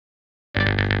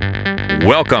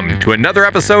Welcome to another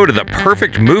episode of the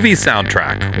Perfect Movie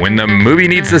Soundtrack, when the movie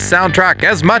needs the soundtrack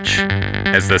as much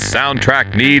as the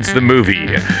soundtrack needs the movie.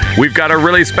 We've got a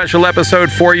really special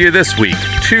episode for you this week.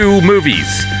 2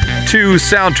 movies, 2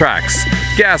 soundtracks,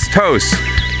 guest hosts,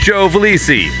 Joe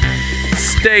Vallese.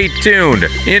 Stay tuned.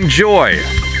 Enjoy.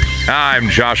 I'm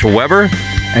Joshua Weber.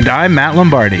 And I'm Matt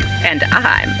Lombardi. And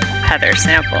I'm Heather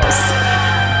Samples.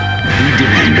 He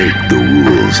didn't make the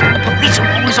rules. The police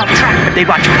are always off track. They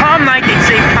watch prom night, they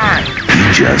save time.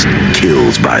 He just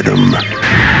kills by them.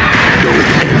 Don't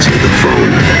answer the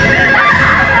phone.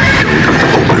 Don't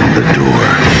open the door.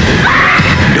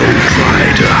 Don't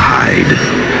try to hide.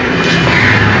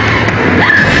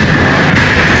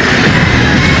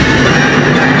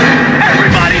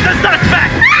 Everybody's a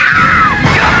suspect!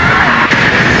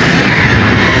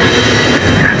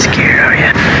 Not scared, are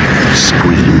you?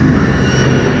 Scream.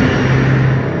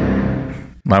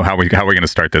 Well, how are we going to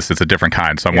start this? It's a different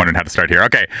kind, so I'm wondering how to start here.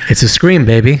 Okay. It's a scream,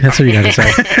 baby. That's what you got to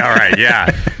say. All right, yeah.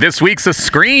 This week's a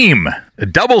scream. A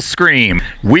double scream.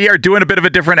 We are doing a bit of a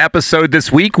different episode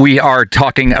this week. We are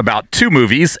talking about 2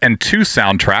 movies and 2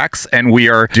 soundtracks, and we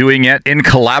are doing it in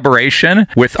collaboration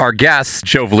with our guest,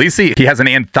 Joe Vallese. He has an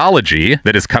anthology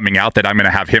that is coming out that I'm going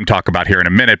to have him talk about here in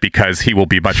a minute because he will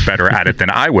be much better at it than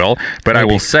I will. But I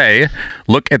will say,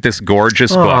 look at this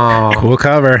gorgeous book. Cool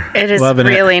cover. It is Loving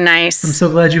really it. nice. I'm so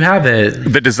glad you have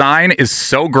it. The design is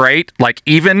so great. Like,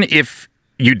 even if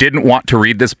you didn't want to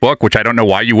read this book, which I don't know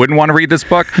why you wouldn't want to read this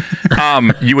book,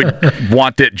 you would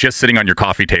want it just sitting on your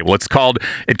coffee table. It's called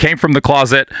It Came From the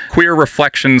Closet, Queer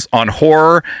Reflections on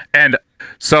Horror. And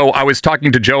so I was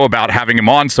talking to Joe about having him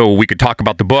on so we could talk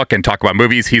about the book and talk about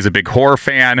movies. He's a big horror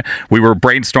fan. We were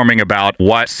brainstorming about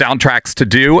what soundtracks to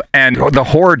do. And the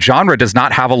horror genre does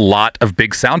not have a lot of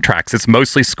big soundtracks. It's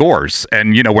mostly scores.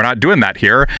 And, you know, we're not doing that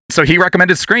here. So he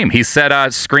recommended Scream. He said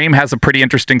Scream has a pretty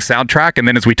interesting soundtrack. And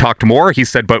then as we talked more, he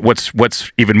said, but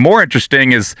what's even more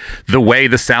interesting is the way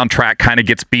the soundtrack kind of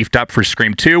gets beefed up for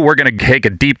Scream 2. We're going to take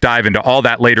a deep dive into all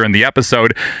that later in the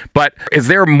episode. But is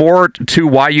there more to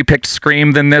why you picked Scream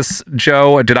than this,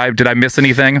 Joe? Did I miss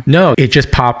anything? No, it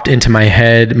just popped into my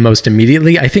head most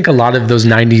immediately. I think a lot of those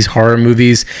 90s horror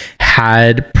movies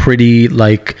had pretty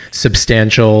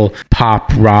substantial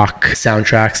pop rock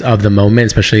soundtracks of the moment,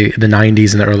 especially the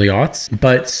 90s and the early aughts.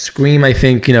 But Scream, I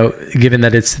think, given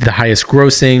that it's the highest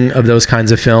grossing of those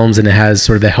kinds of films and it has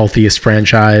sort of the healthiest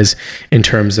franchise in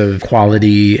terms of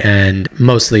quality and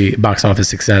mostly box office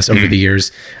success over the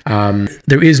years,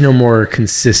 there is no more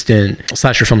consistent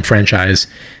slasher film franchise.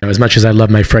 As much as I love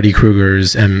my Freddy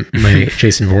Kruegers and my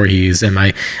Jason Voorhees and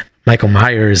my Michael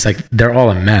Myers, they're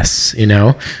all a mess, and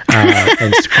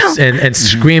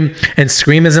Scream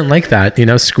isn't like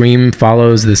that. Scream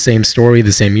follows the same story,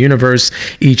 the same universe.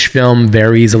 Each film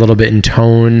varies a little bit in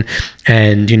tone,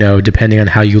 and depending on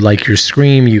how you like your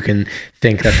Scream, you can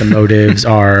think that the motives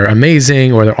are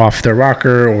amazing or they're off their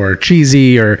rocker or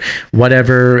cheesy or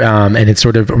whatever, and it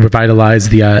sort of revitalized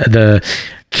the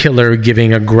killer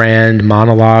giving a grand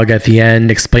monologue at the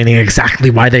end explaining exactly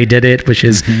why they did it, which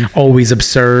is always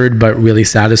absurd but really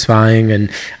satisfying. And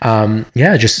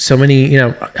just so many,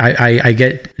 I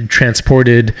get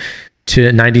transported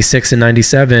to 96 and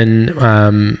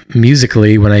 97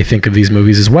 musically when I think of these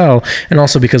movies as well, and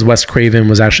also because Wes Craven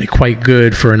was actually quite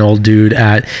good for an old dude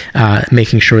at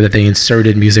making sure that they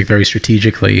inserted music very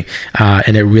strategically,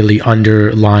 and it really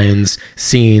underlines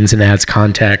scenes and adds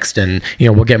context, and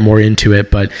we'll get more into it,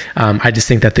 but I just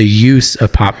think that the use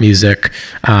of pop music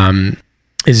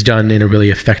is done in a really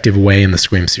effective way in the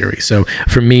Scream series. So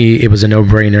for me, it was a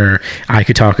no-brainer. I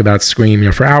could talk about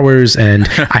Scream, for hours, and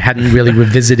I hadn't really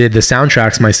revisited the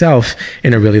soundtracks myself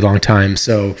in a really long time.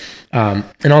 So,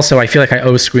 and also I feel like I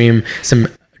owe Scream some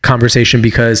conversation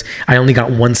because I only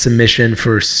got one submission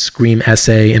for Scream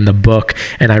essay in the book,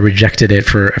 and I rejected it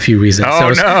for a few reasons.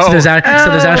 So there's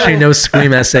actually no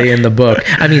Scream essay in the book.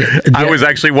 I mean, I was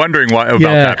actually wondering about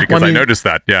that because I noticed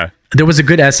that. Yeah. There was a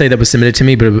good essay that was submitted to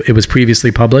me, but it was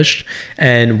previously published,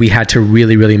 and we had to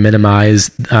really, really minimize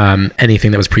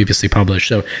anything that was previously published.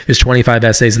 So there's 25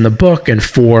 essays in the book, and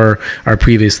 4 are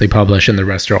previously published, and the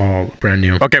rest are all brand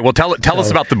new. Okay, well, tell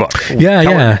us about the book.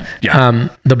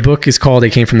 The book is called It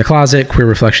Came From the Closet, Queer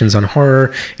Reflections on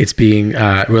Horror. It's being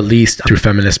released through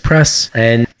Feminist Press,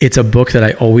 and it's a book that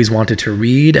I always wanted to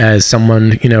read as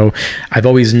someone, I've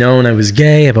always known I was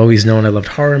gay. I've always known I loved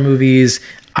horror movies.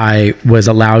 I was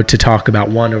allowed to talk about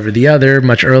one over the other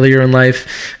much earlier in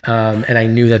life. And I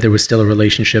knew that there was still a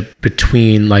relationship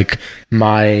between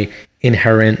my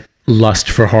inherent lust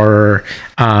for horror,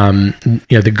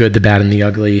 the good, the bad, and the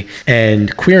ugly,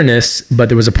 and queerness. But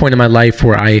there was a point in my life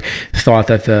where I thought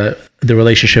that the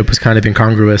relationship was kind of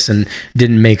incongruous and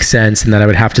didn't make sense, and that I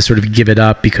would have to sort of give it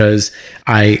up because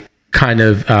I kind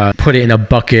of put it in a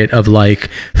bucket of like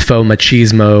faux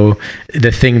machismo.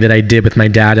 The thing that I did with my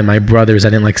dad and my brothers, I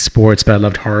didn't like sports, but I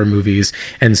loved horror movies,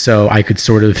 and so I could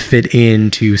sort of fit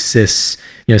into cis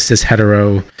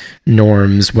hetero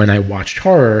norms when I watched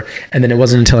horror. And then it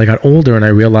wasn't until I got older and I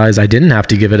realized I didn't have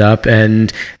to give it up,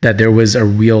 and that there was a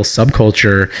real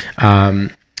subculture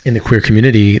in the queer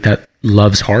community that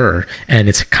loves horror, and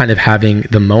it's kind of having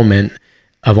the moment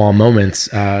of all moments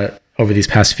over these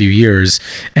past few years.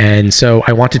 And so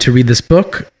I wanted to read this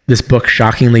book. This book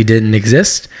shockingly didn't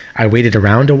exist. I waited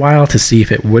around a while to see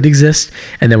if it would exist,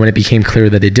 and then when it became clear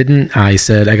that it didn't, I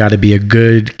said, I got to be a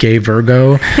good gay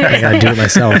Virgo. I got to do it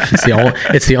myself.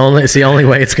 It's the only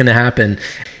way it's going to happen.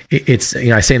 It's,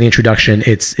 I say in the introduction,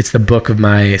 it's the book of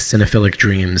my cinephilic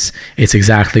dreams. It's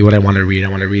exactly what I want to read. I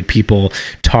want to read people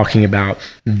talking about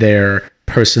their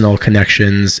personal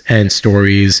connections and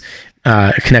stories,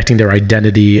 connecting their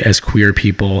identity as queer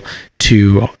people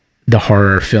to the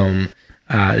horror film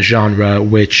genre,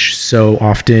 which so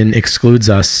often excludes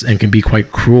us and can be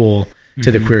quite cruel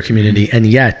to the queer community. And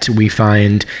yet we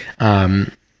find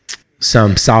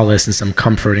some solace and some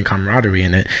comfort and camaraderie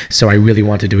in it. So I really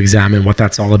wanted to examine what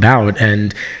that's all about.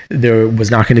 And there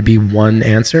was not going to be one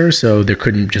answer. So there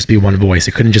couldn't just be one voice.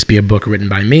 It couldn't just be a book written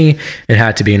by me. It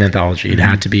had to be an anthology. It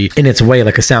had to be, in its way,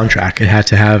 like a soundtrack. It had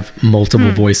to have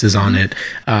multiple voices on it.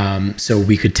 So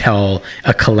we could tell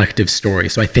a collective story.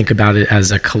 So I think about it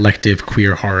as a collective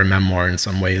queer horror memoir in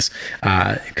some ways,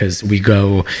 because we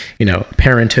go,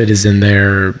 parenthood is in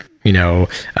there,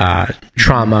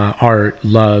 trauma, art,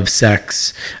 love,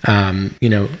 sex,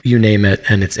 you name it,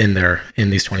 and it's in there in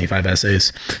these 25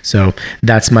 essays. So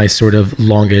that's my sort of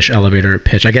longish elevator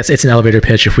pitch. I guess it's an elevator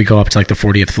pitch if we go up to like the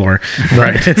 40th floor.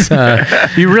 Right. It's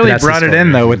you really brought it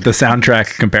in though with the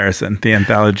soundtrack comparison, the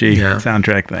anthology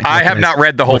soundtrack thing. I have not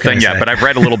read the whole thing yet, but I've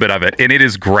read a little bit of it, and it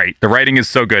is great. The writing is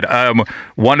so good.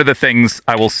 One of the things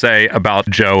I will say about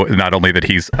Joe, not only that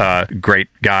he's a great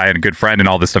guy and a good friend and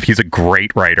all this stuff, he's a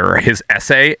great writer. His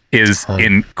essay is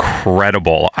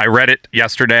incredible. I read it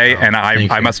yesterday, and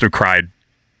I must have cried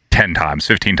 10 times,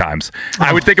 15 times.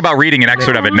 I would think about reading an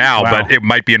excerpt of it now, but it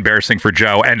might be embarrassing for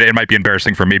Joe, and it might be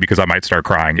embarrassing for me because I might start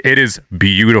crying. It is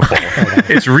beautiful.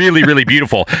 It's really, really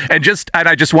beautiful. And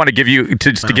I just want to give you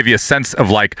to give you a sense of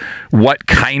like what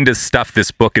kind of stuff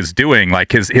this book is doing.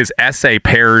 Like his essay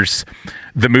pairs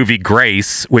the movie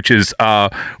Grace, which is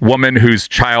a woman whose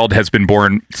child has been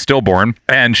stillborn,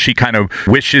 and she kind of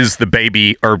wishes the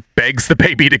baby or begs the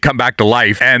baby to come back to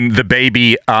life, and the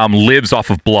baby lives off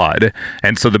of blood,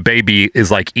 and so the baby is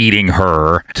like eating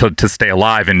her to stay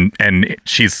alive, and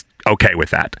she's okay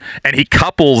with that. And he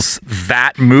couples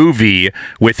that movie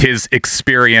with his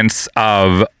experience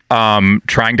of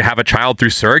trying to have a child through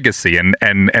surrogacy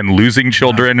and losing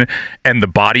children, and the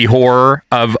body horror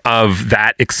of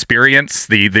that experience,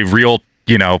 the real,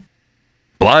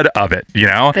 blood of it,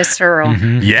 Visceral.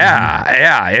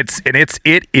 Yeah.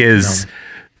 It is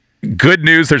good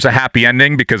news. There's a happy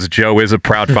ending because Joe is a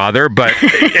proud father, but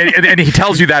and he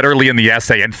tells you that early in the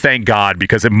essay, and thank God,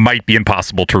 because it might be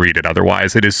impossible to read it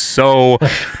otherwise. It is so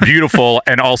beautiful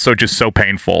and also just so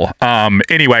painful.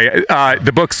 Anyway,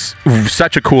 the book's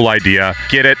such a cool idea.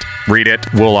 Get it, read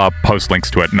it. We'll post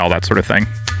links to it and all that sort of thing.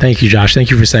 Thank you, Josh.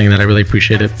 Thank you for saying that. I really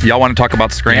appreciate it. Y'all want to talk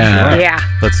about Scream? Yeah.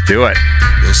 Let's do it.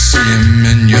 You'll see him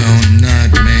in your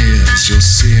nightmares. You'll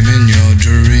see him in your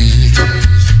dreams.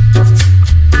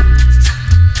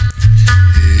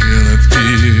 He'll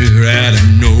appear out of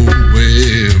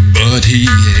nowhere, but he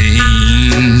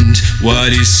ain't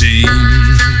what he seems.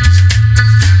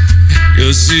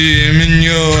 You'll see him in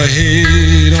your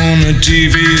head on the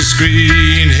TV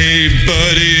screen. Hey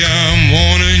buddy, I'm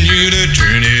warning you to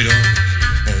turn it off.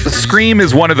 Scream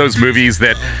is one of those movies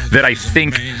that I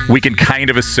think we can kind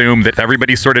of assume that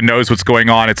everybody sort of knows what's going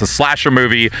on. It's a slasher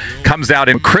movie, comes out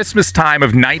in Christmas time of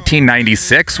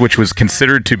 1996, which was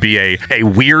considered to be a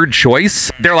weird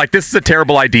choice. They're like, this is a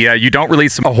terrible idea. You don't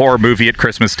release a horror movie at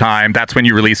Christmas time. That's when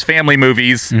you release family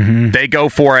movies. They go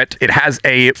for it. It has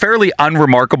a fairly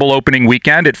unremarkable opening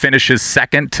weekend. It finishes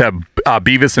second to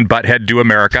Beavis and Butthead Do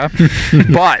America,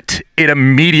 but it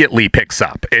immediately picks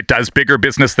up. It does bigger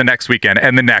business the next weekend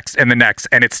and the next and the next,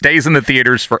 and it stays in the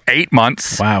theaters for 8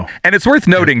 months. Wow. And it's worth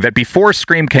noting that before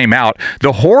Scream came out,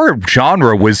 the horror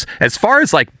genre was, as far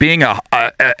as like being a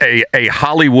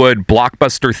Hollywood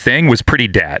blockbuster thing, was pretty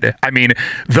dead. I mean,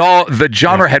 the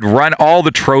genre had run, all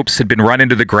the tropes had been run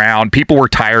into the ground. People were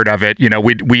tired of it. You know,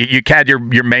 you had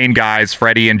your main guys,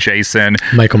 Freddy and Jason,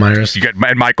 Michael Myers. You got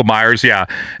and Michael Myers, yeah.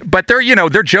 But they're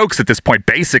jokes at this point,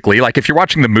 basically. Like if you're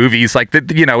watching the movies, like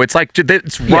it's like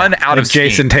it's run out of steam.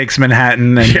 Jason Takes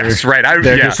Manhattan, and yes, right.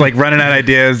 They're just like running out of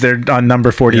ideas. They're on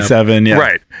number 47. Yeah,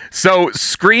 right. So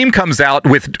Scream comes out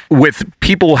with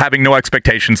people having no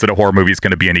expectations that a horror movie is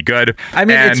going to be any good. I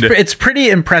mean, it's pretty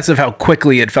impressive how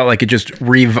quickly it felt like it just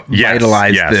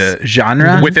revitalized the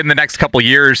genre. Within the next couple of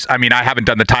years, I mean, I haven't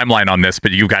done the timeline on this,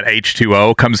 but you've got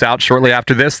H2O comes out shortly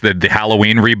after this, the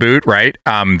Halloween reboot, right?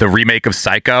 The remake of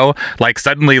Psycho. Like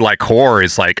suddenly, like horror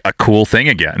is like a cool thing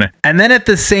again. And then at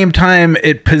the same time,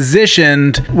 it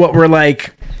positioned what were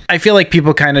like, I feel like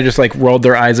people kind of just like rolled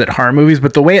their eyes at horror movies,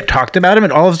 but the way it talked about them,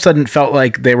 it all of a sudden felt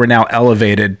like they were now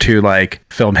elevated to like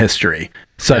film history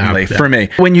suddenly for me.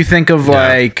 When you think of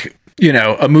like,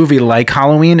 a movie like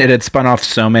Halloween, it had spun off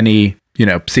so many,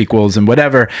 sequels and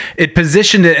whatever. It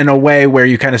positioned it in a way where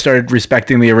you kind of started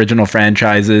respecting the original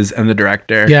franchises and the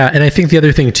director. Yeah. And I think the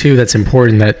other thing too that's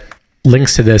important that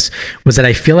links to this was that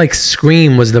I feel like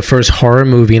Scream was the first horror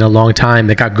movie in a long time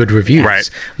that got good reviews. Right.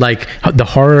 Like the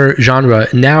horror genre,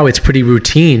 now it's pretty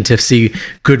routine to see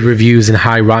good reviews and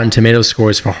high Rotten Tomato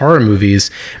scores for horror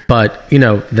movies. But, the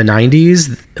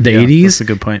 90s, the 80s, that's a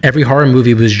good point. Every horror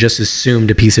movie was just assumed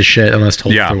a piece of shit unless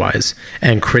told otherwise.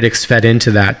 And critics fed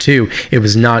into that too. It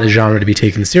was not a genre to be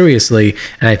taken seriously.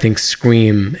 And I think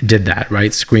Scream did that,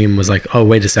 right? Scream was like, oh,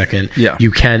 wait a second. Yeah. You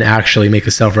can actually make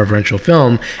a self-referential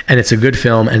film, and it's a good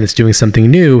film, and it's doing something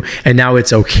new, and now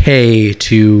it's okay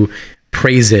to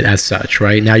praise it as such,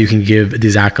 right? Now you can give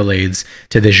these accolades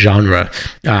to this genre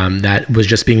that was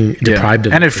just being deprived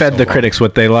of. And it fed the critics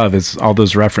what they love, is all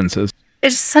those references.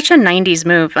 It's such a 90s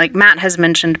move. Like Matt has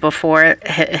mentioned before,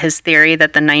 his theory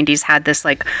that the 90s had this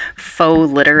like faux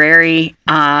literary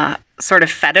sort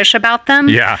of fetish about them.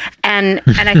 Yeah. And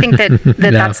I think that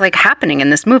that's like happening in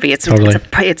this movie. It's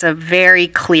a very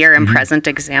clear and present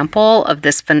example of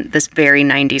this very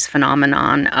 90s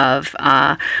phenomenon of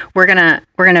we're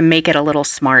gonna make it a little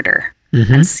smarter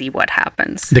and see what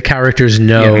happens. The characters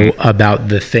know about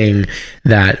the thing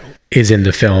that is in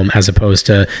the film, as opposed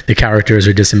to the characters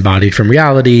are disembodied from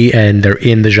reality and they're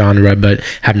in the genre but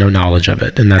have no knowledge of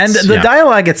it. And the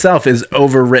dialogue itself is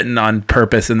overwritten on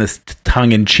purpose in this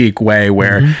tongue-in-cheek way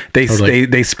where they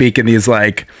speak in these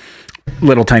like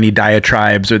little tiny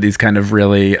diatribes or these kind of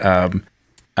really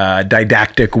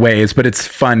didactic ways, but it's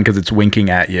fun because it's winking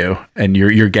at you and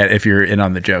if you're in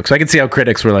on the joke. So I can see how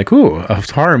critics were like, ooh, a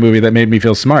horror movie that made me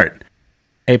feel smart.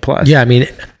 A+. Yeah, I mean,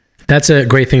 that's a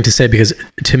great thing to say because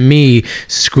to me,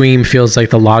 Scream feels like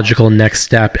the logical next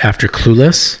step after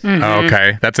Clueless. Mm-hmm. Oh,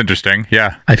 okay. That's interesting.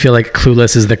 Yeah. I feel like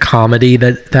Clueless is the comedy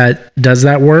that does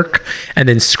that work. And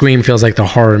then Scream feels like the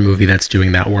horror movie that's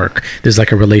doing that work. There's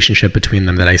like a relationship between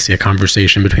them that I see, a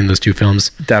conversation between those two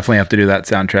films. Definitely have to do that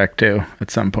soundtrack too at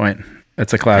some point.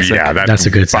 It's a classic. Yeah, that's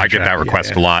a good soundtrack. I get that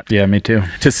request a lot. Yeah, me too.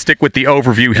 To stick with the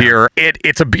overview here,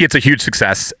 it's a huge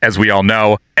success, as we all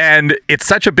know. And it's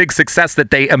such a big success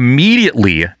that they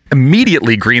immediately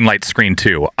greenlight Scream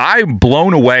 2. I'm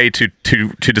blown away to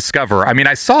discover. I mean,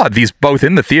 I saw these both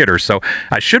in the theater, so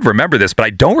I should remember this, but I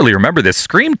don't really remember this.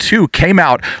 Scream 2 came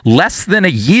out less than a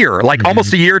year, like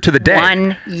almost a year to the day.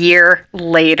 1 year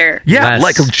later. Yeah,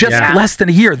 less than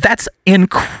a year. That's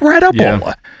incredible.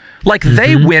 Yeah. Like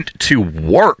they went to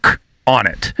work on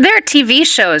it. There are TV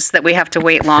shows that we have to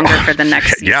wait longer for the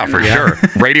next season. Yeah, for sure.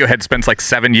 Radiohead spends like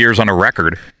 7 years on a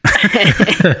record.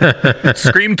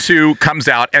 Scream 2 comes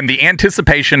out, and the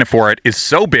anticipation for it is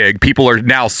so big. People are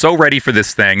now so ready for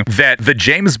this thing that the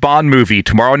James Bond movie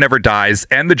Tomorrow Never Dies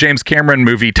and the James Cameron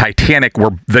movie Titanic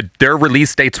their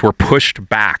release dates were pushed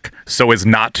back so as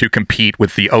not to compete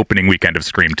with the opening weekend of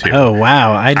Scream 2. Oh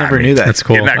wow, I never knew that. That's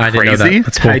cool. Isn't that I crazy? didn't know that.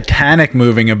 That's cool. Titanic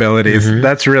moving abilities.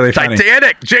 That's really funny.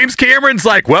 Titanic. James Cameron's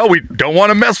like, well, we don't want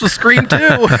to mess with Scream 2.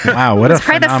 Wow, what it's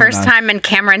probably the first time in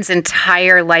Cameron's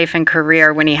entire life and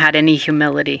career when he had any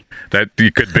humility. That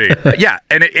it could be. Yeah,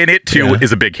 and it too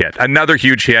is a big hit. Another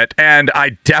huge hit. And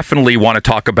I definitely want to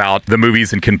talk about the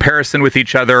movies in comparison with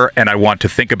each other, and I want to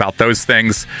think about those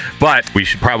things. But we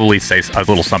should probably say a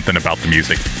little something about the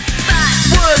music.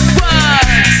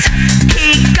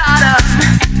 He got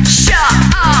him. Shut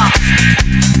up.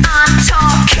 I'm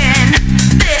talking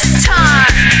this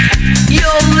time.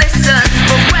 You'll listen,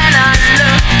 but when I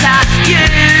look at you,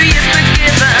 you're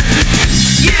forgiven.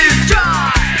 You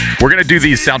drive. We're going to do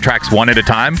these soundtracks one at a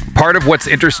time. Part of what's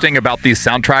interesting about these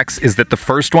soundtracks is that the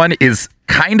first one is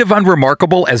kind of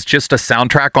unremarkable as just a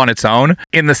soundtrack on its own,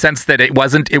 in the sense that it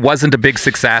wasn't a big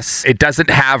success. It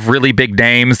doesn't have really big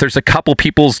names. There's a couple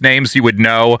people's names you would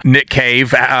know. Nick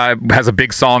Cave has a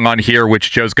big song on here,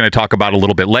 which Joe's going to talk about a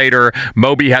little bit later.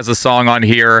 Moby has a song on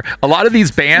here. A lot of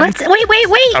these bands.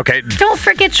 Wait. Okay. Don't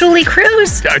forget Julie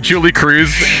Cruz. Julie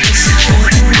Cruz.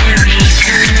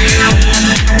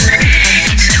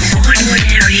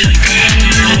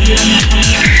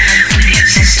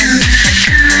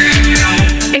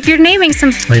 If you're naming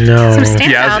some standouts.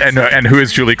 Yes, and who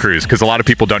is Julie Cruz? Because a lot of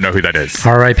people don't know who that is.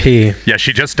 R.I.P. Yeah,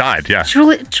 she just died. Yeah.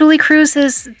 Julie Cruz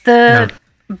is the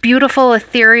beautiful,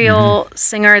 ethereal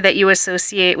singer that you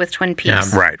associate with Twin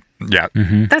Peaks. Yeah. Right. Yeah.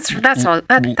 That's all.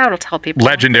 That'll tell people.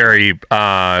 Legendary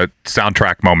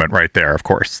soundtrack moment right there, of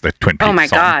course. The Twin Peaks Oh my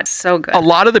song. God, so good. A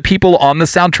lot of the people on the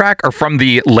soundtrack are from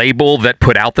the label that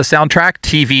put out the soundtrack,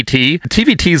 TVT.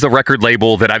 TVT is a record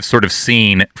label that I've sort of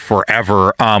seen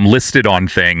forever listed on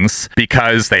things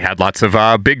because they had lots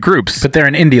of big groups. But they're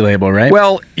an indie label, right?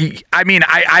 Well, I mean,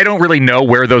 I don't really know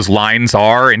where those lines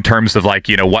are in terms of like,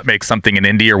 what makes something an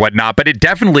indie or whatnot, but it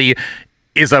definitely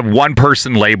is a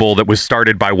one-person label that was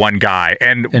started by one guy.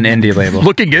 And an indie label.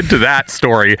 Looking into that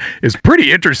story is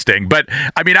pretty interesting. But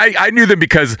I mean, I knew them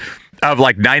because of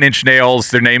like 9 Inch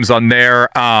Nails, their name's on there.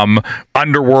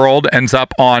 Underworld ends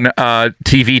up on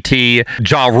TVT,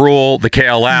 Ja Rule, the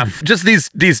KLF, just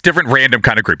these different random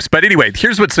kind of groups. But anyway,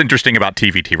 here's what's interesting about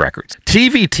TVT Records.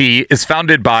 TVT is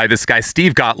founded by this guy,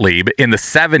 Steve Gottlieb, in the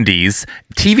 70s.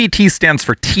 TVT stands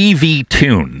for TV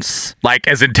Tunes, like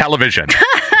as in television.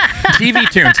 TV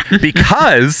Tunes,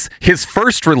 because his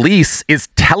first release is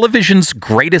Television's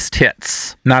Greatest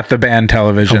Hits. Not the band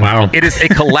Television. Oh, wow. It is a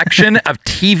collection of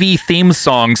TV theme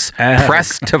songs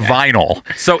pressed to vinyl.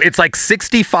 So it's like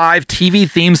 65 TV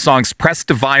theme songs pressed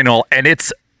to vinyl, and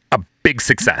it's a big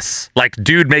success. Like,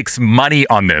 dude makes money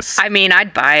on this. I mean,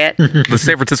 I'd buy it. The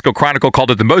San Francisco Chronicle called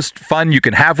it the most fun you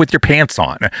can have with your pants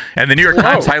on. And the New York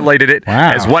Times highlighted it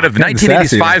as one of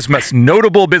 1985's most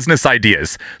notable business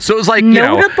ideas. So it was like,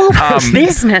 notable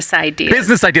business ideas.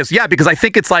 Business ideas. Yeah, because I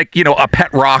think it's like, a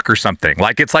pet rock or something.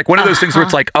 Like, it's like one of those things where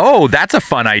it's like, oh, that's a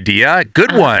fun idea.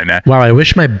 Good one. Wow, I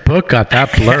wish my book got that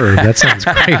blurb. That sounds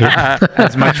great.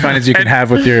 As much fun as you can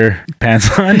have with your pants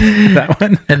on. That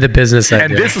one. And the business idea.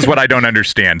 And this is what I don't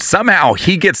understand. Somehow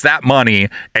he gets that money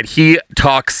and he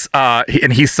talks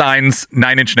and he signs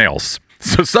 9 Inch Nails.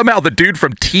 So somehow the dude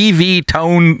from TV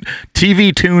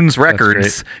Tunes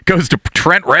Records goes to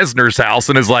Trent Reznor's house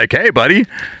and is like, "Hey, buddy,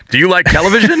 do you like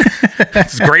television?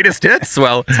 His greatest hits."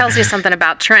 Well, tells you something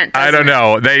about Trent. I don't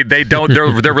know. They don't.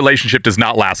 Their relationship does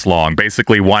not last long.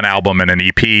 Basically, one album and an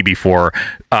EP before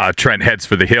Trent heads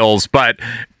for the hills, but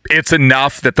it's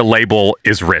enough that the label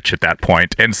is rich at that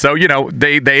point. And so,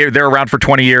 they're around for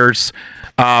 20 years.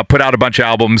 Put out a bunch of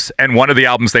albums, and one of the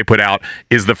albums they put out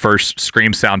is the first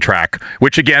Scream soundtrack,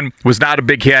 which again was not a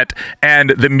big hit. And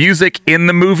the music in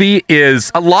the movie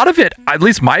is a lot of it, at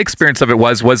least my experience of it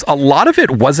was a lot of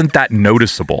it wasn't that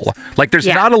noticeable. Like there's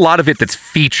not a lot of it that's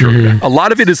featured. A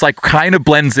lot of it is like kind of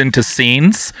blends into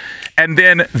scenes. And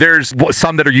then there's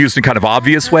some that are used in kind of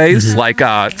obvious ways, like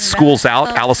School's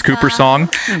Out, Alice Cooper song.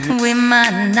 We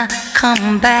might not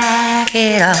come back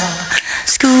at all.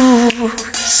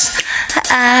 School's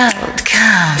out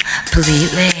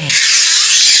completely.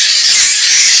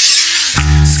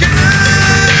 School's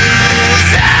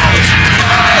out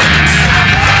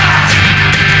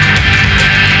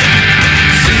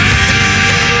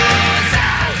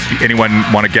Anyone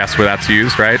want to guess where that's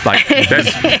used, right? Like,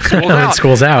 School's Out.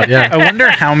 School's Out, yeah. I wonder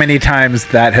how many times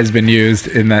that has been used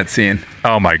in that scene.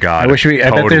 Oh my God.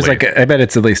 I bet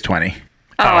it's at least 20.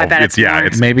 I bet it's more.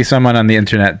 Maybe someone on the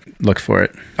internet looked for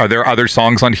it. Are there other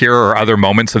songs on here or other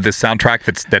moments of this soundtrack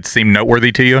that seem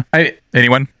noteworthy to you?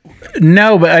 Anyone?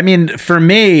 No, but I mean, for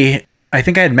me, I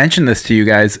think I had mentioned this to you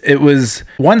guys. It was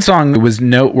one song that was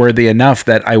noteworthy enough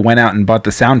that I went out and bought the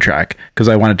soundtrack because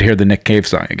I wanted to hear the Nick Cave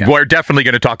song again. We're definitely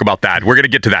going to talk about that. We're going to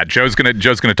get to that. Joe's going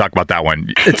to talk about that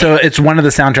one. It's one of the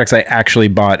soundtracks I actually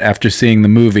bought after seeing the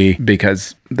movie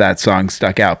because that song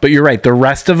stuck out. But you're right, the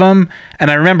rest of them, and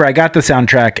I remember I got the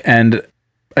soundtrack and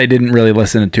I didn't really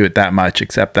listen to it that much,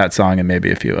 except that song and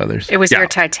maybe a few others. It was your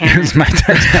Titanic. It was my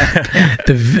Titanic.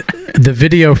 The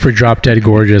video for Drop Dead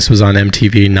Gorgeous was on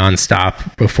MTV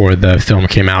nonstop before the film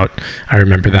came out. I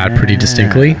remember that pretty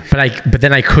distinctly. But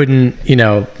then I couldn't,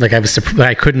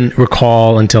 I couldn't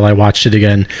recall until I watched it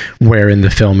again where in the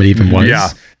film it even was.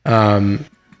 Yeah.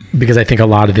 Because I think a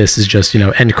lot of this is just,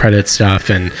 end credit stuff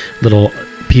and little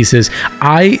pieces.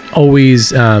 I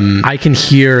always I can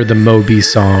hear the Moby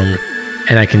song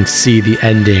and I can see the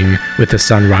ending with the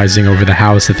sun rising over the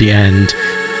house at the end.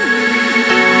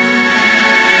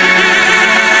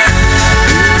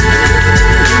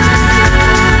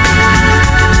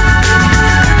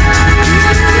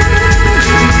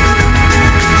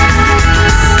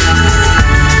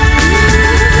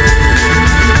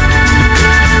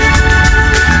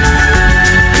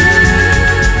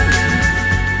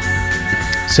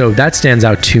 So that stands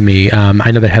out to me. I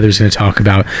know that Heather's going to talk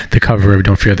about the cover of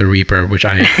Don't Fear the Reaper, which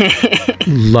I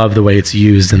love the way it's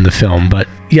used in the film. But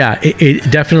yeah,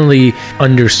 it definitely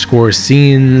underscores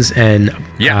scenes and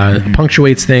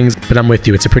punctuates things. But I'm with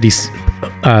you. It's a pretty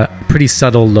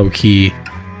subtle, low-key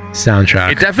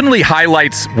soundtrack. It definitely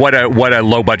highlights what a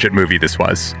low budget movie this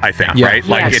was, I think, right?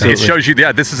 Like it shows you,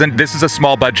 this is a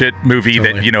small budget movie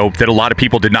that a lot of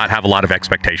people did not have a lot of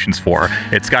expectations for.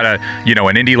 It's got an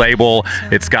indie label.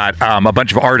 It's got a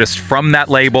bunch of artists from that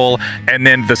label, and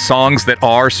then the songs that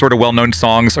are sort of well-known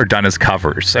songs are done as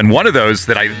covers. And one of those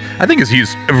that I think is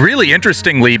used really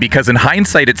interestingly, because in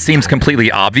hindsight it seems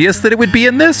completely obvious that it would be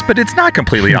in this, but it's not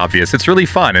completely obvious. It's really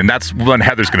fun, and that's what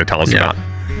Heather's going to tell us about.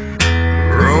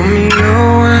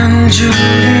 Romeo and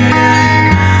Juliet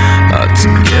are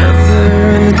together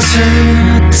in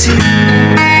eternity.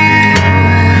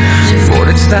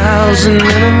 40,000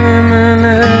 men and women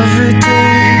every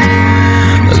day.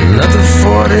 Another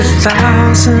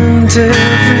 40,000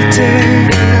 every day.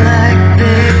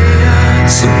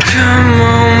 So come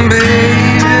on,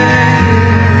 baby,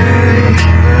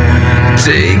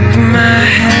 take my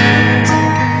hand.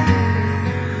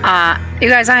 You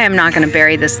guys, I am not going to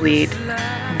bury this lead.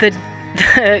 The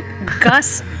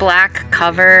Gus Black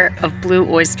cover of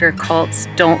Blue Oyster Cult's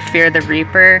Don't Fear the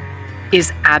Reaper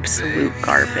is absolute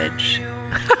garbage.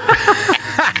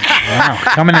 Wow,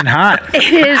 coming in hot.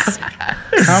 It is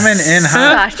coming in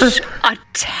hot. Such a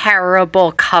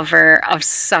terrible cover of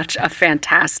such a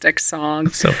fantastic song.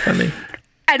 It's so funny.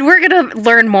 And we're going to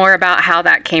learn more about how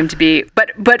that came to be.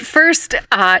 But first,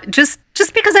 just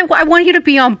because I want you to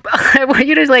be on, I want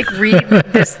you to like read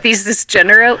this thesis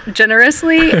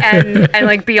generously and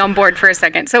like be on board for a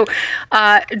second. So,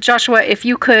 Joshua, if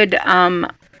you could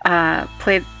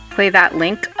play that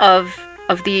link of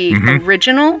the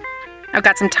original, I've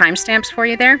got some timestamps for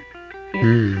you there.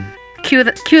 Cue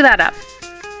that up.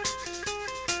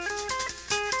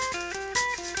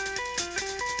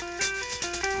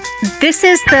 This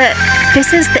is the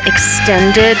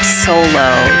extended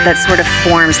solo that sort of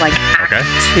forms like Act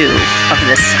 2 of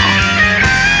this song.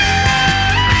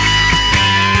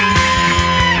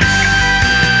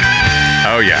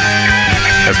 Oh yeah,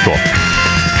 that's cool.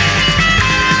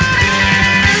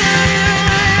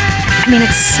 I mean,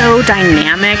 it's so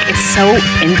dynamic. It's so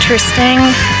interesting.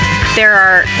 There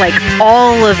are like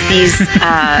all of these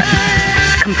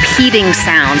competing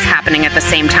sounds happening at the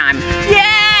same time.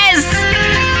 Yes!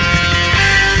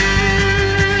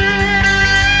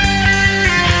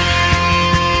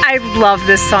 I love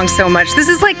this song so much. This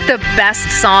is like the best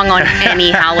song on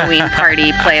any Halloween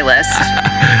party playlist.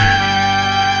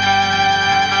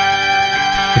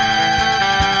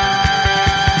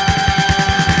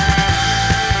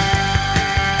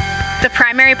 The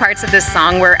primary parts of this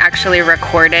song were actually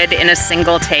recorded in a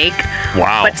single take.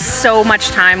 Wow. But so much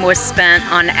time was spent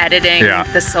on editing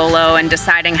the solo and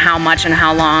deciding how much and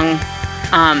how long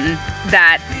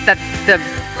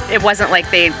it wasn't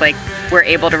like they were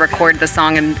able to record the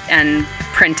song and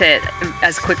print it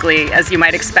as quickly as you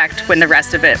might expect when the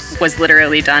rest of it was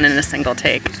literally done in a single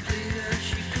take.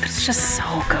 But it's just so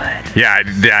good. Yeah,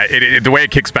 the way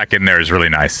it kicks back in there is really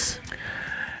nice.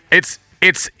 It's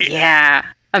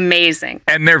amazing.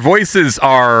 And their voices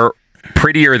are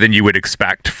prettier than you would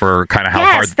expect for kind of how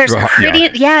hard.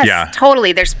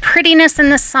 Totally. There's prettiness in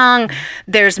the song.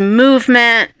 There's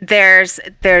movement. There's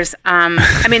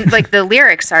I mean, like the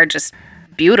lyrics are just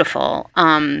beautiful.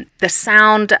 The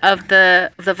sound of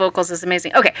the vocals is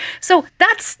amazing. Okay, so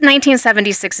that's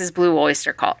 1976's Blue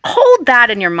Oyster Cult. Hold that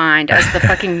in your mind as the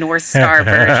fucking North Star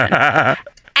version.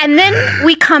 And then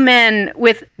we come in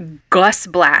with Gus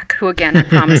Black, who again, I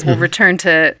promise we'll return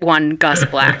to one Gus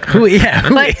Black. Who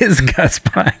is Gus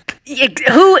Black?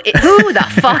 Who the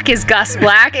fuck is Gus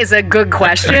Black is a good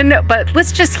question, but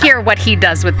let's just hear what he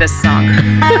does with this song.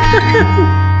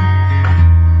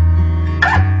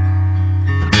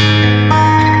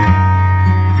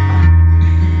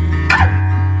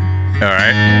 All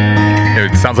right.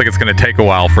 It sounds like it's going to take a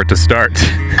while for it to start.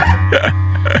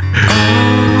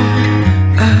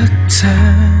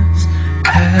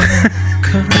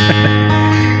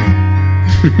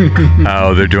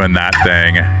 Oh, they're doing that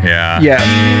thing. Yeah. Yeah.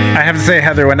 I have to say,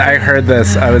 Heather, when I heard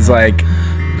this, I was like,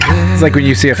 It's like when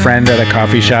you see a friend at a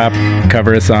coffee shop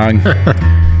cover a song.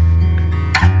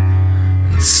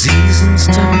 Seasons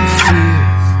turn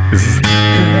to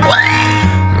fear.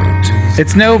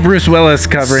 It's no Bruce Willis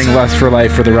covering Lust for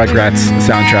Life for the Rugrats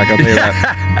soundtrack. I'll tell you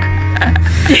that.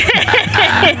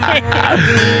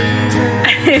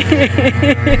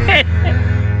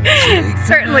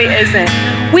 Certainly isn't.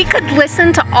 We could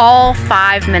listen to all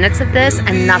 5 minutes of this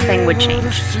and nothing would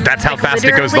change. That's how Like, fast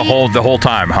it goes the whole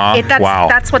time, huh? Wow.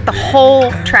 That's what the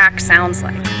whole track sounds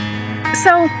like.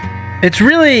 So It's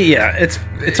really,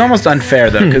 it's almost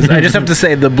unfair though, because I just have to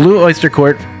say the Blue Oyster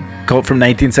Cult from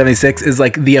 1976 is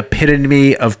like the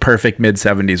epitome of perfect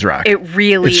mid-70s rock. it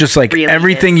really It's just like really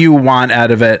everything is. you want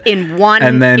out of it. In one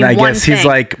And then in I one guess he's thing.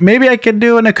 like, maybe I could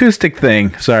do an acoustic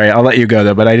thing. Sorry, I'll let you go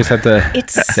though, but I just have to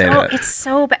say that. It's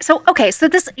so bad. So okay, so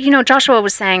this, Joshua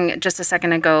was saying just a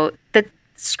second ago that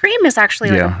Scream is actually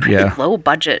like a pretty low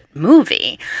budget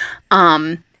movie.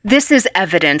 This is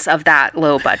evidence of that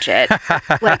low budget.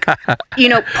 Like,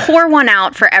 pour one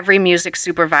out for every music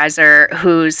supervisor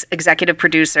whose executive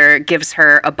producer gives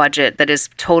her a budget that is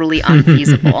totally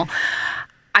unfeasible.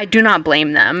 I do not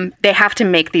blame them. They have to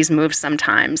make these moves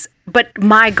sometimes. But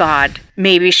my God,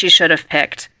 maybe she should have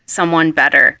picked someone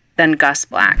better than Gus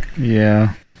Black.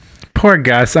 Yeah. Poor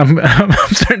Gus. I'm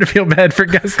starting to feel bad for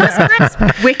Gus now. Gus Black's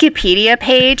Wikipedia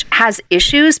page has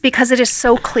issues because it is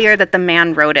so clear that the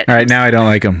man wrote it. All right, now I don't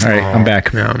like him. All right, I'm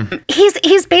back.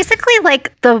 He's basically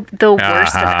like the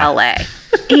worst of LA.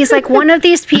 He's like one of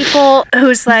these people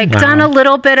who's like done a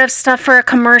little bit of stuff for a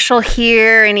commercial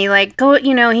here, and he like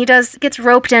gets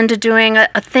roped into doing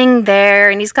a thing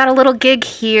there, and he's got a little gig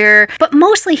here, but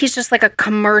mostly he's just like a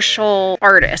commercial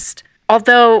artist.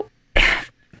 Although,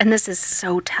 and this is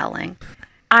so telling,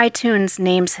 iTunes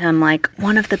names him like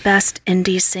one of the best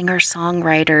indie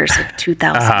singer-songwriters of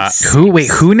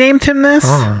 2006. Who named him this?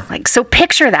 Like, so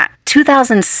picture that,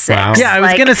 2006. Wow. Yeah, I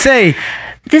was gonna say.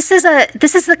 This is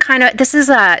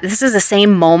the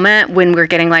same moment when we're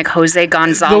getting like Jose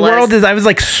Gonzalez. The world is, I was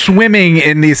like swimming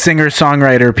in these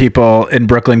singer-songwriter people in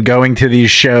Brooklyn, going to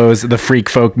these shows, the freak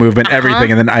folk movement,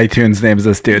 everything, and then iTunes names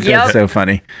this dude. Yep. That's so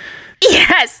funny.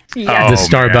 Yes. The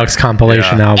Starbucks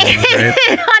compilation album.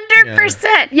 Right?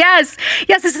 100%. Yes.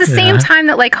 This is the same time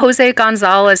that like Jose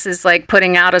Gonzalez is like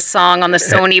putting out a song on the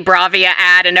Sony Bravia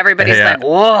ad, and everybody's like,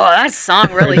 "Whoa, that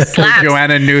song really slaps."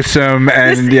 Joanna Newsom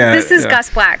and this is Gus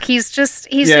Black. He's just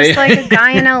like a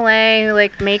guy in LA who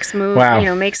like makes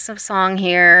makes a song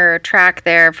here, or a track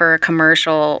there for a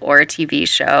commercial or a TV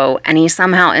show, and he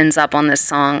somehow ends up on this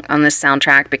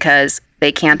soundtrack because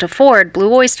they can't afford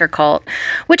Blue Oyster Cult,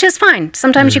 which is fine.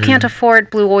 Sometimes you can't afford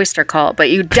Blue Oyster Cult,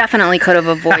 but you definitely could have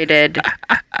avoided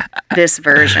this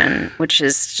version, which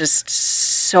is just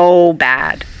so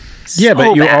bad. Yeah,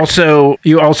 but you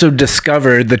also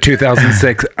discovered the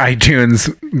 2006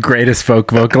 iTunes greatest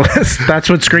folk vocalist. That's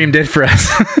what Scream did for us.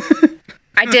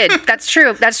 I did. That's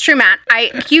true. That's true, Matt.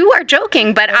 You are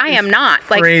joking, but I am not.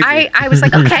 Like crazy. I was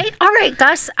like, okay, all right,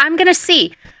 Gus, I'm gonna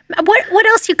see. What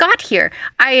else you got here?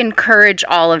 I encourage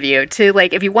all of you to,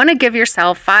 like, if you want to give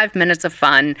yourself 5 minutes of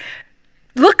fun,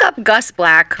 look up Gus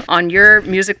Black on your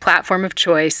music platform of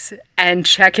choice and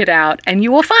check it out. And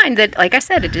you will find that, like I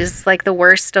said, it is like the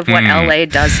worst of what LA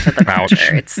does to the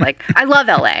culture. It's like, I love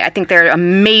LA. I think there are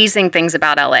amazing things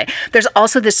about LA. There's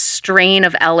also this strain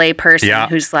of LA person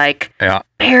who's like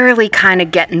barely kind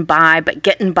of getting by, but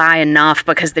getting by enough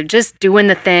because they're just doing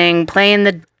the thing, playing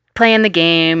the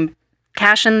game,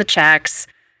 cashing the checks,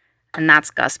 and that's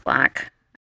Gus Black.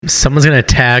 Someone's gonna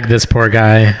tag this poor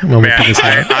guy when we put this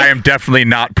out. I am definitely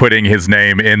not putting his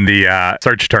name in the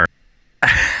search term.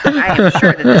 I am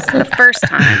sure that this is the first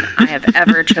time I have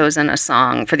ever chosen a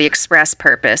song for the express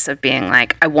purpose of being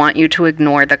like, I want you to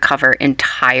ignore the cover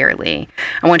entirely.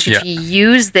 I want you to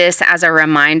use this as a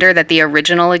reminder that the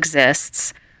original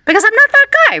exists. Because I'm not that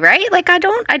guy, right? Like I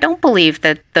don't believe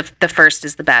that the first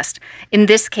is the best. In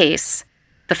this case,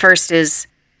 the first is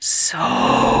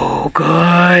so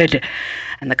good,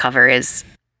 and the cover is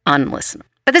unlistenable.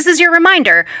 But this is your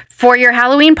reminder for your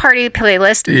Halloween party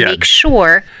playlist. Yeah. Make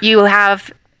sure you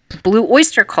have Blue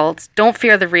Oyster Cult's Don't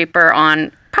Fear the Reaper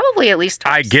on probably at least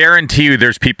twice. I guarantee you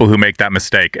there's people who make that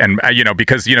mistake. And,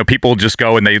 because, people just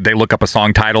go and they look up a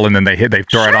song title and then they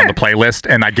throw it on the playlist.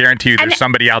 And I guarantee you there's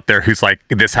somebody out there who's like,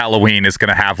 this Halloween is going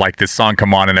to have like this song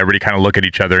come on and everybody kind of look at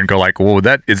each other and go like, whoa,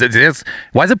 why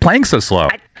is it playing so slow?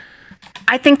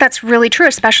 I think that's really true,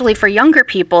 especially for younger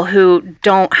people who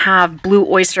don't have Blue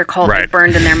Oyster Cult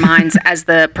burned in their minds as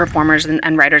the performers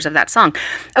and writers of that song.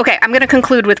 Okay, I'm going to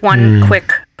conclude with one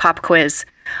quick pop quiz.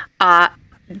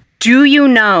 Do you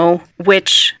know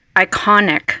which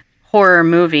iconic horror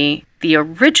movie the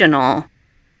original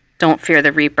Don't Fear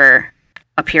the Reaper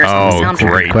appears on the soundtrack?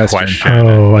 Great question.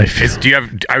 Oh, I feel.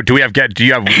 Do we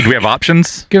have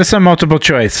options? Give us some multiple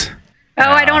choice. Oh,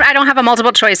 I don't have a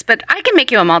multiple choice, but I can make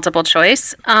you a multiple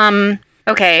choice.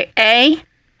 Okay. A,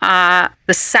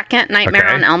 the second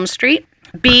Nightmare on Elm Street.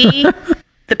 B,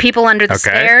 The People Under the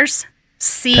Stairs.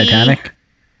 C, Titanic.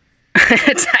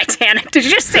 Titanic. Did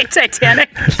you just say Titanic?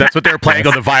 That's what they were playing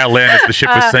on the violin as the ship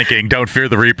was sinking. Don't fear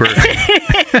the Reaper.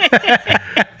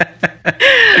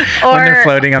 When they're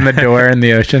floating on the door in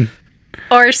the ocean.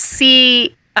 Or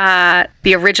C,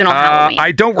 the original Halloween.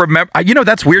 I don't remember.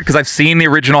 That's weird because I've seen the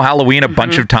original Halloween a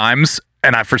bunch of times,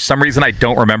 and for some reason I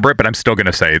don't remember it, but I'm still going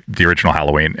to say the original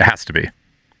Halloween. It has to be.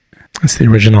 It's the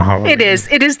original Halloween. It is.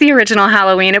 It is the original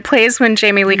Halloween. It plays when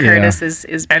Jamie Lee Curtis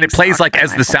is and it plays like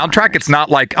as the soundtrack. Myers. It's not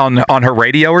like on her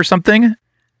radio or something.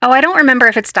 Oh, I don't remember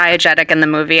if it's diegetic in the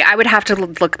movie. I would have to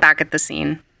look back at the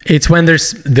scene. It's when they're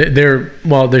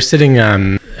sitting.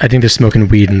 I think they're smoking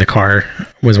weed in the car.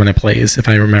 Was when it plays, if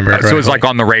I remember. So it's like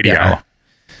on the radio.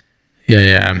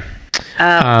 Yeah.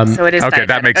 So it is. Okay, diegetic.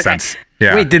 that makes sense.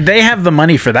 Yeah. Wait, did they have the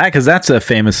money for that? Because that's a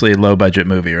famously low budget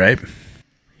movie, right?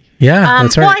 Yeah,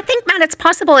 that's right. Well, I think, Matt, it's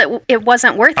possible it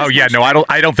wasn't worth. Oh as yeah, much. no,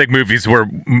 I don't think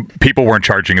people weren't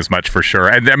charging as much for sure.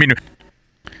 And I mean,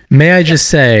 may I just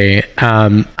say,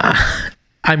 I'm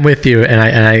with you, and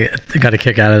I got a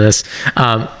kick out of this.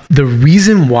 The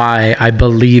reason why I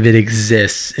believe it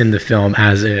exists in the film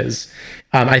as is,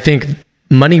 I think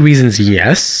money reasons,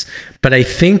 yes, but I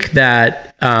think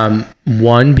that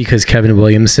one, because Kevin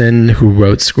Williamson, who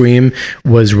wrote Scream,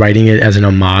 was writing it as an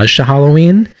homage to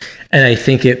Halloween, and I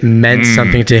think it meant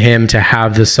something to him to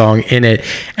have the song in it.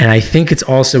 And I think it's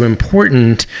also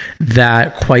important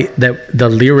that the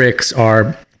lyrics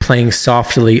are playing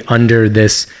softly under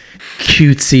this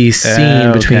cutesy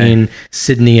scene between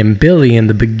Sydney and Billy in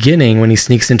the beginning when he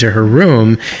sneaks into her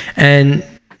room. And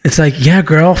it's like, yeah,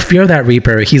 girl, fear that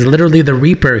Reaper. He's literally the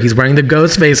Reaper. He's wearing the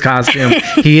Ghostface costume.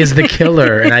 He is the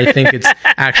killer. And I think it's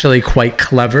actually quite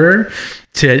clever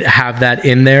to have that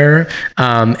in there.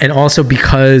 And also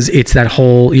because it's that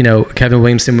whole, Kevin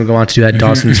Williamson would go on to do that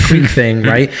Dawson's Creek thing,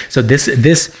 right? So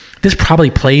this probably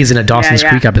plays in a Dawson's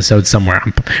Creek episode somewhere,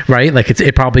 right? Like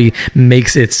it probably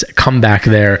makes its comeback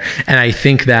there. And I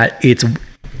think that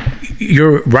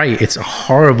you're right. It's a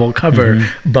horrible cover,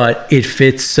 but it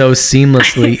fits so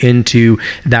seamlessly into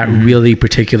that really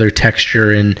particular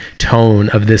texture and tone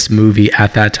of this movie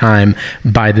at that time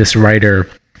by this writer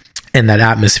and that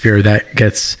atmosphere that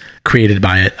gets created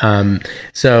by it.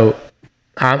 So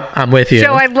I'm with you,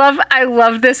 Joe. I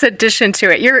love this addition to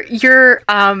it. Your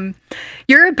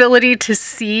ability to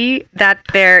see that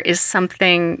there is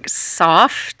something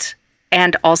soft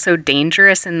and also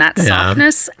dangerous in that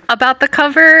softness about the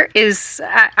cover is,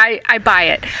 I buy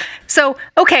it. So,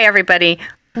 okay, everybody,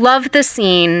 love the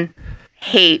scene,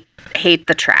 hate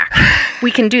the track.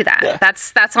 We can do that.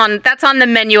 That's on the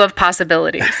menu of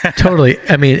possibilities. Totally.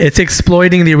 I mean, it's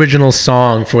exploiting the original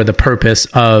song for the purpose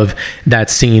of that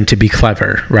scene to be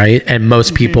clever, right? And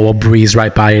most people will breeze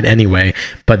right by it anyway.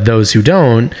 But those who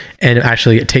don't and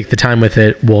actually take the time with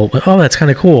it will, that's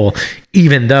kind of cool.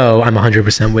 Even though I'm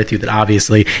 100% with you that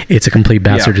obviously it's a complete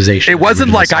bastardization. It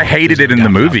wasn't like I hated it in the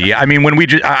movie. I mean, when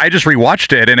I just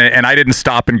rewatched it and I didn't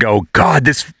stop and go, God,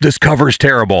 this cover's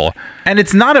terrible. And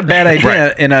it's not a bad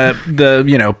idea in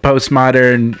the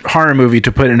postmodern horror movie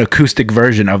to put an acoustic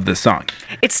version of the song.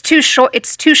 It's too short.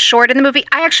 It's too short in the movie.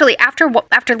 I actually, after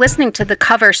listening to the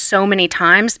cover so many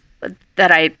times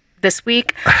this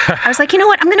week, I was like, you know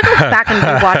what? I'm going to go back and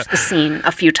rewatch the scene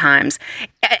a few times.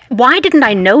 Why didn't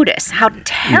I notice how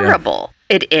terrible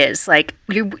it is? Like,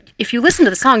 if you listen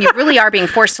to the song, you really are being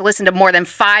forced to listen to more than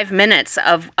 5 minutes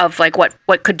of like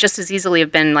what could just as easily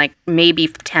have been like maybe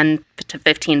 10 to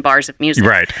 15 bars of music.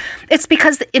 Right. It's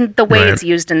because in the way it's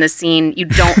used in the scene, you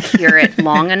don't hear it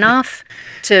long enough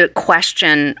to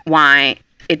question why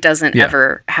it doesn't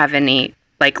ever have any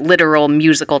like literal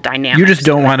musical dynamics. You just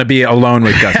don't want to be alone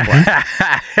with Gus Black.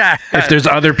 If there's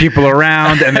other people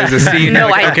around and there's a scene, No,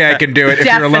 like, okay, I can do it. If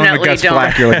you're alone with Gus don't.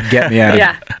 Black, you're like, get me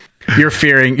out. You're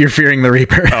fearing the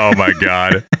Reaper. Oh my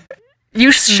God.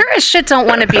 You sure as shit don't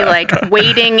want to be like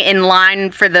waiting in line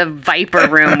for the Viper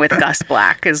room with Gus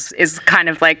Black is kind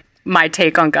of like my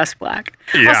take on Gus Black.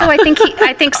 Yeah. Also,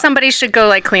 I think somebody should go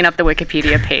like clean up the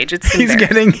Wikipedia page. He's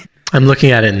getting... I'm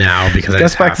looking at it now because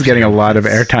Gus Black is getting a lot of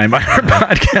airtime on our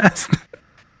podcast.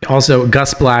 Also,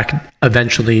 Gus Black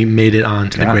eventually made it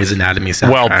onto the Grey's Anatomy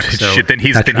soundtrack. Well, shit, then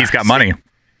he's got money.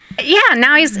 Yeah,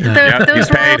 now those he's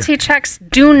paid. royalty checks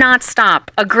do not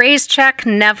stop. A Grey's check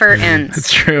never ends.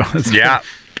 It's true. Yeah.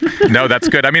 No, that's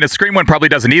good. I mean, a Scream one probably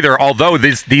doesn't either. Although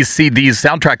these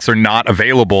soundtracks are not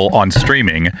available on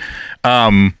streaming.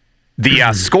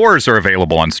 The scores are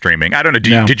available on streaming. I don't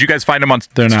know. Did you guys find them on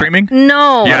streaming?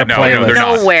 No. Yeah, no, they're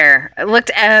not. Nowhere. I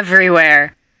looked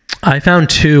everywhere. I found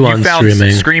 2 on found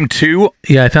streaming. Scream 2?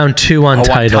 Yeah, I found 2 on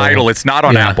Tidal. On Tidal. It's not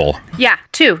on Apple. Yeah,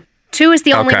 2. 2 is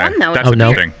the only one, though. That's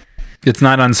interesting. It's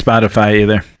not on Spotify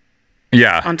either.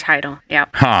 Yeah. On Tidal. Yeah.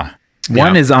 Huh.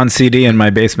 One is on CD in my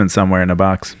basement somewhere in a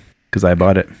box because I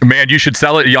bought it. Man, you should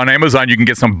sell it on Amazon. You can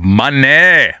get some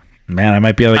money. Man, I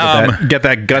might be able to get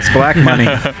that Gus Black money.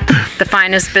 The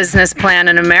finest business plan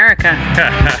in America.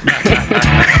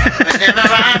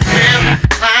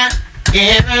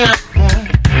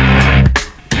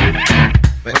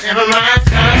 Whenever my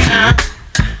sunshine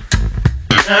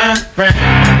turns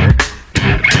brown,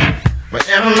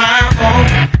 whenever my home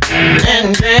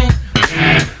ending,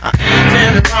 I ain't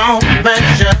in the wrong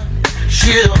direction.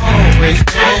 She'll always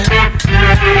turn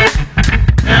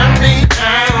me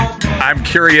down. I'm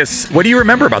curious, what do you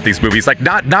remember about these movies? Like,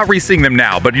 not re-seeing them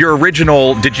now, but your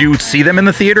original, did you see them in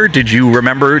the theater? Do you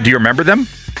remember them?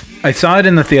 I saw it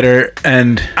in the theater,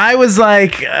 and I was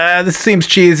like, this seems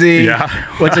cheesy. Yeah.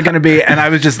 What's it going to be? And I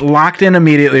was just locked in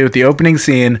immediately with the opening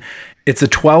scene. It's a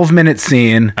 12-minute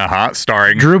scene.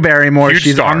 Starring Drew Barrymore.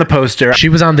 She's on the poster. She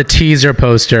was on the teaser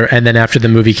poster, and then after the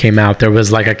movie came out, there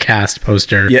was like a cast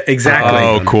poster. Yeah, exactly.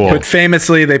 Oh, cool. But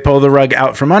famously, they pull the rug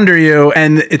out from under you,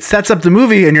 and it sets up the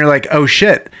movie, and you're like, oh,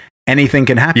 shit. Anything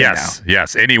can happen now.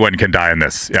 Yes. Anyone can die in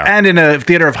this. Yeah. And in a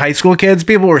theater of high school kids,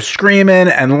 people were screaming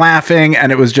and laughing,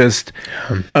 and it was just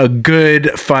a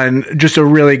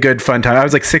really good fun time. I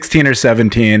was like 16 or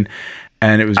 17,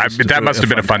 and it was that must have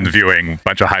been a fun viewing.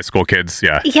 Bunch of high school kids.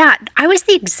 Yeah. Yeah, I was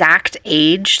the exact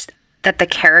age that the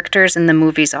characters in the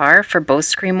movies are for both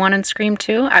Scream 1 and Scream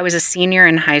 2. I was a senior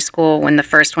in high school when the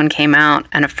first one came out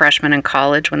and a freshman in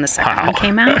college when the second one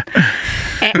came out.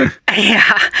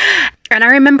 And I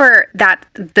remember that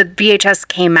the VHS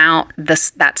came out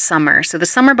that summer. So the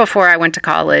summer before I went to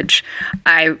college,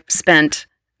 I spent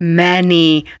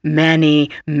many, many,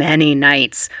 many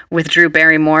nights with Drew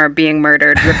Barrymore being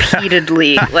murdered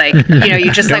repeatedly.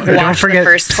 You just watch the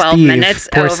first 12 minutes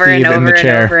over and over and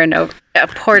over and over.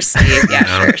 Poor Steve. Yeah,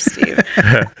 sure, Steve.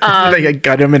 They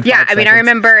got him in 5 I mean, seconds. I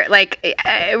remember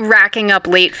racking up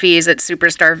late fees at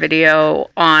Superstar Video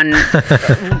on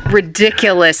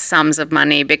ridiculous sums of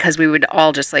money because we would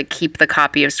all just keep the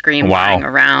copy of Scream lying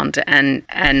around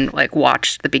and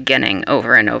watch the beginning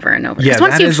over and over and over. Yeah,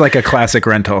 that is like a classic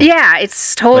rental. Yeah,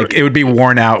 it's totally. It would be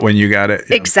worn out when you got it.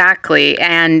 Yeah. Exactly,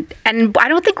 and I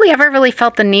don't think we ever really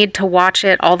felt the need to watch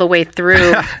it all the way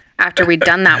through. After we'd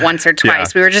done that once or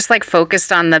twice, we were just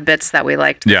focused on the bits that we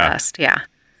liked the best. Yeah.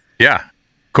 Yeah.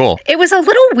 Cool. It was a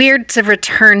little weird to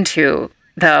return to,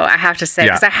 though, I have to say,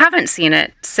 because I haven't seen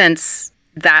it since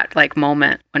that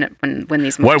moment when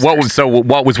these movies.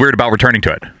 What was weird about returning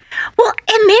to it? Well,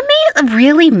 it made me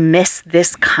really miss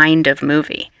this kind of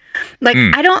movie.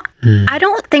 I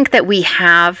don't think that we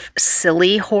have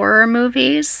silly horror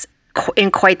movies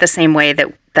in quite the same way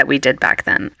that we did back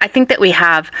then. I think that we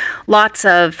have lots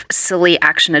of silly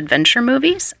action adventure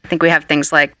movies. I think we have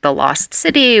things like The Lost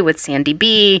City with Sandy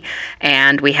B,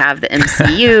 and we have the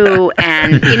MCU,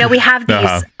 and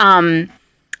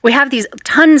we have these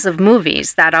tons of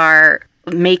movies that are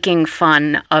making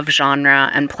fun of genre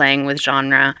and playing with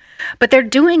genre, but they're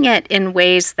doing it in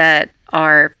ways that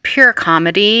are pure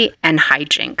comedy and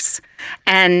hijinks.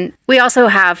 And we also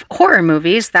have horror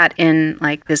movies that in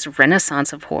this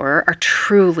renaissance of horror are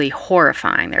truly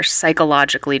horrifying. They're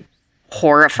psychologically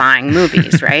horrifying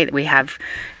movies, right? We have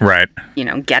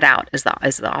Get Out is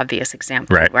the obvious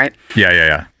example, right?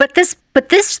 Yeah. But this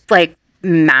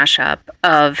mashup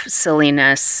of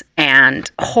silliness and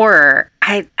horror,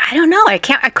 I don't know. I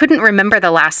couldn't remember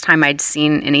the last time I'd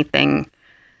seen anything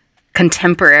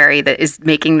contemporary that is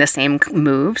making the same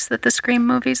moves that the Scream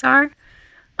movies are.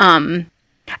 And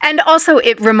also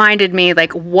it reminded me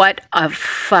what a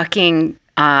fucking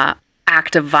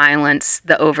act of violence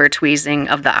the over tweezing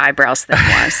of the eyebrows thing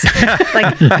was.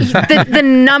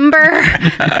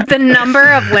 the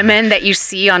number of women that you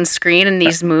see on screen in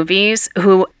these movies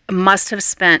who must have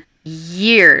spent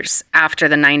years after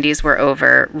the 90s were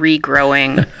over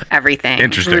regrowing everything.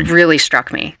 Interesting. It really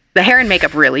struck me. The hair and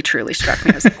makeup really, truly struck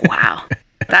me. I was like, wow.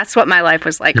 That's what my life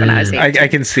was like when I was 18. I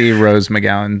can see Rose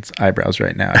McGowan's eyebrows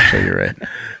right now. Actually, you're right.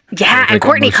 Yeah, and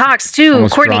Courtney Cox, too.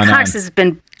 Courtney Cox has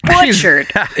been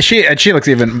butchered. She looks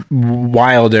even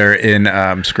wilder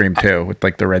in Scream 2 with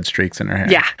the red streaks in her hair.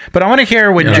 Yeah. But I want to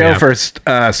hear when Joe first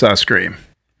saw Scream.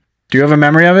 Do you have a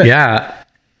memory of it? Yeah.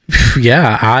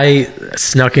 Yeah, I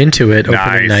snuck into it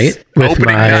opening night with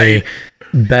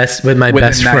my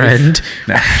best friend.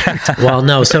 Well,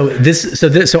 no. So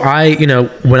I,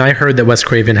 when I heard that Wes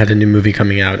Craven had a new movie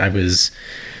coming out, I was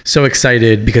so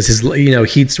excited because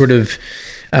he'd sort of,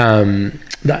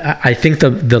 I think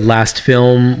the last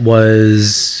film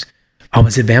was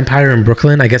it Vampire in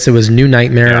Brooklyn? I guess it was New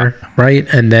Nightmare, right?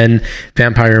 And then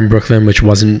Vampire in Brooklyn, which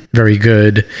wasn't very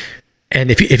good. And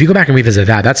if you go back and revisit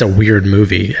that's a weird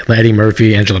movie. Eddie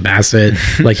Murphy, Angela Bassett,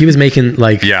 like he was making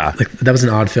like that was an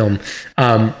odd film.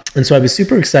 And so I was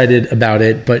super excited about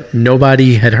it, but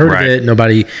nobody had heard of it.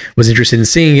 Nobody was interested in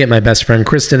seeing it. My best friend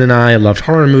Kristen and I loved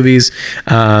horror movies.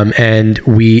 And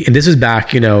this was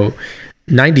back,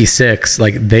 96,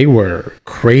 like they were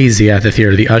crazy at the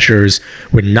theater. The ushers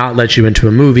would not let you into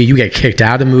a movie. You get kicked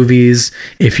out of movies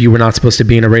if you were not supposed to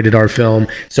be in a rated R film.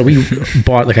 So we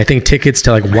bought I think tickets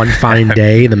to One Fine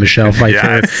Day, the Michelle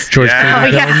Pfeiffer George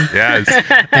Clooney film. Yes.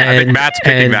 I think Matt's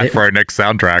picking that for our next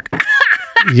soundtrack.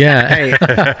 Yeah.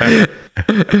 Hey.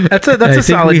 That's a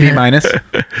solid B-.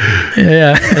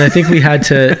 Yeah. And I think we had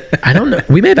to, I don't know,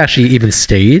 we may have actually even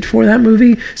stayed for that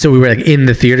movie. So we were in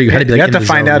the theater. You had to be you had to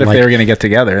find out if they were going to get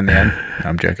together in the end. No,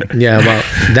 I'm joking. Yeah, well,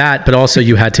 but also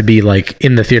you had to be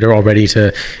in the theater already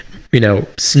to,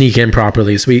 sneak in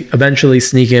properly. So we eventually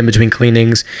sneak in between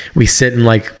cleanings. We sit in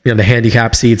the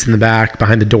handicap seats in the back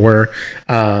behind the door.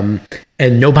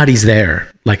 And nobody's there.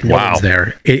 No one's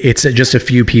there. It's just a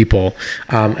few people.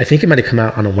 I think it might have come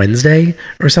out on a Wednesday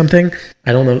or something.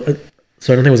 I don't know.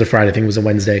 So I don't think it was a Friday. I think it was a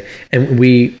Wednesday. And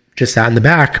we just sat in the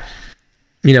back,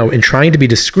 and trying to be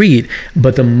discreet.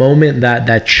 But the moment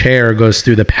that chair goes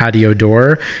through the patio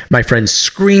door, my friend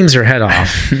screams her head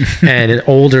off. And an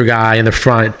older guy in the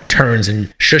front turns and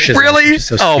shushes Really? us.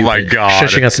 So oh my God.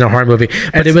 Shushing us in a horror movie.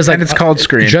 But it was and it's called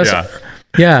Scream.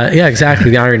 Yeah, exactly.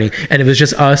 The irony. And it was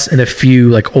just us and a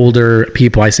few older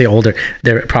people. I say older,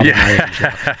 they're probably my age.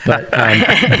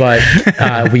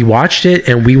 But we watched it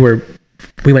and we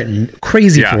went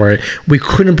crazy for it. We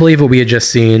couldn't believe what we had just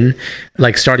seen.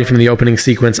 Starting from the opening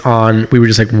sequence on, we were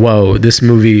just whoa, this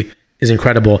movie is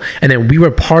incredible. And then we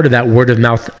were part of that word of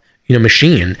mouth,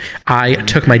 machine. I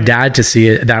took my dad to see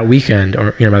it that weekend,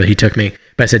 or rather he took me.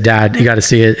 But I said, Dad, you got to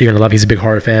see it. You're going to love it. He's a big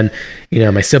horror fan.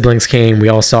 My siblings came. We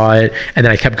all saw it. And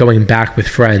then I kept going back with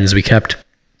friends. We kept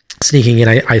sneaking in.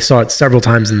 I saw it several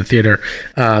times in the theater.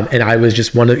 And I was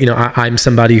just one of, I'm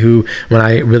somebody who, when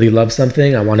I really love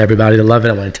something, I want everybody to love it.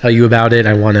 I want to tell you about it.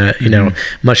 I want to,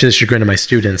 much to the chagrin of my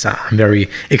students, I'm very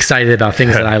excited about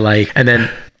things that I like. And then,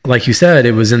 like you said,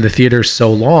 it was in the theater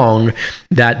so long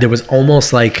that there was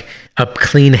almost a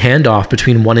clean handoff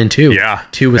between 1 and 2. Yeah.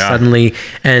 2 was suddenly,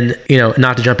 and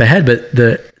not to jump ahead, but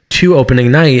the 2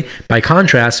 opening night, by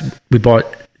contrast, we bought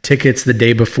tickets the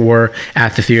day before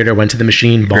at the theater, went to the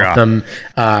machine, bought them.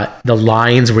 The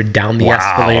lines were down the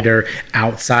escalator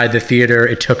outside the theater.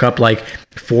 It took up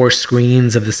 4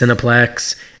 screens of the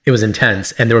Cineplex. It was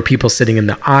intense. And there were people sitting in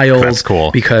the aisles. That's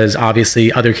cool. Because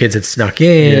obviously other kids had snuck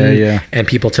in and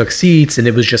people took seats, and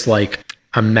it was just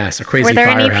a mess, a crazy fire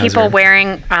hazard. Were there any people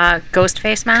wearing ghost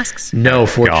face masks? No,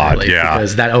 fortunately,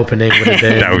 because that opening would have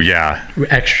been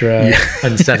extra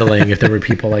unsettling if there were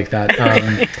people like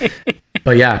that.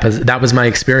 But yeah, that was my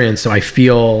experience. So I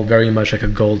feel very much like a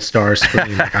gold star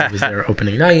screen. I was there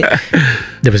opening night.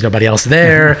 There was nobody else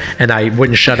there, and I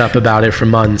wouldn't shut up about it for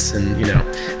months. And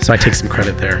so I take some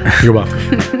credit there. You're welcome.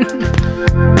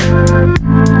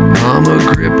 Mama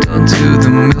gripped onto the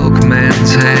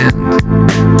milkman's hand,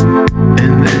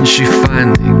 and then she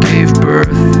finally gave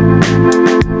birth.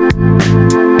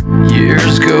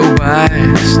 Years go by,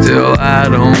 still I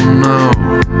don't know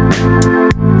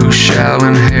who shall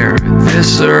inherit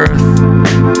this earth.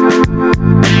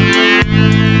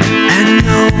 And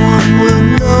no one will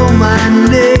know my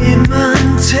name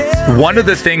until... One of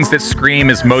the things that Scream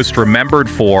is most remembered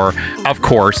for, of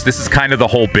course, this is kind of the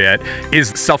whole bit, is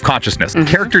self-consciousness. Mm-hmm.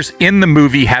 Characters in the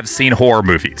movie have seen horror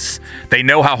movies. They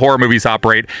know how horror movies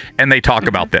operate, and they talk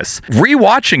about this.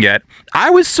 Rewatching it, I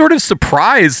was sort of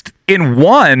surprised. In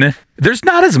 1, there's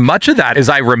not as much of that as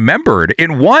I remembered.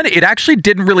 In 1, it actually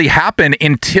didn't really happen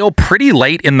until pretty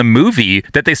late in the movie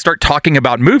that they start talking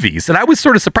about movies. And I was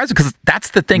sort of surprised because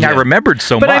that's the thing I remembered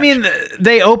so much. But I mean,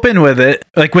 they open with it,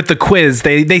 with the quiz,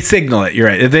 they signal it. You're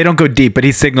right. They don't go deep, but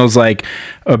he signals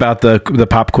about the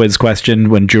pop quiz question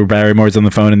when Drew Barrymore's on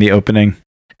the phone in the opening.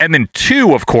 And then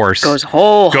 2, of course, goes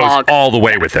all the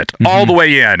way with it, all the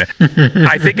way in.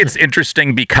 I think it's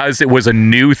interesting because it was a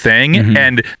new thing.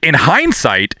 And in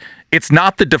hindsight, it's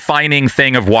not the defining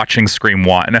thing of watching Scream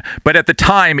 1, but at the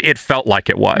time it felt like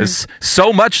it was.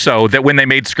 So much so that when they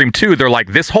made Scream 2, they're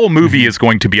like, this whole movie is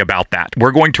going to be about that.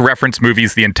 We're going to reference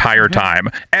movies the entire time.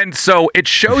 And so it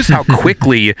shows how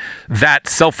quickly that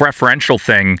self-referential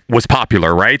thing was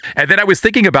popular, right? And then I was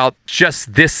thinking about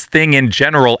just this thing in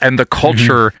general and the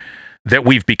culture that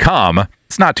we've become.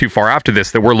 It's not too far after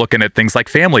this that we're looking at things like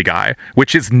Family Guy,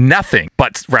 which is nothing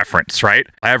but reference, right?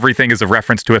 Everything is a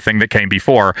reference to a thing that came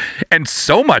before. And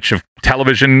so much of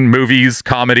television, movies,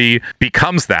 comedy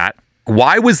becomes that.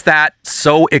 Why was that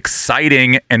so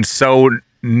exciting and so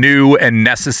new and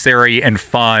necessary and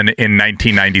fun in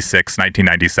 1996,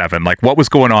 1997? Like, what was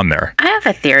going on there? I have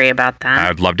a theory about that.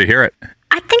 I'd love to hear it.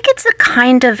 I think it's a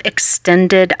kind of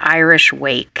extended Irish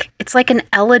wake. It's like an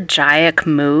elegiac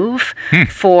move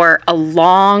for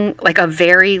a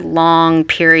very long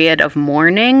period of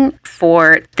mourning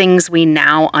for things we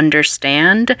now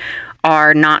understand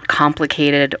are not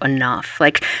complicated enough.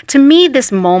 Like, to me,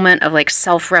 this moment of like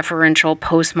self-referential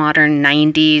postmodern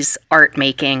 90s art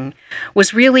making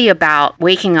was really about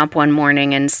waking up one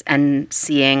morning and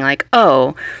seeing like,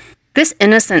 oh, this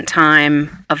innocent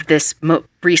time of this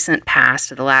recent past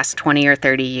of the last 20 or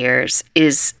 30 years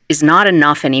is not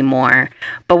enough anymore,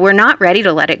 but we're not ready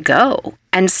to let it go.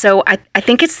 And so I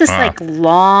think it's this like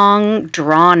long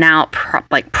drawn out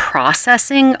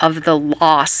processing of the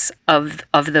loss of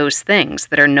those things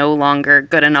that are no longer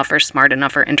good enough or smart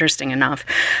enough or interesting enough.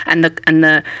 And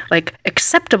the like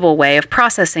acceptable way of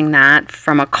processing that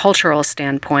from a cultural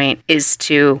standpoint is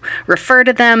to refer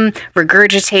to them,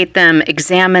 regurgitate them,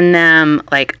 examine them.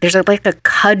 Like there's a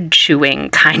cud chewing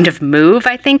kind of move,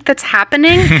 I think, that's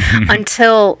happening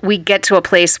until we get to a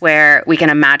place where we can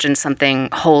imagine something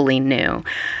wholly new.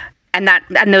 And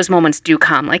those moments do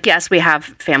come. Like, yes, we have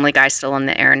Family Guy still in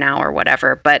the air now or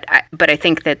whatever, but I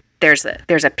think that there's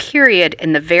a period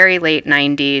in the very late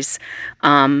 90s,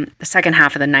 the second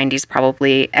half of the 90s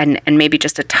probably, and maybe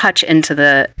just a touch into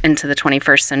the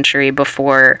 21st century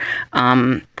before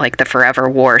like the forever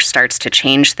war starts to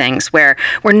change things, where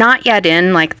we're not yet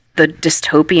in like the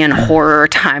dystopian horror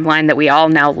timeline that we all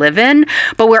now live in,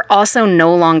 but we're also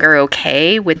no longer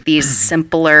okay with these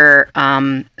simpler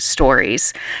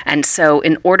stories. And so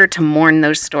in order to mourn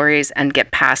those stories and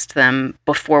get past them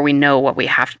before we know what we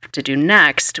have to do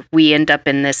next, we end up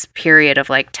in this period of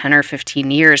like 10 or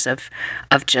 15 years of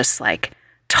just like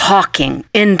talking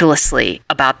endlessly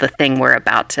about the thing we're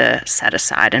about to set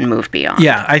aside and move beyond.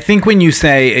 Yeah, I think when you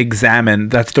say examine,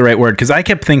 that's the right word, because I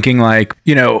kept thinking like,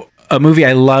 a movie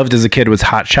I loved as a kid was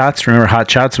Hot Shots. Remember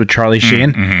Hot Shots with Charlie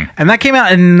Sheen? Mm-hmm. And that came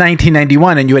out in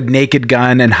 1991, and you had Naked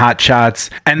Gun and Hot Shots,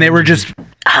 and they were just...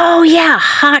 Oh, yeah,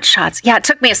 Hot Shots. Yeah, it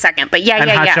took me a second, but yeah.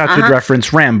 Hot Shots would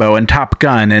reference Rambo and Top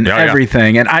Gun and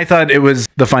everything. And I thought it was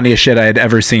the funniest shit I had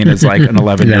ever seen as like an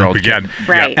 11-year-old kid.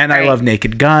 Right. And I love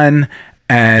Naked Gun.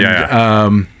 And...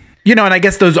 and I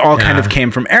guess those all kind of came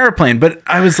from Airplane. But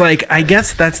I was like, I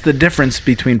guess that's the difference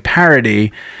between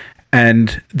parody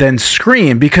and then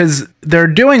Scream, because they're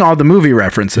doing all the movie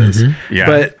references. Mm-hmm. Yeah.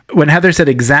 But when Heather said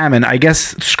examine, I guess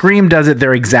Scream does it.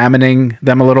 They're examining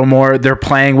them a little more. They're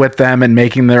playing with them and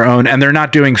making their own, and they're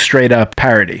not doing straight up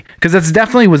parody. Because that's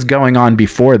definitely was going on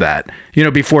before that.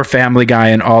 Before Family Guy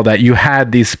and all that, you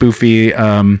had these spoofy,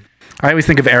 I always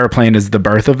think of Airplane as the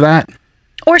birth of that.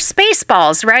 Or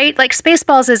Spaceballs, right? Like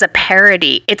Spaceballs is a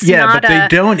parody. It's not but they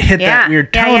don't hit that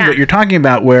weird tone that you're talking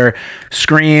about, where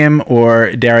Scream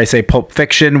or dare I say Pulp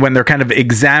Fiction, when they're kind of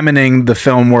examining the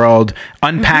film world,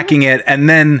 unpacking it, and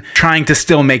then trying to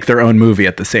still make their own movie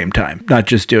at the same time, not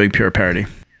just doing pure parody.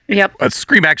 Yep.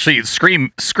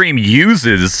 Scream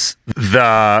uses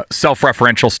the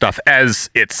self-referential stuff as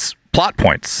its plot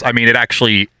points. I mean,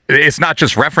 it's not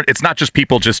just it's not just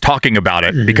people just talking about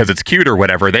it because it's cute or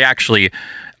whatever. They actually,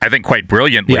 I think quite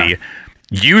brilliantly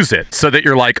use it so that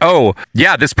you're like, oh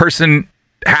yeah, this person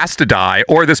has to die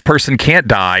or this person can't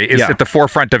die is at the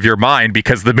forefront of your mind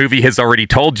because the movie has already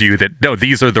told you that, no,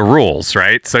 these are the rules,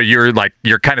 right? So you're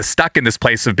kind of stuck in this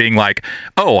place of being like,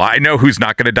 oh, I know who's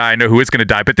not going to die. I know who is going to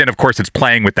die. But then of course it's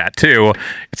playing with that too.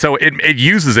 So it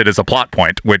uses it as a plot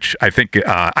point, which I think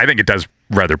it does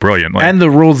rather brilliantly. And the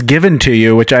rules given to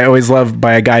you, which I always love,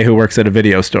 by a guy who works at a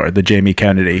video store, the Jamie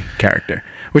Kennedy character,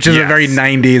 which is a very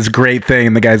 90s great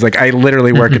thing. The guy's like, I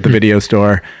literally work at the video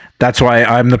store. That's why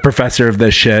I'm the professor of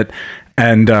this shit.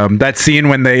 And that scene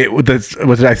when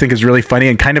what I think is really funny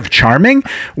and kind of charming,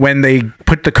 when they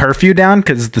put the curfew down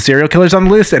because the serial killer's on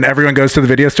the loose and everyone goes to the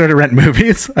video store to rent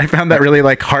movies. I found that really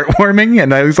like heartwarming,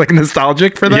 and I was like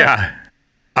nostalgic for that. Yeah.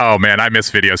 Oh man, I miss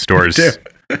video stores.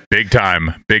 Big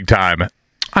time.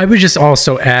 I would just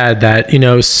also add that,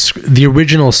 the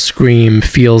original Scream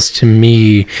feels to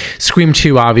me, Scream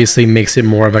 2 obviously makes it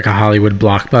more of like a Hollywood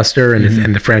blockbuster,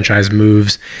 and the franchise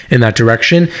moves in that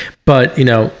direction. But,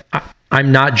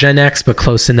 I'm not Gen X, but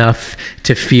close enough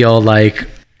to feel like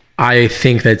I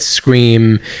think that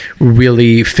Scream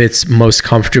really fits most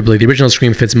comfortably. The original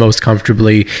Scream fits most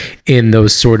comfortably in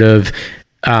those sort of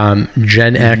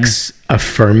Gen X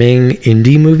affirming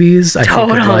indie movies. I think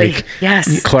of like,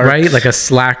 yes, Clerks. Right, like a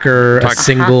Slacker, a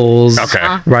Singles,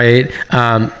 right?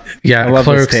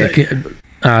 Clerks,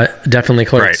 definitely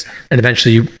Clerks, Right. and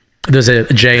eventually there's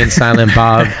a Jay and Silent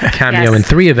Bob cameo in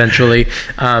 3 eventually.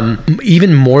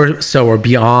 Even more so, or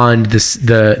beyond this,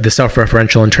 the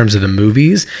self-referential in terms of the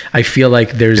movies, I feel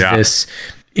like there's this,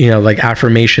 like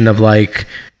affirmation of like,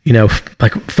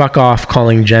 like fuck off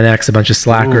calling Gen X a bunch of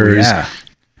slackers. Ooh, yeah.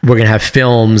 We're going to have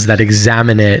films that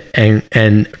examine it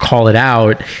and call it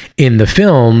out in the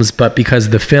films, but because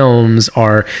the films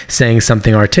are saying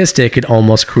something artistic, it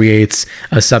almost creates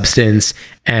a substance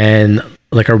and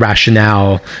like a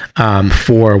rationale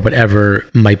for whatever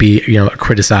might be,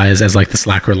 criticized as like the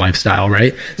slacker lifestyle,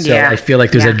 right? So I feel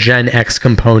like there's a Gen X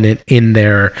component in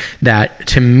there that,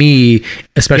 to me,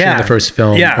 especially in the first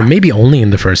film, or maybe only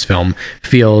in the first film,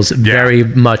 feels very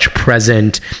much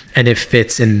present, and it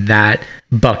fits in that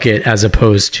bucket as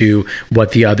opposed to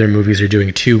what the other movies are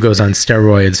doing. 2 goes on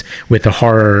steroids with the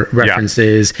horror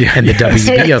references and the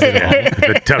WB of it all.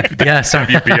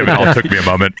 WB of it all took me a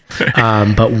moment.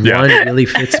 But one really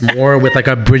fits more with like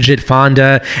a Bridget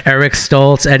Fonda, Eric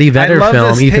Stoltz, Eddie Vedder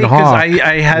film, Ethan Hawke.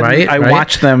 I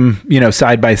watched them,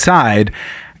 side by side,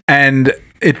 and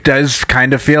it does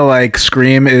kind of feel like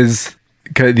Scream is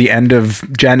the end of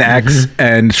Gen X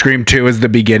and Scream 2 is the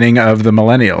beginning of the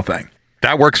millennial thing.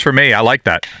 That works for me. I like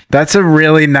that. That's a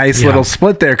really nice little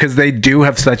split there because they do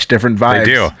have such different vibes.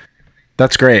 They do.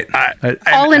 That's great.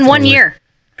 All in 1 year.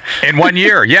 In 1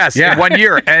 year, yes. In 1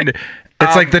 year. And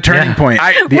it's like the turning point.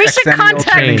 We should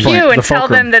contact you and tell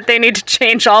them that they need to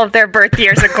change all of their birth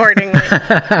years accordingly.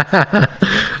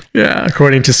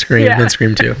 According to Scream and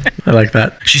Scream 2. I like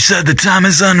that. She said the time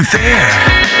is unfair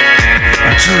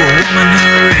to a woman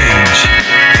her age.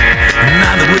 And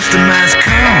now the wisdom has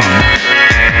come.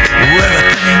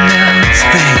 Everything else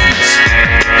fades.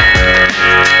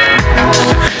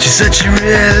 She said she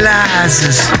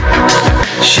realizes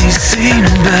she's seen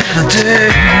better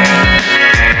days.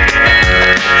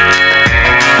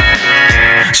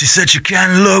 She said you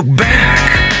can't look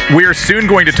back. We're soon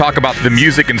going to talk about the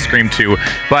music in Scream 2,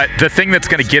 but the thing that's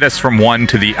going to get us from one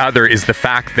to the other is the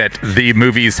fact that the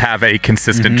movies have a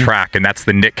consistent track, and that's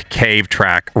the Nick Cave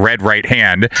track, Red Right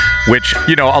Hand, which,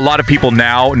 a lot of people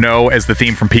now know as the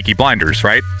theme from Peaky Blinders,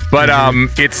 right? But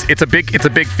it's a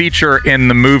big feature in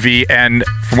the movie, and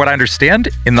from what I understand,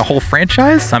 in the whole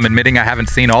franchise. I'm admitting I haven't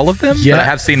seen all of them, but I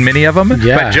have seen many of them.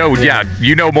 But Joe,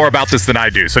 you know more about this than I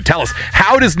do. So tell us,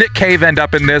 how does Nick Cave end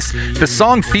up in this? The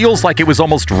song feels like it was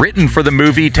almost written for the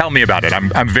movie. Tell me about it.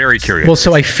 I'm very curious. Well,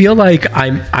 so I feel like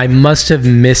I must have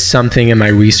missed something in my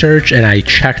research, and I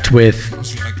checked with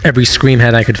every Scream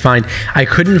head I could find. I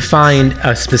couldn't find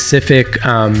a specific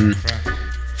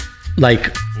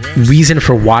reason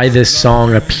for why this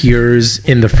song appears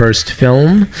in the first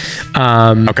film.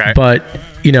 But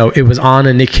it was on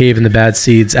a Nick Cave and the Bad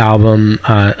Seeds album,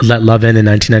 Let Love In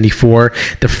 1994.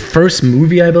 The first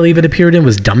movie I believe it appeared in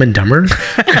was Dumb and Dumber.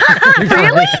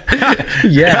 Really?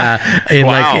 Yeah. In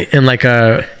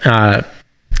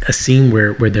a scene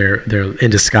where they're in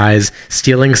disguise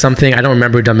stealing something. I don't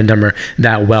remember Dumb and Dumber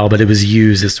that well, but it was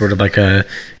used as sort of like a,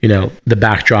 the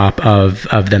backdrop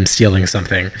of them stealing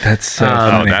something. That's so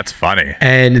funny. That's funny.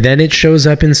 And then it shows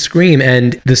up in Scream,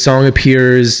 and the song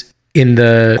appears in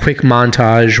the quick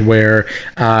montage where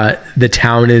the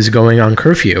town is going on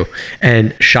curfew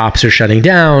and shops are shutting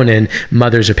down and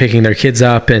mothers are picking their kids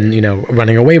up and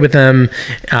running away with them,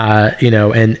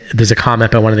 and there's a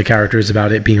comment by one of the characters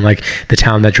about it being like the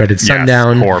town that dreaded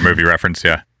sundown. Horror movie reference,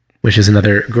 which is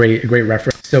another great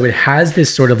reference. So it has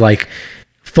this sort of like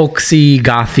folksy,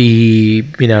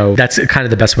 gothy, that's kind of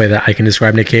the best way that I can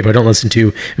describe Nick Cave. I don't listen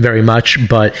to very much,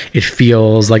 but it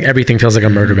feels like everything feels like a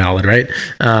murder ballad, right?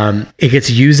 It gets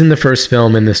used in the first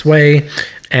film in this way,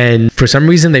 and for some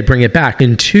reason they bring it back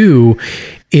in 2.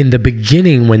 In the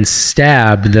beginning, when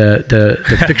Stab, the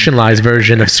fictionalized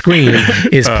version of Scream,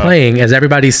 is playing, as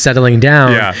everybody's settling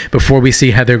down, before we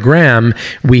see Heather Graham,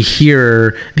 we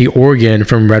hear the organ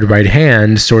from Red Right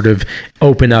Hand sort of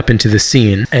open up into the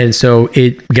scene. And so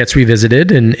it gets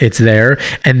revisited and it's there.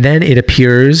 And then it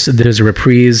appears, there's a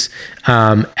reprise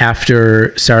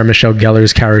after Sarah Michelle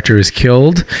Gellar's character is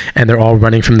killed and they're all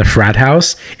running from the frat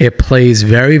house, it plays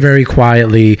very, very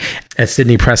quietly as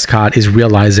Sidney Prescott is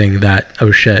realizing that,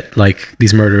 oh shit, like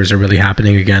these murders are really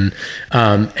happening again.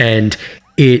 And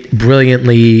it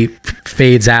brilliantly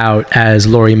fades out as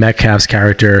Laurie Metcalf's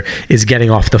character is getting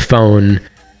off the phone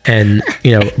and,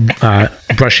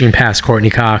 brushing past Courtney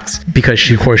Cox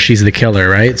because of course she's the killer,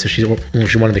 right? So she's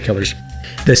one of the killers.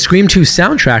 The Scream 2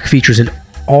 soundtrack features an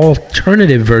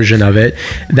alternative version of it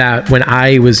that when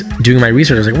I was doing my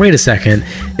research, I was like, wait a second,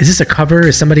 is this a cover?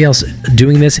 Is somebody else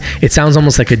doing this? It sounds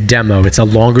almost like a demo. It's a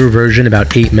longer version,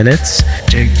 about 8 minutes.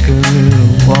 Take a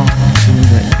little walk to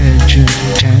the edge of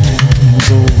town,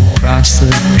 go across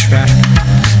the track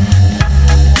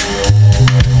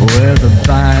where the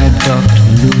viaduct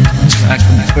looms like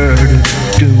a bird of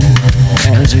doom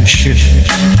as it shifts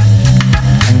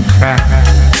and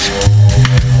cracks.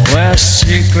 Where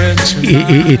secrets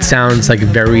it sounds like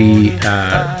very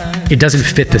it doesn't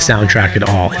fit the soundtrack at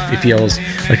all. It feels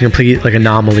like a complete like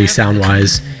anomaly sound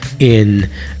wise in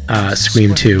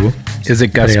Scream 2. Is it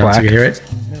Gus Black? You hear it?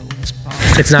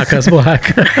 It's not Gus Black.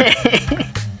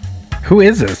 Who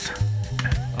is this?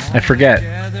 I forget.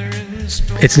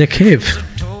 It's Nick Cave.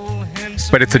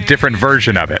 But it's a different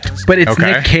version of it. But it's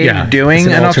Nick Cave doing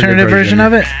an alternative version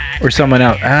of it? Or someone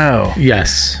else? Oh.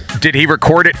 Yes. Did he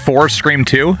record it for Scream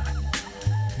 2? You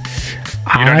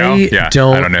don't know? Yeah, I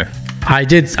don't know.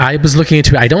 I was looking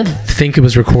into it. I don't think it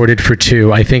was recorded for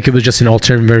 2. I think it was just an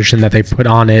alternate version that they put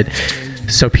on it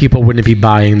so people wouldn't be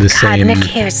buying the same Nick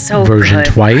Cave is so version good.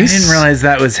 twice. I didn't realize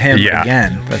that was him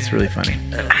again. That's really funny.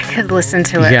 I could listen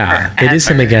to it. Yeah, forever. it is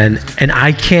him again, and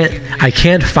I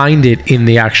can't find it in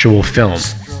the actual film.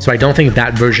 So I don't think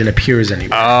that version appears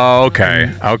anywhere. Oh,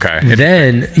 okay.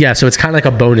 Then, so it's kind of like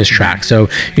a bonus track. So,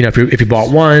 if you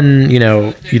bought one, you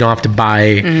don't have to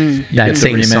buy that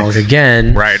same song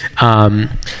again. Right.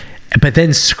 But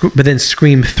then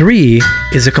Scream 3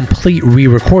 is a complete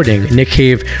re-recording. Nick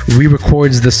Cave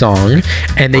re-records the song,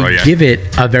 and they give it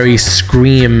a very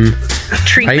Scream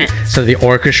treatment. Right? So the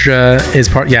orchestra is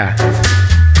part. Yeah.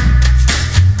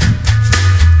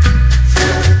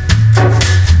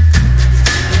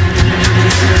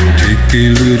 Take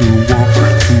a little walk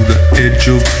to the edge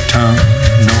of town.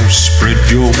 Now spread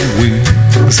your wings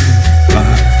and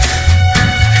fly.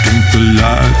 Don't the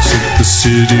lights of the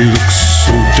city look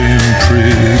so damn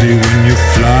pretty when you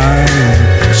fly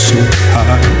so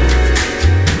high?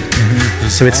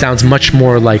 So it sounds much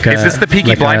more like a... Is this the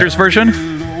Peaky Blinders version?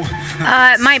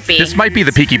 It might be. This might be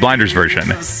the Peaky Blinders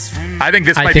version. I think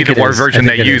this might be the version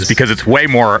they use because it's way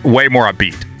more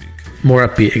upbeat. More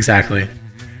upbeat, exactly.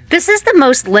 This is the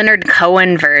most Leonard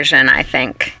Cohen version, I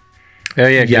think. Oh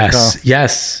yeah,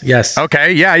 yes.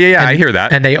 Okay, yeah. I hear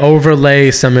that. And they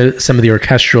overlay some of the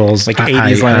orchestrals, like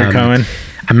 80s Leonard Cohen.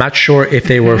 I'm not sure if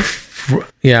they were.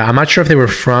 I'm not sure if they were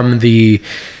from the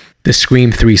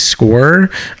Scream 3 score.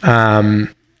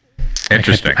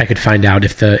 Interesting. I could find out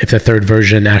if the third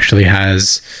version actually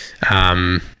has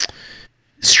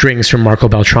strings from Marco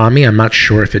Beltrami. I'm not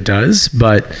sure if it does,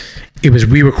 but it was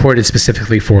re-recorded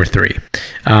specifically for 3.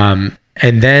 And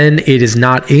then it is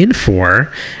not in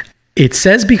 4. It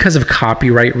says because of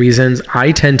copyright reasons.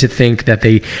 I tend to think that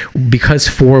because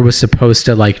 4 was supposed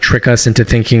to like trick us into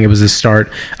thinking it was the start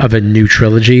of a new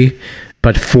trilogy,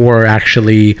 but 4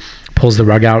 actually pulls the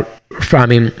rug out. I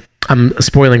mean, I'm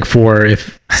spoiling 4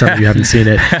 if some of you haven't seen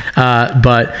it,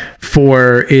 but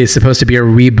 4 is supposed to be a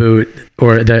reboot,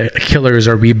 or the killers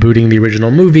are rebooting the original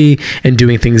movie and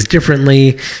doing things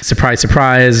differently. Surprise,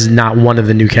 surprise, not one of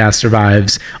the new cast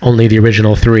survives. Only the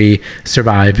original 3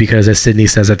 survive because, as Sydney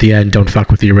says at the end, don't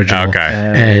fuck with the original. Okay.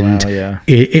 And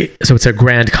so it's a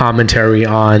grand commentary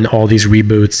on all these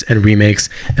reboots and remakes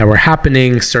that were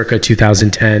happening circa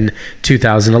 2010,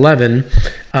 2011.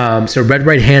 So Red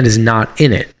Right Hand is not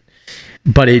in it,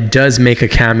 but it does make a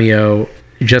cameo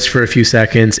just for a few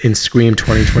seconds in Scream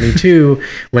 2022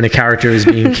 when a character is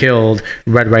being killed.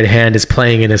 Red Right Hand is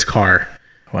playing in his car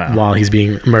while he's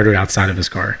being murdered outside of his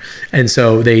car, and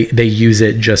so they use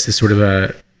it just as sort of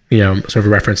a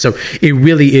reference. So it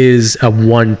really is a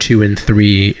 1, 2, and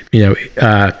 3.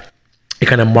 It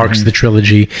kind of marks the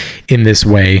trilogy in this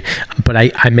way. But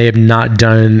I may have not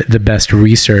done the best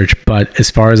research, but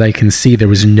as far as I can see,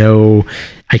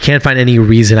 I can't find any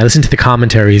reason. I listened to the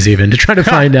commentaries even to try to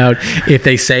find out if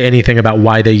they say anything about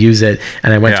why they use it.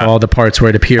 And I went to all the parts where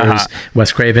it appears.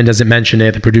 Wes Craven doesn't mention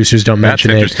it. The producers don't mention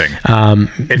it. That's interesting.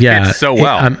 It fits so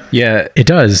well. It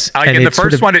does. Like in the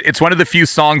first one, it's one of the few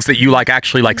songs that you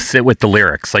actually sit with the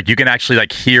lyrics. Like you can actually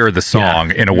hear the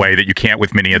song in a way that you can't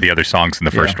with many of the other songs in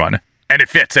the first one. And it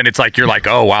fits, and it's like you're like,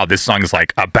 oh wow, this song is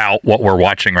like about what we're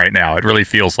watching right now. It really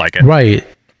feels like it. Right.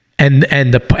 And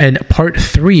part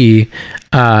 3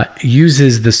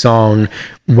 uses the song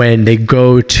when they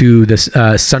go to the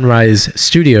Sunrise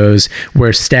Studios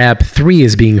where Stab 3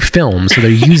 is being filmed. So they're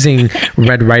using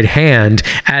Red Right Hand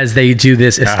as they do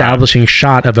this establishing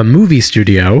shot of a movie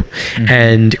studio.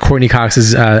 And Courtney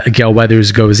Cox's Gail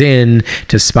Weathers goes in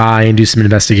to spy and do some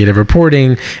investigative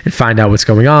reporting and find out what's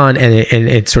going on. And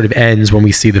it sort of ends when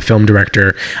we see the film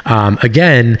director.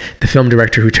 Again, the film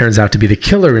director who turns out to be the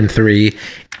killer in 3.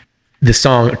 The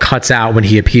song cuts out when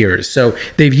he appears. So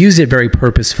they've used it very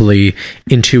purposefully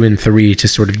in 2 and 3 to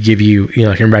sort of give you,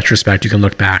 like in retrospect, you can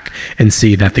look back and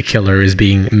see that the killer is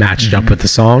being matched up with the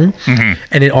song.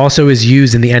 And it also is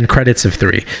used in the end credits of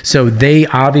 3. So they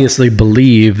obviously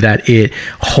believe that it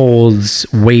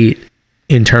holds weight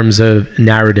in terms of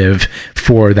narrative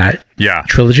for that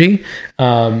trilogy,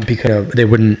 because they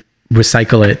wouldn't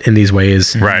recycle it in these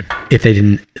ways if they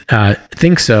didn't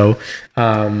think so.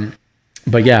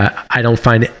 But yeah, I don't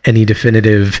find any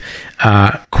definitive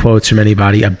quotes from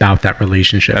anybody about that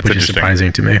relationship, which is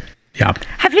surprising to me. Yeah.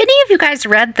 Have any of you guys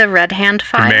read the Red Hand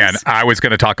Files? Man, I was going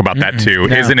to talk about that too.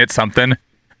 No. Isn't it something?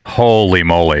 Holy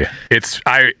moly! It's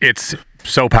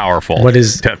so powerful. What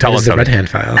is tell us the Red Hand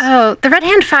Files? Oh, the Red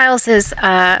Hand Files is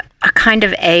a kind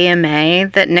of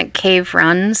AMA that Nick Cave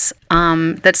runs.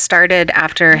 That started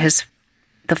after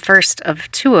the first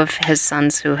of 2 of his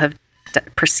sons who have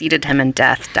preceded him in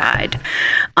death died.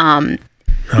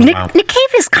 Nick Cave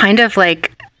is kind of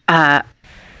like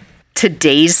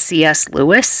today's C.S.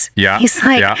 Lewis. Yeah, he's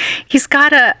like he's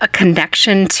got a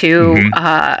connection to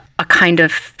a kind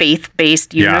of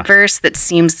faith-based universe that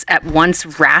seems at once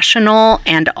rational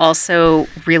and also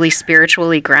really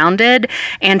spiritually grounded,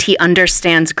 and he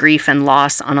understands grief and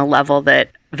loss on a level that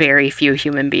very few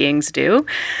human beings do,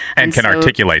 and can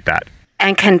articulate that.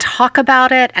 And can talk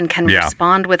about it and can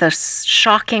respond with a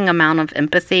shocking amount of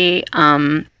empathy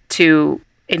to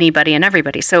anybody and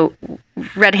everybody. So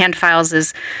Red Hand Files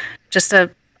is just a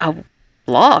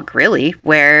blog, really,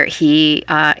 where he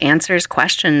answers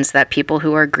questions that people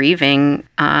who are grieving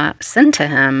send to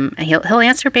him. He'll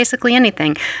answer basically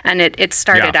anything. And it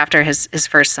started after his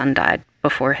first son died,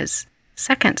 before his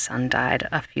second son died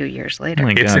a few years later.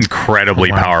 It's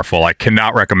incredibly powerful. I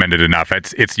cannot recommend it enough.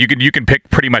 It's you can pick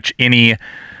pretty much any.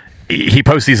 He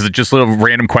posts these just little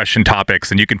random question topics,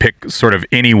 and you can pick sort of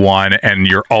any one, and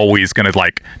you're always gonna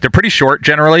they're pretty short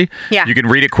generally. Yeah, you can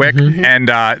read it quick, and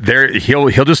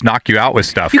he'll just knock you out with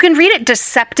stuff. You can read it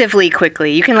deceptively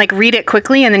quickly. You can read it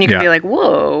quickly, and then you can be like,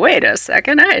 "Whoa, wait a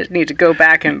second! I need to go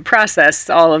back and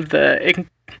process all of the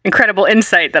incredible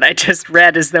insight that I just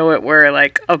read as though it were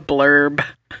like a blurb."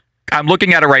 I'm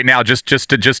looking at it right now just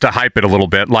to hype it a little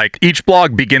bit. Like, each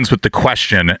blog begins with the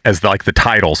question as the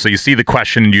title. So you see the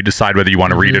question and you decide whether you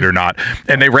want to read it or not.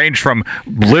 And they range from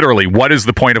literally, what is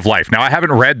the point of life? Now, I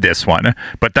haven't read this one,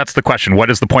 but that's the question. What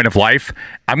is the point of life?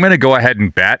 I'm going to go ahead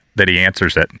and bet that he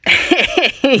answers it.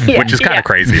 Which is kind of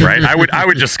crazy, right? I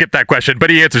would just skip that question, but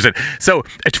he answers it. So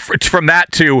it's from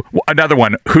that to another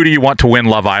one. Who do you want to win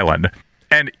Love Island?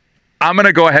 And I'm going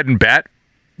to go ahead and bet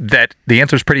that the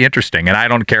answer is pretty interesting, and I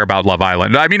don't care about Love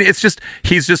Island. I mean, he's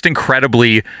just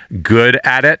incredibly good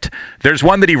at it. There's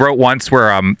one that he wrote once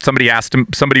where somebody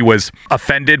was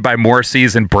offended by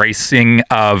Morrissey's embracing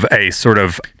of a sort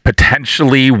of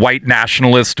potentially white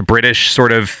nationalist British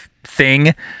sort of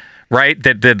thing. Right?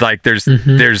 That there's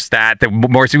that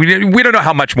Morrissey, we don't know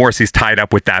how much Morrissey's tied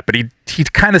up with that, but he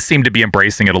kind of seemed to be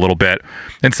embracing it a little bit.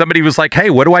 And somebody was like, "Hey,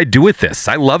 what do I do with this?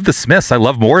 I love the Smiths. I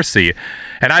love Morrissey."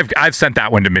 And I've sent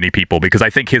that one to many people because I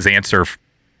think his answer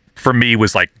for me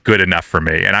was good enough for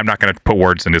me. And I'm not going to put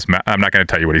words in his mouth. I'm not going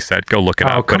to tell you what he said. Go look it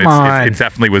up. But it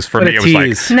definitely was for me. It was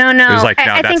like, no. It was like,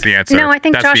 no, that's the answer. No, I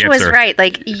think that's Joshua's right.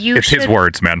 It's his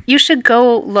words, man. You should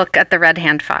go look at the Red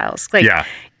Hand Files. Yeah.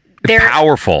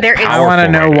 Powerful. I want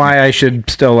to know why I should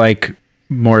still like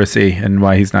Morrissey and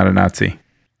why he's not a Nazi.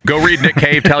 Go read Nick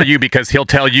Cave tell you, because he'll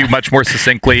tell you much more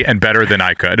succinctly and better than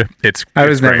I could. I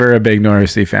was never a big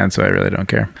Morrissey fan, so I really don't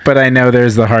care. But I know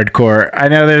there's the hardcore.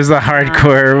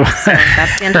 So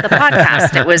that's the end of the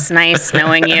podcast. It was nice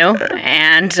knowing you.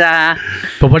 And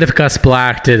but what if Gus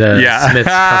Black did a Smiths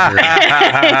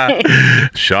cover?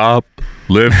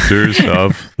 Shoplifters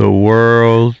of the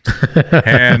world,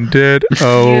 hand it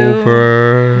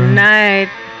over. Unite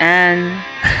and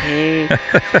take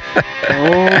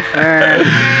over.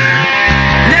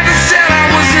 Never said I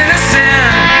was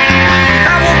innocent.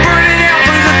 I will burn it out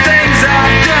for the things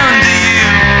I've done to you.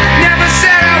 Never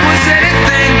said I was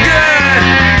anything good.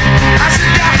 I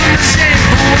should die from the shame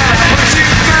for what I put you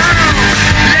through.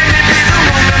 Let me be the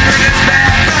one to bring us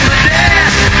back from the dead.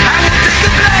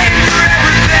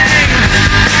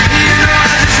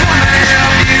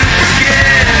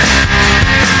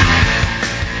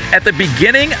 At the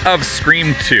beginning of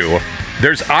Scream 2,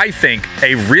 there's, I think,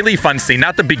 a really fun scene.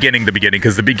 Not the beginning,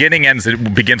 because the beginning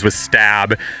begins with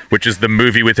Stab, which is the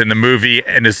movie within the movie,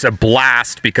 and it's a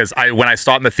blast because when I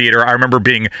saw it in the theater, I remember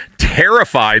being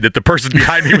terrified that the person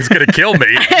behind me was going to kill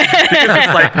me. Because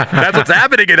it's like, that's what's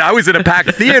happening, and I was in a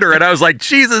packed theater, and I was like,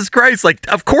 Jesus Christ,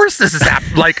 like, of course this is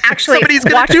happening. Like, actually, somebody's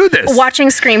going to do this. Watching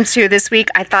Scream 2 this week,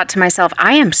 I thought to myself,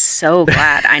 I am so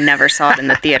glad I never saw it in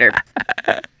the theater.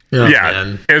 Oh, yeah,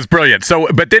 man. It was brilliant. So,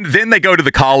 but then they go to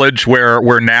the college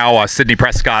where now Sidney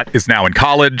Prescott is now in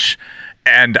college,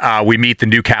 and we meet the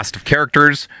new cast of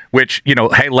characters. Which,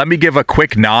 hey, let me give a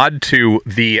quick nod to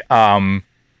the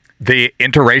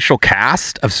interracial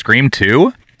cast of Scream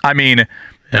 2. I mean,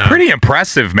 pretty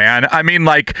impressive, man. I mean,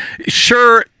 like,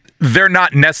 sure, they're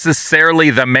not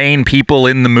necessarily the main people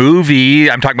in the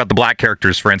movie. I'm talking about the black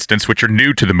characters, for instance, which are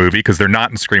new to the movie because they're not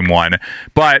in Scream 1.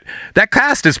 But that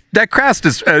cast is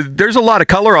there's a lot of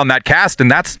color on that cast,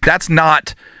 and that's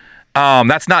not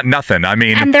nothing. I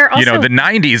mean, and they're also the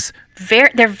 90s.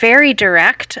 They're very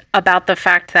direct about the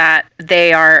fact that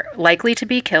they are likely to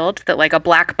be killed, that like a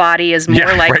black body is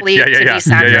more likely to be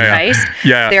sacrificed.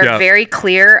 They're very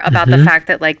clear about the fact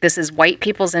that like this is white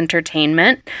people's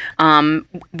entertainment.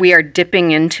 We are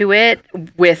dipping into it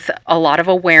with a lot of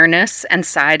awareness and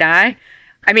side eye.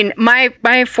 I mean, my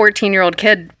 14-year-old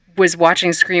kid was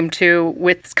watching Scream 2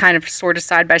 with kind of sort of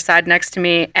side by side next to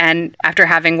me, and after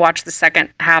having watched the second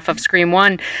half of Scream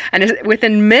 1, and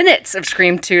within minutes of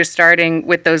Scream 2 starting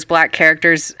with those black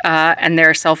characters and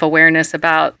their self-awareness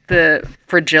about the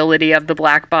fragility of the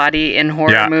black body in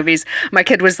horror movies, my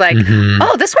kid was like,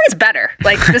 oh, this one's better.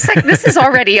 Like, this is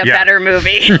already a better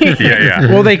movie.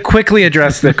 Well, they quickly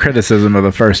addressed the criticism of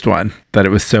the first one, that it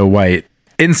was so white,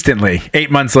 instantly, 8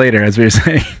 months later, as we were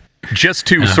saying. Just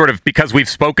to sort of, because we've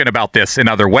spoken about this in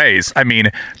other ways, I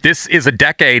mean, this is a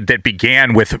decade that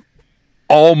began with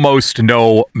almost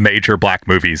no major black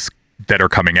movies that are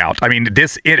coming out. I mean,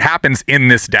 it happens in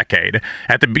this decade.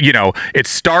 It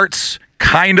starts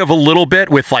kind of a little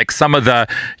bit with like some of the,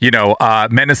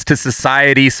 Menace to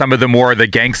Society, some of the more the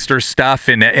gangster stuff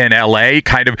in LA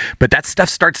kind of, but that stuff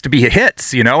starts to be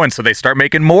hits, and so they start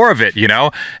making more of it,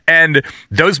 and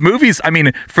those movies, I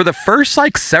mean, for the first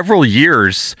like several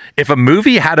years, if a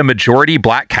movie had a majority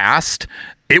black cast,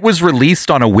 it was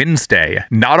released on a Wednesday,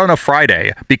 not on a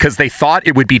Friday, because they thought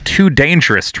it would be too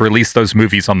dangerous to release those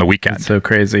movies on the weekend. That's so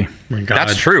crazy. Oh my God.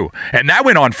 That's true. And that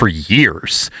went on for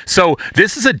years. So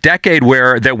this is a decade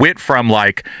that went from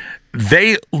like,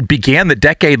 they began the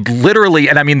decade literally,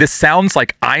 and I mean, this sounds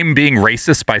like I'm being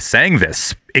racist by saying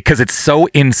this because it's so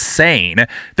insane.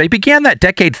 They began that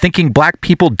decade thinking black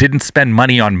people didn't spend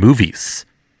money on movies.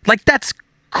 Like, that's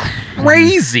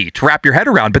crazy to wrap your head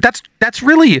around, but that's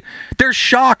really, they're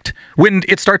shocked when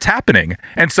it starts happening.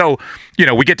 And so,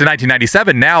 we get to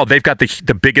 1997 now, they've got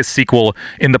the biggest sequel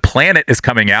in the planet is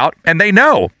coming out, and they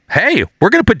know, hey, we're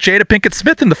going to put Jada Pinkett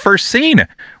Smith in the first scene.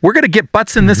 We're going to get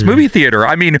butts in this movie theater.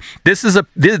 I mean, this is a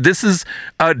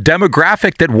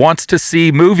demographic that wants to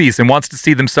see movies and wants to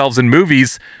see themselves in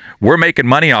movies. We're making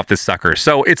money off this sucker.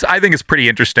 So I think it's pretty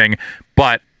interesting,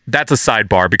 but that's a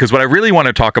sidebar, because what I really want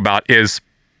to talk about is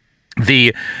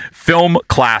the film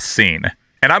class scene.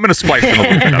 And I'm going to splice in a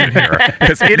little bit of it here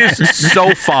because it is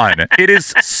so fun. It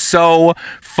is so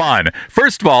fun.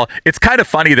 First of all, it's kind of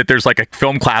funny that there's like a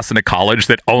film class in a college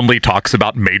that only talks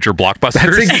about major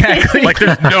blockbusters. That's exactly. Like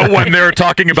there's no one there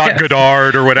talking about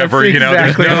Godard or whatever. That's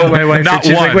exactly what my wife not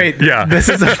said. She's one. like, wait, this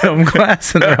is a film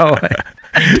class, and they're all like,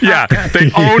 yeah,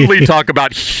 they only talk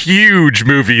about huge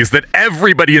movies that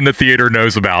everybody in the theater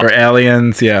knows about. Or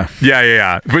aliens,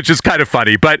 yeah, which is kind of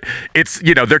funny. But it's,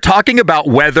 they're talking about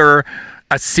whether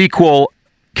a sequel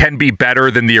can be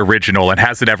better than the original, and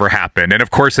has it ever happened? And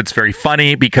of course, it's very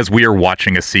funny because we are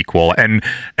watching a sequel, and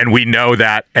we know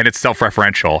that, and it's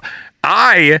self-referential.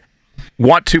 I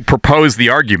want to propose the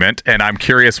argument, and I'm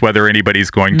curious whether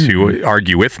anybody's going to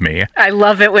argue with me. I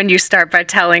love it when you start by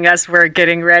telling us we're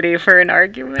getting ready for an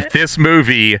argument. This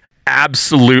movie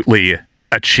absolutely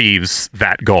achieves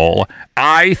that goal.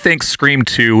 I think Scream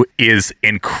 2 is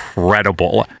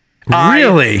incredible.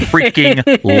 Really? I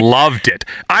freaking loved it.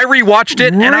 I rewatched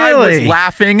it and I was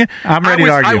laughing. I'm ready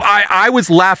to argue. I was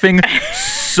laughing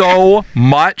so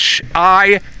much.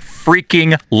 I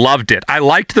freaking loved it. I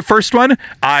liked the first one.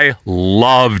 I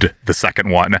loved the second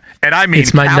one. And I mean,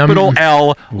 capital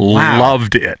L,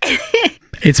 loved it.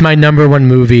 It's my number one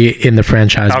movie in the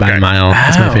franchise by a mile.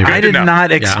 That's my favorite. I did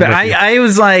not expect. I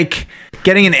was like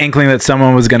getting an inkling that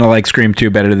someone was going to like Scream 2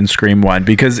 better than Scream 1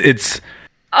 because it's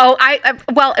Oh,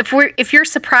 well, if you're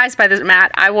surprised by this,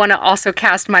 Matt, I want to also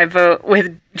cast my vote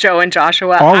with Joe and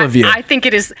Joshua. All of you. I think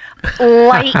it is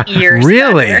light years.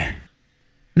 Really? better.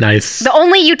 Nice. The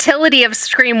only utility of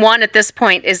Scream 1 at this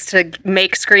point is to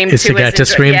make Scream 2 Is to get to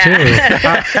Scream 2.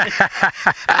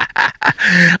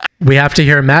 We have to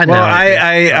hear Matt Well,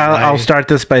 now. I'll start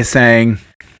this by saying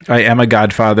I am a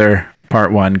Godfather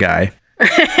Part 1 guy.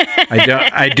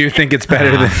 I do think it's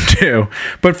better than 2,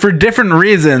 but for different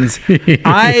reasons.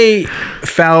 I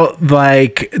felt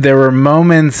like there were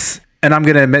moments, and I'm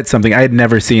going to admit something, I had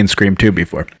never seen Scream 2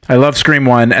 before. I love Scream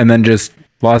 1 and then just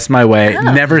lost my way,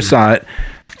 never saw it.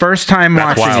 First time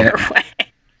watching it.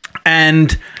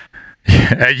 And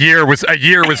a year was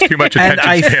too much attention. And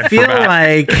I span feel for Matt.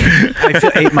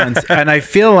 like 8 months, and I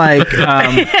feel like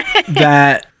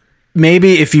that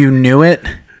maybe if you knew it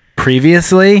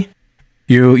previously,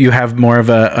 you have more of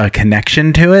a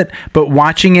connection to it. But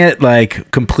watching it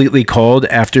like completely cold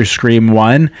after Scream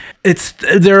 1,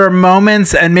 there are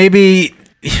moments, and maybe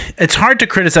it's hard to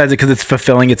criticize it because it's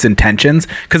fulfilling its intentions,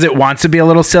 because it wants to be a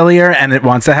little sillier and it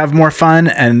wants to have more fun,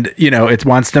 and it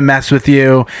wants to mess with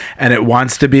you, and it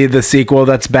wants to be the sequel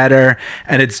that's better,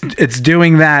 and it's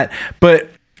doing that. But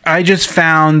I just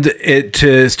found it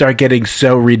to start getting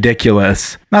so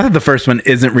ridiculous. Not that the first one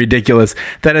isn't ridiculous,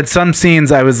 that at some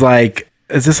scenes I was like,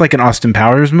 is this like an Austin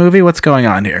Powers movie? What's going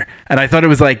on here? And I thought it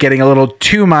was like getting a little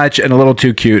too much and a little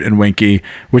too cute and winky,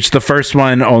 which the first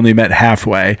one only met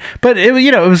halfway. But it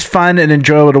was fun and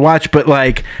enjoyable to watch. But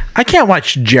like, I can't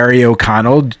watch Jerry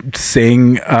O'Connell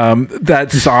sing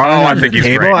that song on the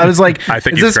table. Great. I was like,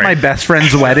 is this my best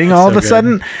friend's wedding all of a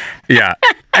sudden? Yeah.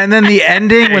 And then the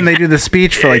ending when they do the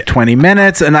speech for like 20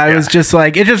 minutes, and I was just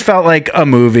like, it just felt like a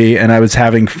movie, and I was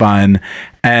having fun.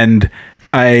 And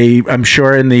I'm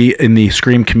sure in the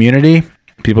Scream community,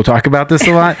 people talk about this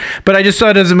a lot, but I just saw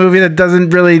it as a movie that doesn't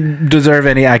really deserve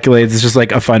any accolades. It's just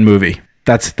like a fun movie.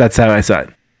 That's how I saw it.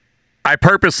 I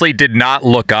purposely did not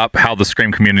look up how the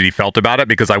Scream community felt about it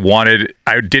because I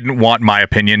didn't want my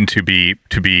opinion to be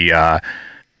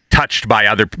touched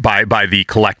by the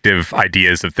collective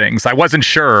ideas of things. I wasn't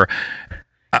sure.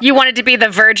 You wanted to be the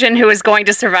virgin who is going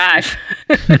to survive.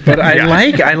 But I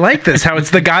like this. How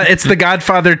it's the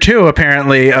Godfather 2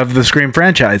 apparently of the Scream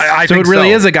franchise. I so think it really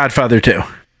so. is a Godfather 2.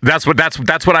 That's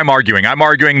what I'm arguing. I'm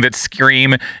arguing that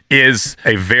Scream is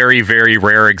a very, very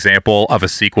rare example of a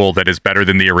sequel that is better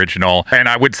than the original. And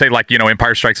I would say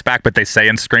Empire Strikes Back, but they say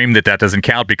in Scream that doesn't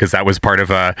count because that was part of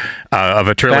a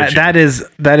trilogy. That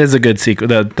is a good sequel.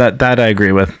 That I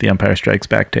agree with, the Empire Strikes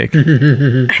Back take.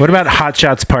 What about Hot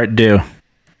Shots Part 2?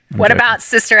 What about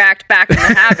Sister Act Back in the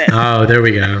Habit? Oh, there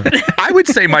we go. I would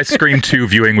say my Scream 2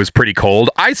 viewing was pretty cold.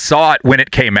 I saw it when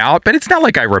it came out, but it's not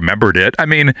like I remembered it. I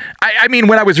mean,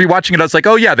 when I was rewatching it, I was like,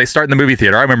 oh yeah, they start in the movie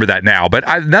theater. I remember that now, but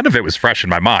none of it was fresh in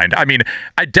my mind. I mean,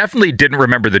 I definitely didn't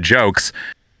remember the jokes,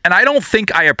 and I don't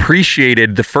think I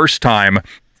appreciated the first time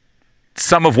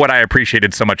some of what I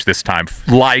appreciated so much this time.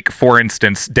 Like, for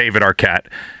instance, David Arquette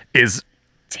is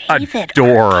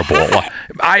adorable.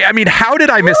 I mean, how did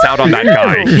I miss out on that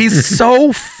guy? He's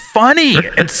so funny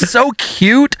and so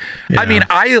cute. Yeah. I mean,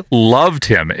 I loved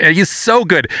him. He's so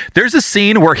good. There's a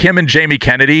scene where him and Jamie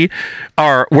Kennedy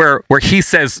are where he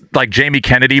says like Jamie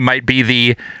Kennedy might be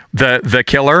the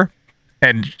killer.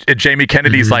 And Jamie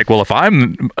Kennedy's like, well, if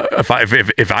I'm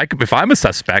a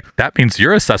suspect, that means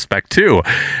you're a suspect too.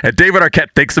 And David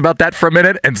Arquette thinks about that for a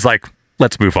minute and is like,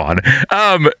 let's move on.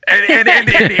 And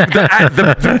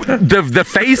the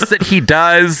face that he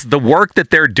does, the work that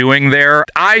they're doing there,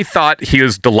 I thought he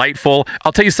was delightful.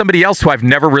 I'll tell you somebody else who I've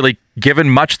never really given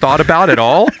much thought about at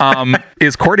all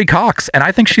is Courtney Cox, and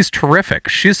I think she's terrific.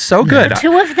 She's so good. The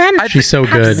two of them, she's so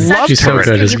good. She's so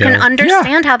good. You can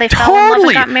understand how they fell in love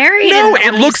and got married. No,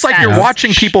 it looks like you're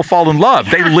watching people fall in love.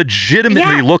 Yeah. They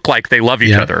legitimately look like they love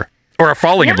each other or are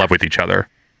falling in love with each other.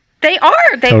 They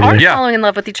are falling in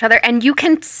love with each other, and you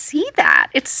can see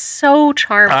that. It's so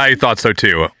charming. I thought so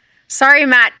too. Sorry,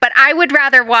 Matt, but I would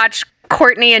rather watch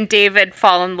Courtney and David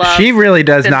fall in love. She really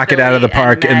does knock it out of the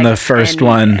park in the first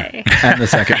one and the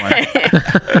second one.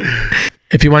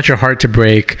 If you want your heart to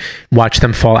break, watch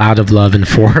them fall out of love in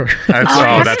 4.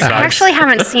 I actually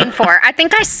haven't seen 4. I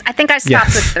think I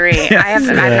stopped with 3. Yes.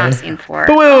 I've not seen 4.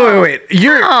 But wait.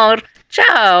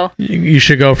 Joe. You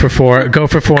should go for 4. Go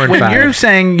for 4 and 5. When you're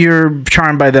saying you're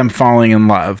charmed by them falling in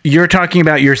love, you're talking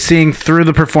about you're seeing through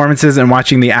the performances and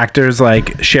watching the actors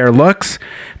like share looks?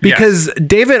 Because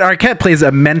David Arquette plays a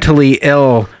mentally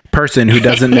ill person who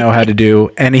doesn't know how to do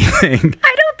anything. I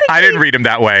don't think I didn't read him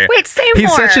that way. Wait, say He's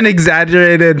more. such an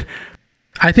exaggerated...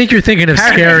 I think you're thinking of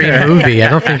Scary Movie. I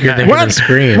don't think you're thinking of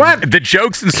Scream. What? The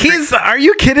jokes and Are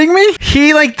you kidding me?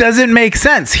 He like doesn't make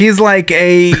sense. He's like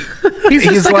a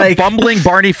he's like a bumbling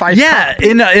Barney Fife. Yeah,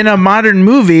 in a modern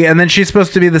movie, and then she's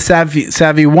supposed to be the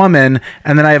savvy woman,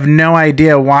 and then I have no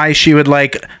idea why she would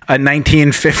like a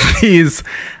 1950s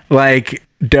like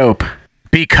dope.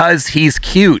 Because he's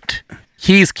cute.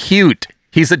 He's cute.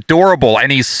 He's adorable,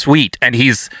 and he's sweet, and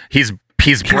he's brave.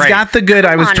 He's got the good.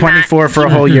 I was 24 for a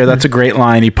whole year. That's a great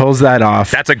line. He pulls that off.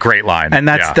 That's a great line, and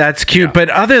that's cute. Yeah. But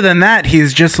other than that,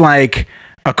 he's just like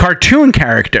a cartoon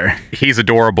character. He's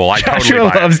adorable. I Joshua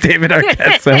totally loves David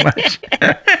Arquette so much.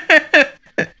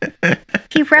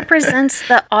 He represents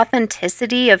the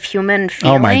authenticity of human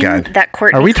feeling. Oh my God! That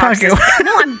Courtney Are we Cox talking?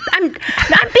 No, I'm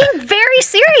being very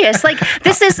serious. Like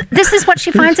this is what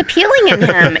she finds appealing in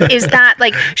him is that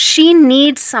like she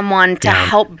needs someone to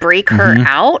help break her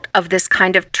out of this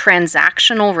kind of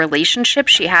transactional relationship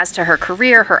she has to her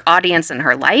career, her audience, and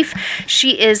her life.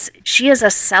 She is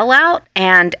a sellout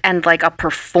and like a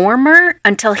performer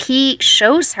until he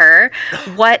shows her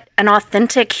what an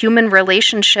authentic human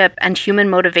relationship and human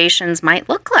motivations might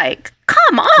look like.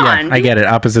 Come on. Yeah, I get it.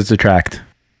 Opposites attract.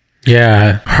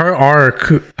 Yeah, her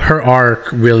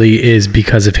arc really is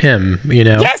because of him, you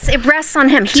know? Yes, it rests on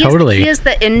him. He is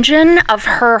the engine of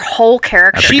her whole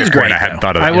character. She's great. I hadn't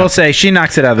thought of that. I will say she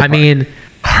knocks it out of the park. I mean,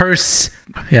 her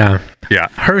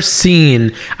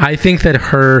scene, I think that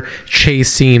her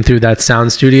chase scene through that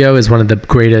sound studio is one of the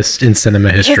greatest in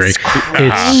cinema history.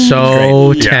 It's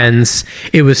so tense.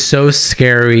 It was so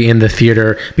scary in the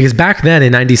theater because back then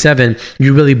in 97,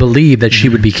 you really believed that she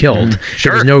would be killed.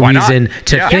 Sure, there was no reason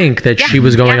to think that she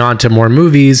was going on to more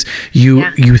movies.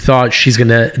 You thought she's going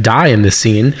to die in this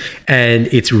scene, and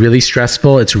it's really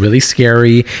stressful. It's really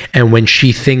scary. And when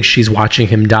she thinks she's watching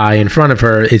him die in front of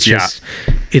her, it's just,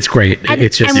 it's great.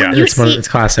 It's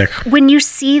classic. When you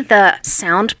see the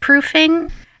soundproofing,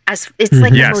 as it's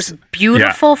like the most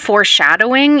beautiful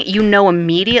foreshadowing, you know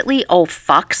immediately, oh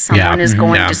fuck, someone is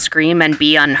going to scream and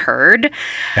be unheard.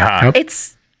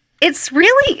 It's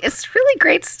really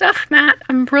great stuff, Matt.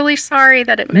 I'm really sorry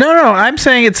that it missed. No, I'm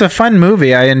saying it's a fun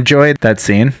movie. I enjoyed that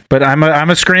scene, but I'm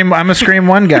a Scream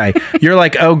 1 guy. You're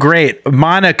like, oh great,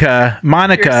 Monica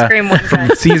from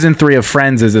season 3 of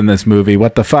Friends is in this movie.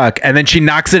 What the fuck? And then she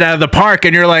knocks it out of the park,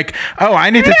 and you're like, oh,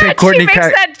 I need to take Courtney Cox. She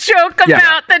makes that joke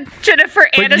about the Jennifer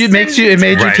Aniston. It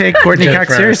made you take Courtney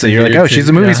Cox seriously. You're like, oh, she's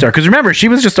a movie star. Because remember, she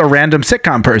was just a random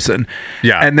sitcom person.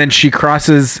 Yeah, and then she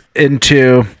crosses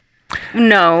into.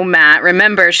 No, Matt.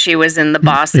 Remember, she was in The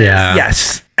Bosses. Yeah.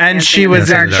 Yes, and she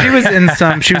was in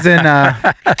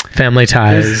Family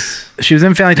Ties. She was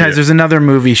in Family Ties. There's another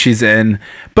movie she's in,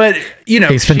 but you know,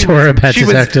 Ace Ventura, Pet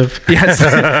Detective. Yes,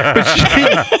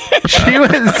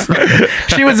 but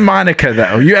she was Monica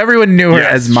though. Everyone knew her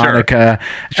as Monica,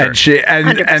 and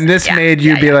and this made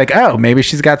you be like, oh, maybe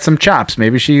she's got some chops.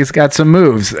 Maybe she's got some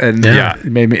moves, and it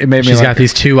made me. She's got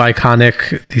these two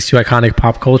iconic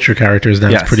pop culture characters.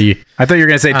 That's pretty. I thought you were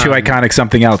going to say two iconic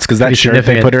something else because that shirt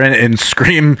they put her in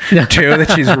Scream 2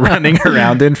 that she's running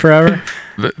around in forever.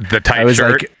 The tight I was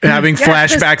shirt. like having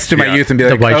flashbacks to my youth and be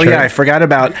like, oh yeah, I forgot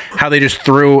about how they just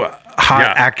threw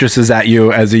hot actresses at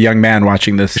you as a young man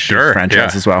watching this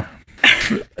franchise as well.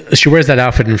 She wears that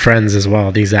outfit in Friends as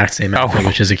well, the exact same outfit,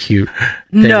 which is a cute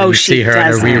thing. No, she see her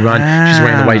doesn't. in a rerun. She's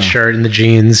wearing the white shirt and the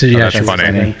jeans. Yeah, that's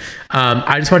funny.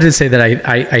 I just wanted to say that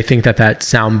I think that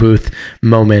sound booth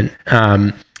moment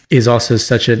is also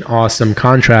such an awesome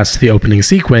contrast to the opening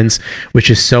sequence, which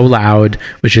is so loud,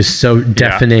 which is so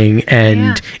deafening,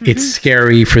 and it's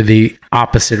scary for the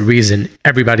opposite reason.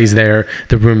 Everybody's there,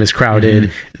 the room is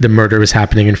crowded, the murder is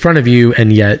happening in front of you,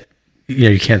 and yet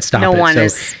you can't stop it. No one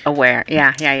is aware.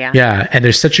 Yeah. Yeah, and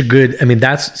there's such a good. I mean,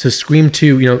 so Scream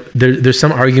 2. There's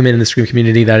some argument in the Scream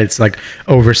community that it's like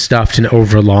overstuffed and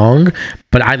overlong,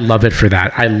 but I love it for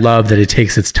that. I love that it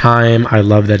takes its time. I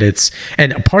love that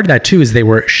and a part of that too is they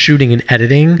were shooting and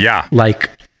editing. Like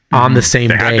on the same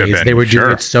days. They were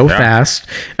doing it so fast.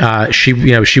 She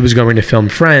was going to film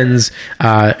Friends.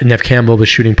 Neve Campbell was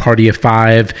shooting Party of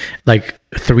Five like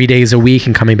 3 days a week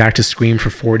and coming back to Scream for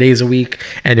 4 days a week.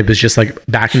 And it was just like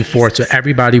back and forth. So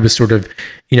everybody was sort of,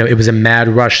 it was a mad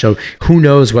rush. So who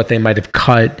knows what they might have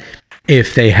cut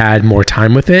if they had more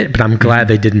time with it, but I'm glad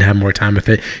they didn't have more time with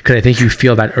it because I think you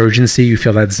feel that urgency, you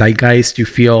feel that zeitgeist, you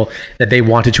feel that they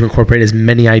wanted to incorporate as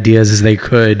many ideas as they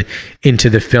could into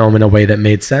the film in a way that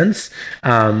made sense.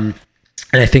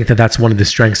 And I think that that's one of the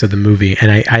strengths of the movie.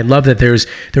 And I love that there's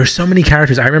so many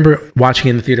characters. I remember watching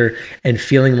it in the theater and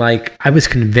feeling like I was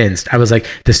convinced. I was like,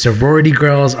 the sorority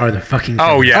girls are the fucking thing.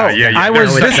 Oh, yeah. I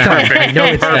was this time. I know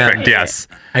it's Perfect, them. yes.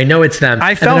 I know it's them. I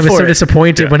and fell then I was for so it.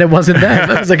 disappointed when it wasn't them.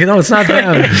 I was like, no, it's not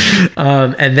them.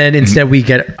 And then instead we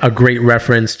get a great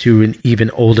reference to an even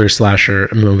older slasher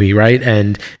movie, right?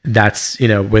 And that's,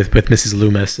 with Mrs.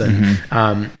 Loomis.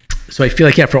 And, so I feel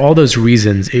like, for all those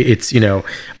reasons, it's,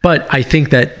 but I think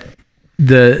that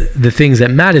the things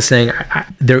that Matt is saying,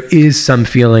 there is some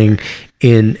feeling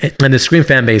and the Scream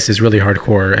fan base is really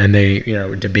hardcore, and they,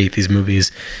 debate these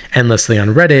movies endlessly on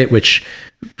Reddit, which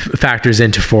factors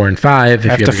into 4 and 5. I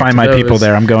have to find my people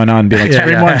there. I'm going on and be like,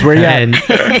 Scream 1's where you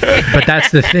at? But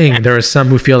that's the thing. There are some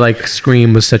who feel like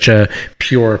Scream was such a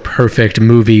pure, perfect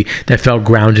movie that felt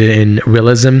grounded in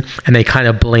realism, and they kind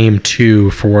of blame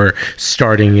 2 for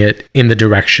starting it in the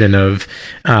direction of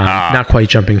not quite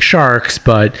jumping sharks,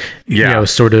 but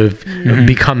sort of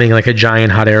becoming like a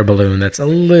giant hot air balloon that's a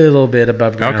little bit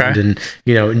above ground and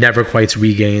never quite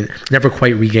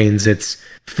regains its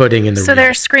footing in the So real.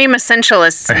 they're Scream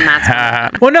essentialists, and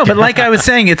that's well, no, but like I was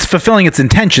saying, it's fulfilling its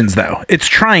intentions, though. It's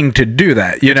trying to do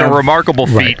that. It's a remarkable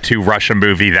feat to rush a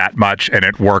movie that much and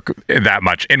it work that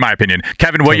much, in my opinion.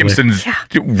 Kevin Williamson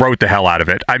wrote the hell out of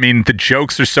it. I mean, the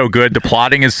jokes are so good, the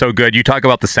plotting is so good. You talk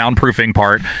about the soundproofing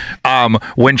part.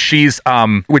 When she's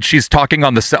talking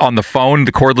on the phone,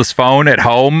 the cordless phone at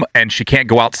home, and she can't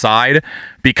go outside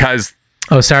because.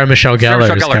 Oh, Sarah Michelle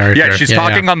Gellar's character. Yeah, she's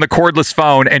talking on the cordless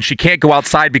phone, and she can't go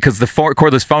outside because the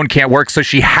cordless phone can't work, so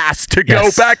she has to go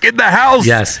back in the house.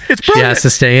 Yes. It's brilliant. She has to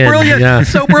stay in. Brilliant. Yeah.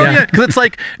 So brilliant. Because it's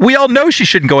like, we all know she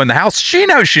shouldn't go in the house. She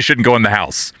knows she shouldn't go in the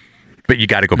house. But you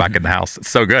got to go back in the house. It's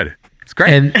so good. It's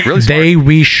great. And really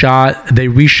smart. they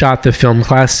reshot the film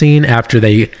class scene after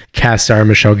they cast Sarah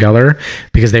Michelle Gellar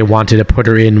because they wanted to put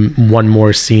her in one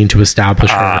more scene to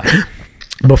establish her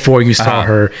before you saw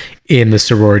her in the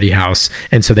sorority house.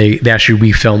 And so they actually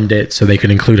refilmed it so they could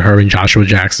include her and Joshua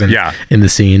Jackson in the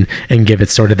scene and give it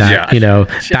sort of that,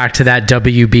 back to that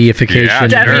WB-ification.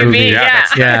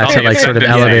 To like sort of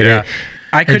elevate it.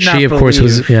 I could not believe of course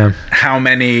was how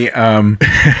many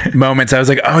moments I was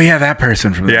like, oh yeah, that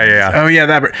person from oh yeah,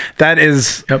 that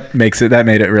is that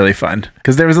made it really fun,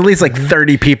 because there was at least like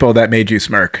 30 people that made you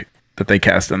smirk that they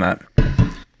cast in that.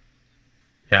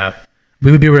 We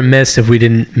would be remiss if we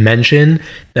didn't mention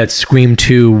that Scream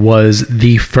 2 was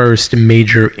the first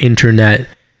major internet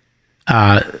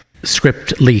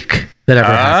script leak that ever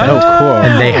happened. Oh, cool!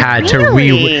 And they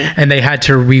had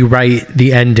to rewrite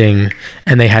the ending,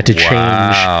 and they had to change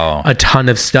a ton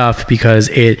of stuff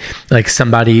because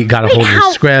somebody got a hold of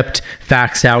the script,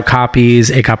 faxed out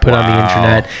copies, it got put on the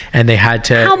internet, and they had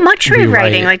to. How much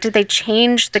rewriting? Like, did they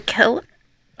change the kill?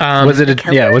 Was it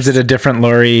a different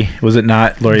Laurie? Was it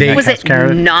not Laurie? Was it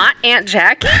not Aunt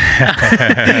Jackie?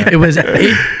 It was.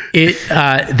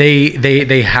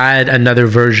 They had another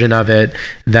version of it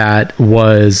that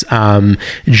was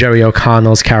Jerry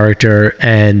O'Connell's character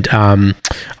and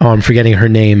I'm forgetting her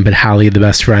name, but Hallie, the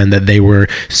best friend. That they were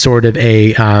sort of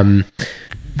a.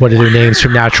 What are their names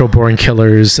from Natural Born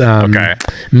Killers?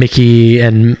 Mickey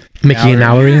and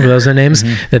Mallory. Were those their names?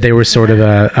 That they were sort of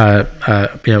a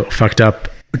fucked up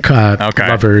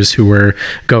lovers who were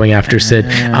going after Sid.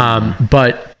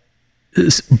 But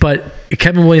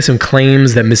Kevin Williamson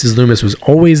claims that Mrs. Loomis was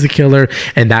always the killer,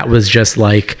 and that was just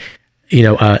like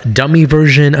a dummy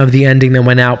version of the ending that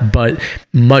went out, but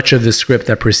much of the script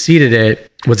that preceded it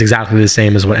was exactly the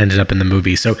same as what ended up in the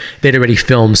movie. So they'd already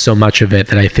filmed so much of it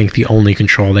that I think the only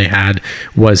control they had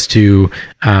was to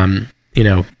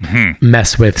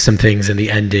mess with some things in the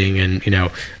ending, and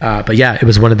but yeah, it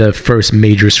was one of the first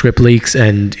major script leaks,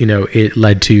 and it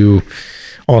led to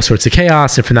all sorts of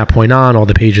chaos. And from that point on, all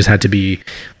the pages had to be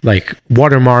like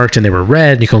watermarked, and they were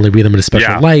red, and you can only read them in a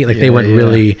special light. Like they went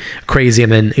really crazy.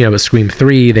 And then with Scream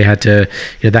 3, they had to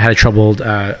that had a troubled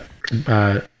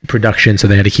production, so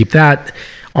they had to keep that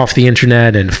off the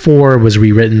internet, and 4 was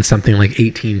rewritten something like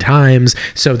 18 times.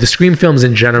 So the Scream films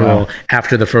in general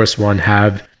after the first one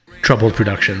have troubled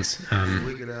productions.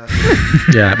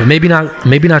 But maybe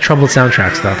not troubled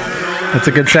soundtracks though. That's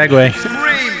a good segue.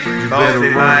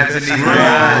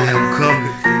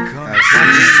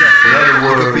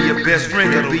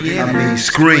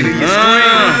 Scream.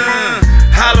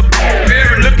 Holla,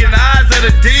 Barry, look in the eyes of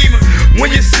the demon. When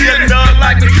you see a dog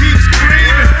like me, keep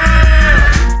screaming.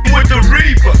 With the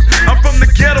Reaper, I'm from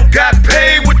the ghetto, got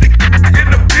paid with the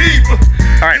and the people.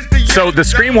 All right, So the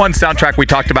Scream 1 soundtrack, we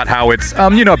talked about how it's, a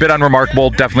bit unremarkable,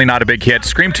 definitely not a big hit.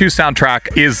 Scream 2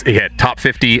 soundtrack is a hit, top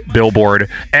 50 Billboard.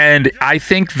 And I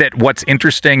think that what's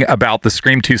interesting about the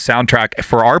Scream 2 soundtrack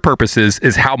for our purposes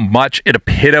is how much it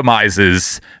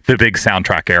epitomizes the big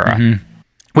soundtrack era. Mm-hmm.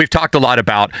 We've talked a lot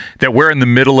about that we're in the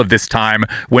middle of this time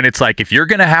when it's like, if you're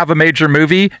going to have a major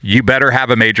movie, you better have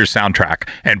a major soundtrack.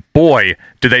 And boy,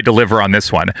 do they deliver on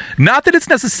this one. Not that it's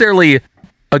necessarily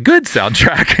a good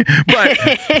soundtrack, but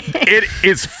it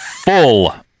is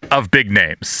full of big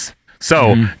names.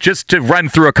 So just to run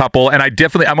through a couple, and I'm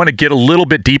going to get a little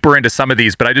bit deeper into some of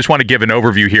these, but I just want to give an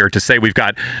overview here to say we've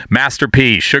got Master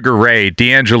P, Sugar Ray,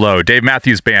 D'Angelo, Dave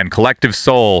Matthews Band, Collective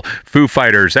Soul, Foo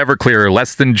Fighters, Everclear,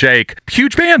 Less Than Jake.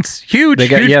 Huge bands, huge. You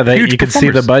can see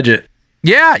the budget.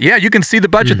 Yeah, you can see the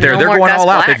budget there. They're going all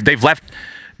out.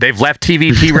 They've left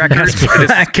TVP Records.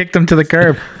 Kicked them to the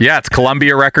curb. Yeah, it's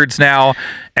Columbia Records now,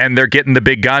 and they're getting the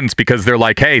big guns because they're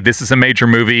like, hey, this is a major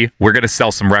movie. We're going to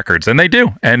sell some records. And they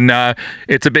do. And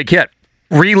it's a big hit.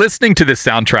 Re-listening to this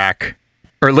soundtrack,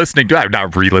 or listening to this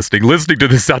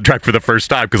soundtrack for the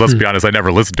first time, because let's be honest, I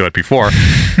never listened to it before.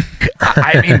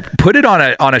 I mean, put it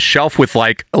on a shelf with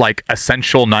like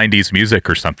essential 90s music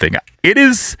or something. It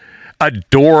is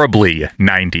adorably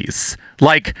 90s.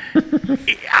 Like,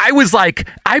 I was like,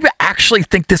 I actually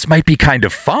think this might be kind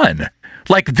of fun.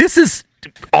 Like, this is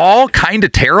all kind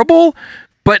of terrible,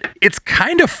 but it's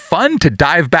kind of fun to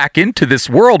dive back into this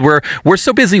world where we're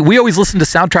so busy. We always listen to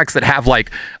soundtracks that have like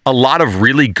a lot of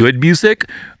really good music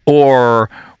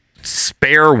or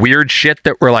spare weird shit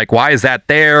that we're like, why is that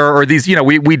there? Or these,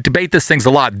 we debate these things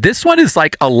a lot. This one is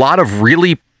like a lot of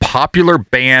really popular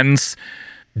bands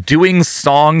doing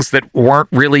songs that weren't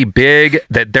really big,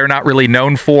 that they're not really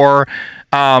known for.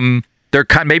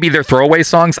 Maybe they're throwaway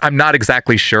songs. I'm not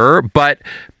exactly sure, but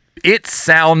it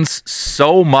sounds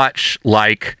so much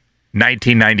like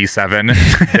 1997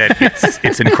 that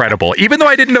it's incredible. Even though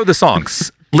I didn't know the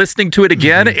songs, listening to it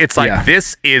again, it's like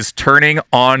this is turning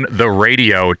on the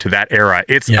radio to that era.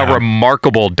 It's a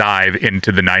remarkable dive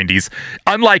into the 90s,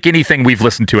 unlike anything we've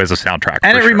listened to as a soundtrack.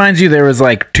 And it reminds you there was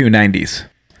like two 90s.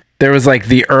 There was like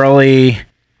the early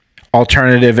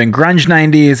alternative and grunge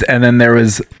 90s, and then there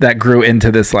was that grew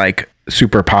into this like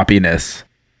super poppiness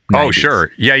 90s. Oh,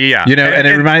 sure. Yeah. And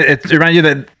it reminds you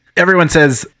that everyone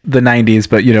says the 90s,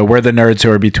 but we're the nerds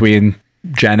who are between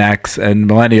Gen X and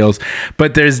millennials.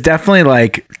 But there's definitely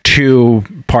like two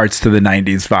parts to the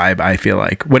 90s vibe, I feel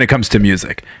like, when it comes to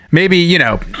music. Maybe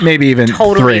even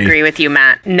totally 3. agree with you,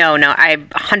 Matt. No, I'm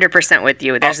 100% with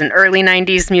you. There's an early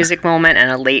 90s music moment and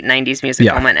a late 90s music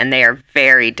moment, and they are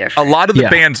very different. A lot of the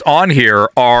bands on here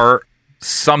are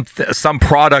some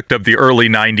product of the early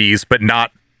 90s, but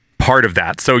not part of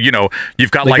that. So,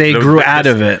 you've got like they grew out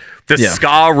of it. The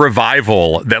ska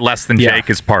revival that Less Than Jake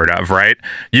is part of, right?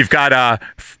 You've got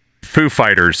Foo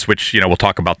Fighters, which, we'll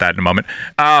talk about that in a moment.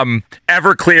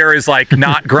 Everclear is like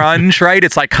not grunge, right?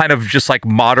 It's like kind of just like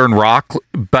modern rock,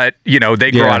 but, they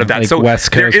grow out of that. Like so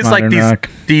West Coast there is like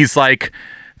these like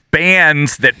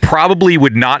bands that probably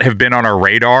would not have been on our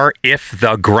radar if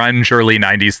the grunge early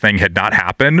 90s thing had not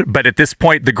happened. But at this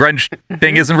point, the grunge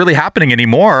thing isn't really happening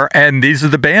anymore. And these are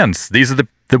the bands. These are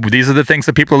the things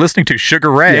that people are listening to.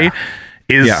 Sugar Ray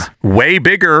is way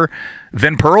bigger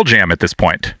than Pearl Jam at this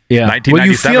point. Yeah. 1997. Well,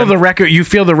 you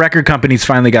feel the record companies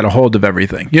finally got a hold of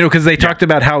everything. Because they talked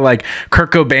about how like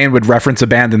Kurt Cobain would reference a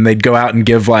band and they'd go out and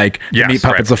give like Meat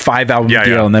Puppets a 5-album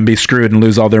deal and then be screwed and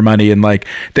lose all their money. And like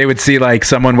they would see like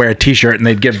someone wear a t-shirt and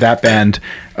they'd give that band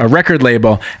a record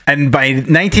label. And by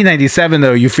 1997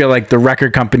 though, you feel like the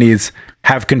record companies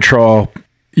have control.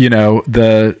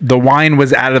 The wine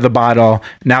was out of the bottle.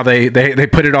 Now they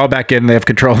put it all back in. They have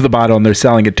control of the bottle and they're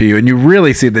selling it to you. And you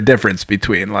really see the difference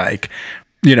between like,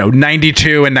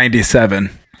 92 and 97.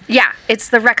 Yeah. It's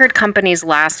the record company's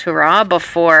last hurrah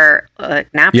before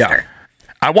Napster. Yeah.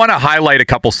 I want to highlight a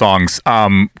couple songs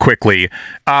quickly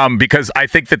because I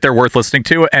think that they're worth listening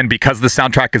to. And because the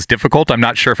soundtrack is difficult, I'm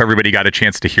not sure if everybody got a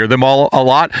chance to hear them all a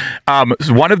lot.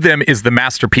 One of them is the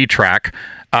Master P track,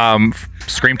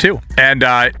 Scream 2. And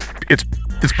it's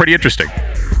pretty interesting.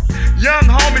 Young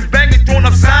homies banging, throwing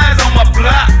up signs on my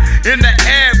block. In the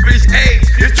average age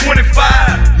is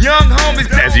 25. Young homies.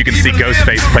 As you can see,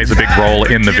 Ghostface plays a big role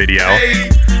in the video.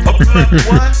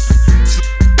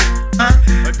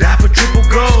 Die for triple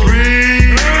gold.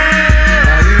 Scream.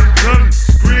 I am coming.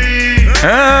 Scream. I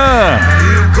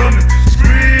am coming.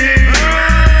 Scream. I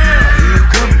am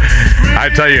coming. I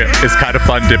tell you, it's kind of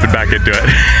fun dipping back into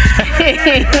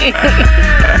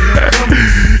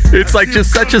it. It's like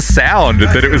just such a sound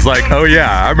that it was like, oh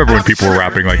yeah, I remember when people were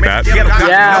rapping like that.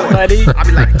 Yeah, buddy. I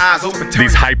be like eyes open.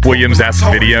 These Hype Williams-esque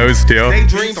videos too.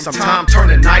 Daydreams sometimes turn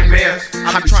to nightmares.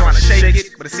 I be trying to shake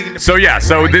it, but it seems So yeah,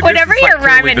 so Whenever you're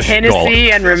rhyming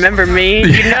Hennessy and Remember Me,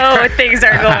 you know things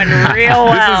are going real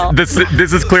well. This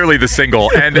is clearly the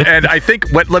single, and I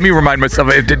think let me remind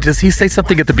myself. Does he say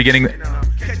something at the beginning?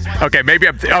 Okay, maybe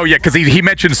because he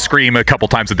mentioned Scream a couple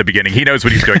times at the beginning. He knows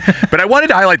what he's doing. But I wanted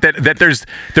to highlight that there's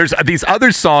these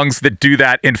other songs that do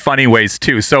that in funny ways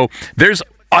too. So there's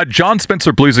a John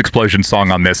Spencer Blues Explosion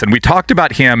song on this, and we talked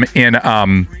about him in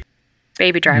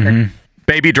Baby Driver. Mm-hmm.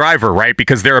 Baby Driver, right?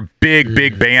 Because they're a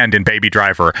big band in Baby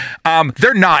Driver.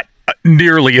 They're not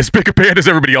nearly as big a band as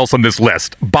everybody else on this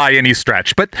list by any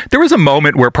stretch, but there was a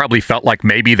moment where it probably felt like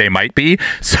maybe they might be,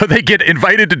 so they get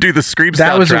invited to do the Scream soundtrack.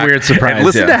 That was a weird surprise. And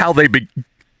listen to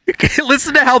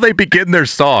how they begin their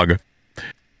song.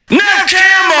 Nev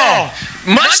Campbell!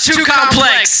 Much too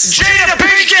complex. Jada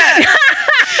Pinkett!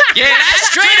 Yeah, that's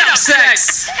straight up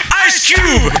sex. Ice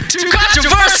Cube! Too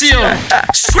controversial.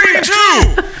 Scream 2!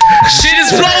 Shit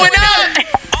is blowing up!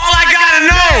 All I gotta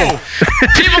know!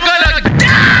 People gonna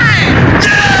die!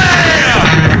 Yeah!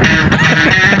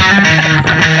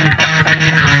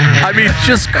 I mean,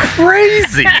 just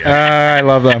crazy. I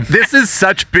love them. This is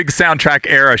such big soundtrack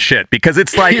era shit because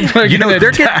it's like,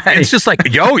 it's just like,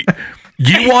 yo,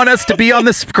 you want us to be on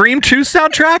the Scream 2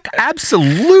 soundtrack?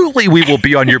 Absolutely, we will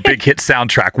be on your big hit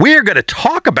soundtrack. We are going to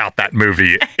talk about that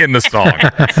movie in the song.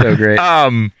 So great.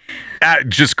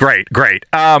 Just great.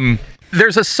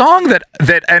 There's a song that,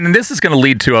 and this is going to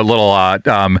lead to a little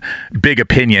big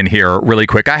opinion here really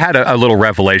quick. I had a little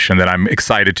revelation that I'm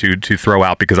excited to throw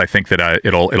out because I think that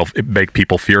it'll make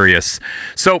people furious.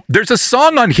 So there's a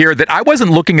song on here that I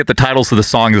wasn't looking at the titles of the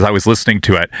song as I was listening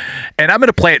to it, and I'm going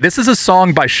to play it. This is a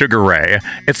song by Sugar Ray.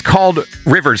 It's called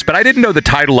Rivers, but I didn't know the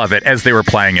title of it as they were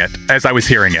playing it, as I was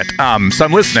hearing it. So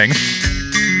I'm listening.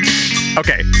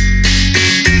 Okay.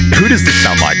 Who does this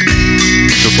sound like?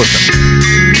 Just listen.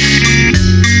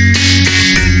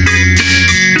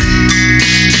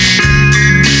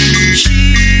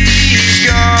 She's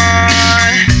gone.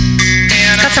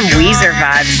 It's got some Weezer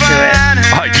vibes to it.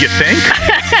 You think?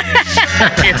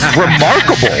 It's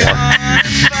remarkable.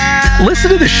 Listen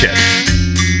to this shit.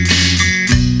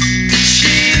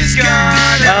 She's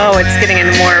gone. Oh, it's getting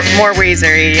into more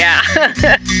Weezer-y, yeah.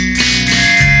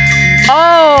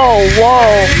 Oh,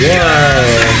 whoa.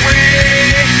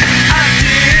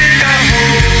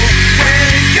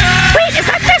 Wait, is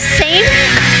that the same?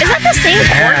 Is that the same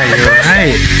chord progression?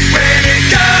 Right.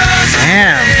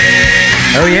 Damn.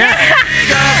 Oh yeah.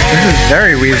 This is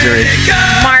very Weezery.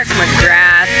 Mark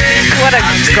McGrath. What a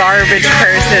garbage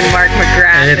person Mark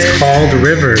McGrath And it's is. called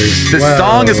Rivers. The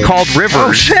song is called Rivers.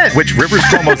 Oh, shit. Which Rivers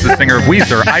Cuomo's the singer of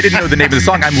Weezer. I didn't know the name of the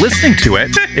song. I'm listening to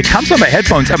it. It comes on my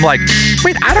headphones. I'm like,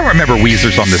 wait, I don't remember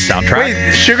Weezer's on this soundtrack.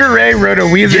 Wait, Sugar Ray wrote a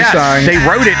Weezer Yes, song. they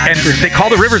wrote it and they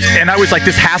called it Rivers, and I was like,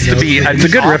 this has to be It's a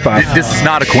good ripoff. This is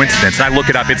not a coincidence. And I look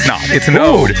it up. It's not. It's an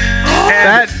ode.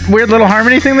 That weird little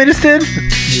harmony thing they just did?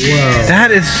 Whoa.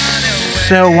 That is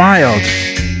so wild.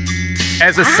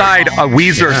 As a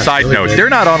Weezer side note, they're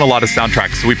not on a lot of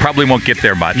soundtracks, so we probably won't get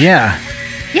there much. Yeah.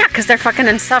 Yeah, because they're fucking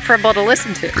insufferable to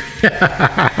listen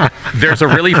to. There's a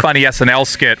really funny SNL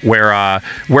skit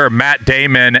where Matt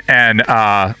Damon and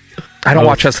I don't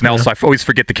watch SNL, so I always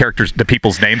forget the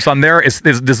people's names on there. Is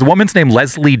the woman's name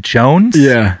Leslie Jones?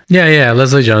 Yeah. Yeah,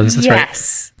 Leslie Jones. That's right.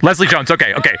 Yes. Leslie Jones.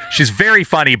 Okay. She's very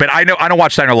funny, but I don't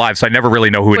watch Saturday Night Live, so I never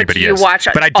really know who Would anybody you is. watch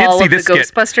But I did all see of this the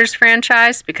skit. Ghostbusters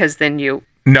franchise? Because then you...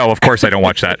 No, of course I don't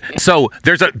watch that. So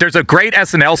there's a great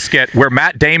SNL skit where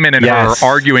Matt Damon and her are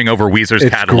arguing over Weezer's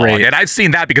catalog. great. And I've seen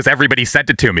that because everybody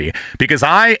sent it to me. Because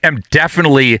I am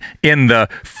definitely in the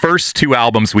first two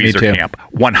albums Weezer too. camp.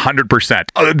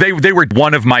 100%. They were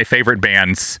one of my favorite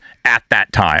bands at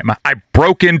that time. I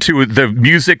broke into the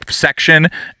music section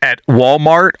at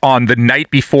Walmart on the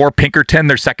night before Pinkerton,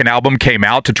 their second album, came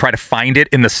out to try to find it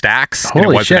in the stacks. And it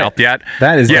Holy wasn't shit. out yet.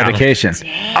 That is dedication.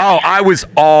 Oh, I was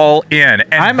all in.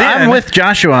 And I'm with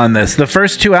Joshua on this. The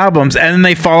first two albums, and then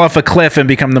they fall off a cliff and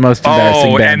become the most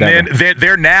embarrassing band and ever. then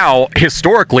they're now,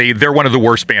 historically, they're one of the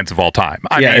worst bands of all time.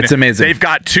 I mean, it's amazing. They've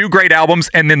got two great albums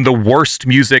and then the worst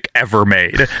music ever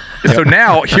made. So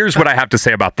now, here's what I have to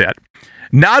say about that.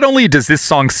 Not only does this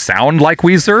song sound like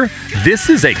Weezer, this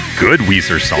is a good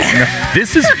Weezer song.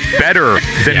 This is better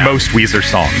than most Weezer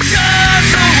songs.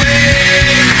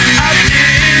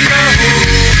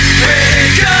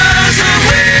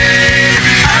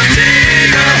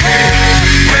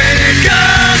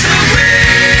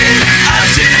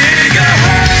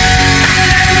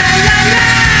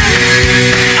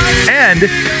 And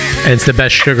And it's the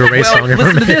best Sugar Ray song ever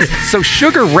listen to made. this. So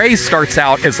Sugar Ray starts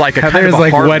out as like a kind Heather's of a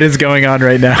like, hard, what is going on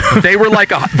right now? they were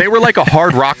like a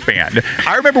hard rock band.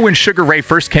 I remember when Sugar Ray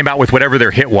first came out with whatever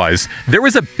their hit was. There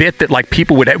was a bit that like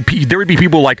there would be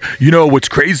people like, what's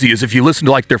crazy is if you listen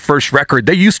to like their first record,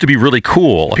 they used to be really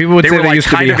cool. People would say were they like used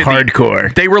to be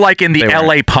hardcore. They were like in the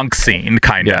LA punk scene,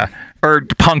 kind of. Yeah. Or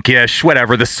punkish,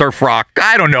 whatever, the surf rock.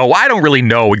 I don't know. I don't really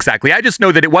know exactly. I just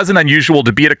know that it wasn't unusual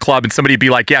to be at a club and somebody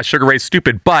be like, yeah, Sugar Ray's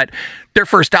stupid, but their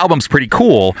first album's pretty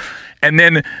cool. And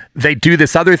then they do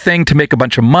this other thing to make a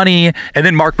bunch of money. And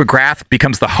then Mark McGrath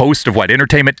becomes the host of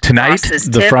Entertainment Tonight?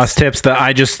 The Frost Tips, the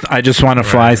I Just Want to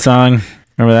Fly song.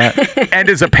 Remember that? And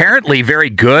is apparently very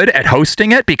good at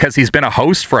hosting it because he's been a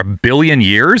host for 1 billion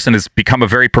years and has become a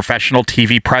very professional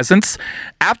TV presence.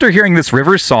 After hearing this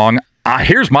Rivers song,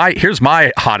 here's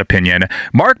my hot opinion.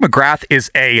 Mark McGrath is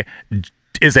a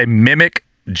mimic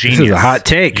genius. This is a hot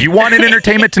take. You want an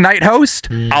Entertainment Tonight host?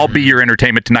 I'll be your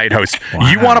Entertainment Tonight host.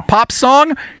 Wow. You want a pop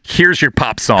song? Here's your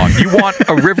pop song. You want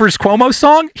a Rivers Cuomo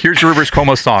song? Here's your Rivers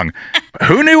Cuomo song.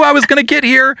 Who knew I was going to get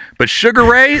here? But Sugar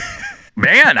Ray,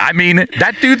 man, I mean,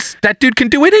 that dude can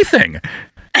do anything.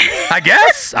 I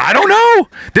guess. I don't know.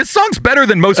 This song's better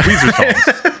than most Weezer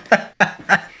songs.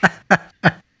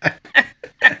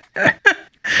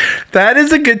 That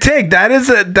is a good take.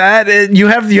 You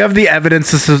have the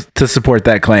evidence to support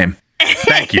that claim.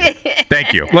 Thank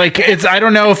you. Like I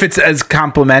don't know if it's as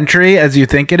complimentary as you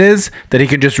think it is, that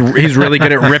he's really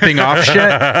good at ripping off shit.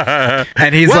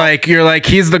 And he's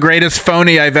he's the greatest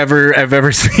phony I've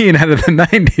ever seen out of the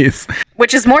 90s.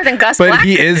 Which is more than Gus But Black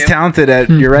he can is do. talented at,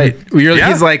 you're right.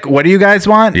 He's like, what do you guys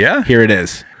want? Yeah. Here it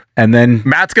is. And then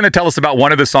Matt's going to tell us about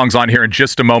one of the songs on here in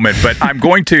just a moment, but I'm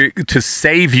going to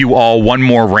save you all one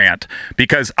more rant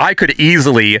because I could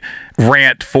easily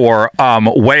rant for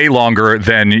way longer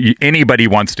than anybody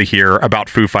wants to hear about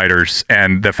Foo Fighters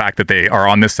and the fact that they are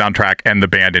on this soundtrack and the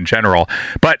band in general.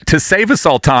 But to save us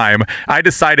all time, I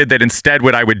decided that instead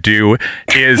what I would do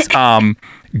is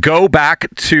go back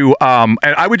to and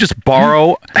I would just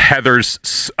borrow Heather's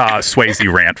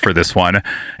Swayze rant for this one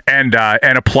and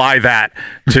apply that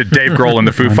to Dave Grohl and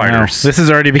the Foo Fighters. No. This is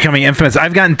already becoming infamous.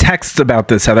 I've gotten texts about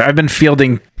this, Heather. I've been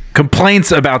fielding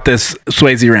complaints about this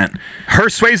Swayze rant. Her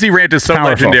Swayze rant is so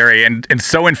Powerful. legendary and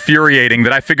so infuriating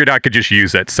that I figured I could just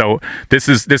use it. So this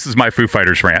is my Foo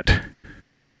Fighters rant.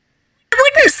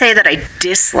 I wouldn't say that I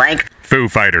dislike Foo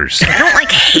Fighters. I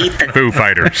don't hate the Foo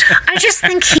Fighters. I just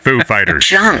think he's Foo Fighters.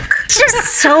 junk. It's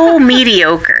just so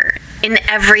mediocre in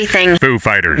everything Foo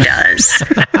Fighters he does.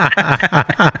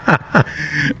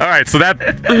 All right, so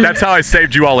that's how I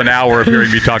saved you all an hour of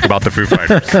hearing me talk about the Foo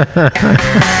Fighters.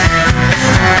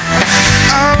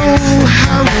 Oh,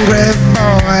 hungry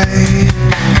boy,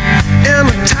 in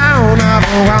a town of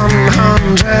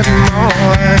 100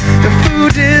 more, the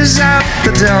food is out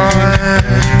the door,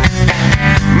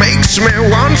 makes me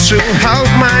want to help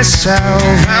myself,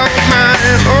 help my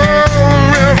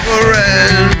own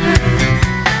reverend.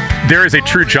 There is a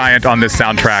true giant on this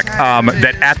soundtrack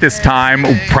that at this time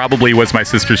probably was my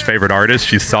sister's favorite artist.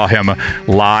 She saw him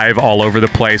live all over the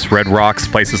place, Red Rocks,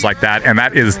 places like that. And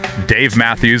that is Dave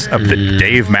Matthews of the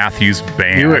Dave Matthews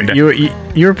Band.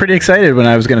 You were pretty excited when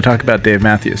I was going to talk about Dave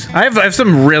Matthews. I have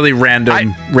some really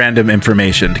random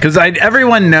information because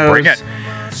everyone knows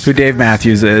who Dave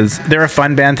Matthews is. They're a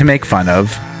fun band to make fun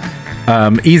of,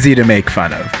 easy to make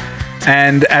fun of.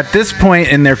 And at this point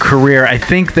in their career, I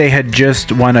think they had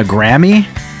just won a Grammy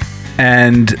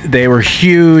and they were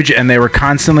huge and they were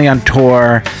constantly on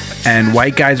tour and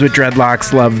white guys with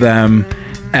dreadlocks love them.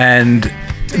 And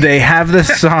they have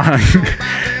this song,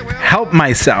 Help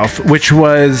Myself, which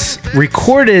was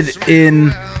recorded in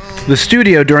the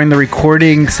studio during the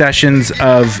recording sessions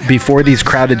of Before These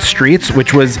Crowded Streets,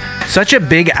 which was such a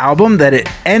big album that it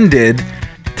ended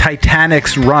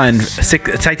Titanic's run.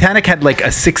 Titanic had like a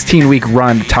 16-week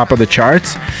run top of the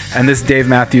charts, and this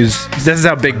is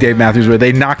how big Dave Matthews were.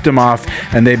 They knocked him off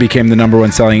and they became the number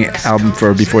one selling album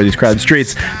for Before These Crowded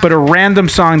Streets. But a random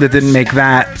song that didn't make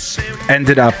that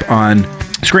ended up on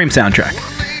Scream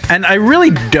soundtrack. And I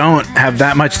really don't have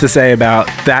that much to say about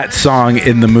that song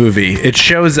in the movie. It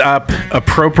shows up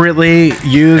appropriately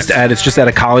used it's just at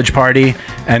a college party,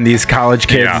 and these college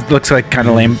kids, looks like kind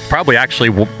of lame. Probably actually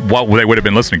what they would have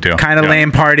been listening to. Kind of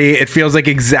lame party. It feels like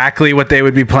exactly what they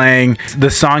would be playing.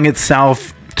 The song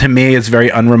itself, to me, is very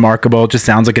unremarkable. It just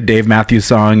sounds like a Dave Matthews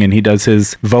song, and he does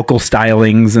his vocal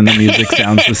stylings, and the music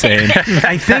sounds the same.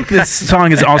 I think this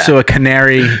song is also a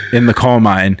canary in the coal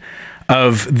mine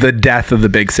of the death of the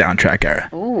big soundtrack era.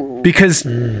 Ooh. Because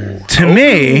to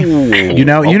me,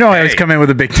 I was coming with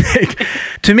a big take.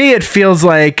 To me, it feels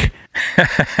like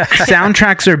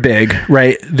soundtracks are big,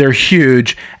 right? They're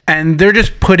huge, and they're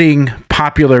just putting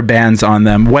popular bands on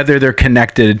them, whether they're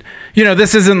connected. You know,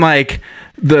 this isn't like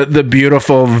the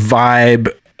beautiful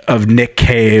vibe of Nick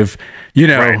Cave, you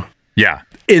know. Right. Yeah.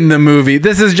 In the movie,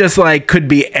 this is just like could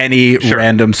be any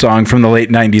random song from the late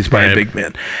 90s by a big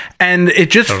band, and it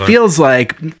just feels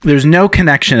like there's no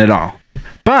connection at all.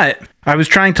 But I was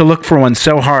trying to look for one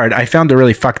so hard, I found a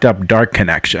really fucked up dark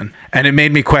connection, and it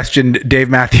made me question Dave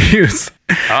Matthews'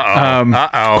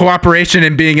 cooperation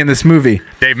in being in this movie.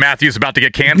 Dave Matthews about to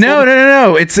get canceled?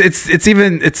 No.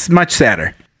 It's much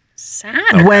sadder. Sad.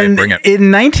 Okay, When bring it.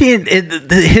 in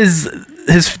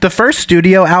the first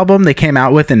studio album they came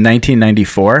out with in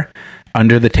 1994,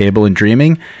 Under the Table and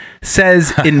Dreaming,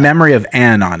 says In Memory of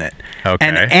Anne on it. Okay.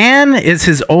 And Anne is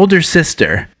his older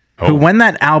sister, who, when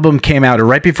that album came out, or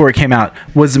right before it came out,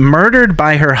 was murdered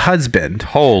by her husband.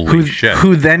 Holy shit.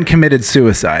 Who then committed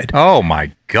suicide. Oh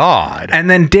my God. And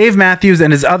then Dave Matthews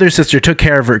and his other sister took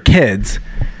care of her kids.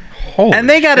 And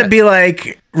they got to be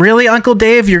like, really, Uncle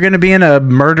Dave, you're going to be in a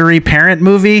murdery parent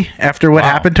movie after what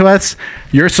happened to us?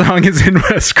 Your song is in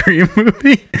a Scream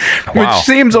movie, which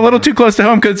seems a little too close to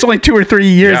home because it's only 2 or 3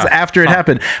 years after it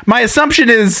happened. My assumption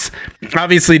is,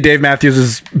 obviously, Dave Matthews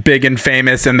is big and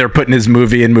famous, and they're putting his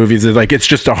movie in movies. Like, it's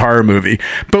just a horror movie.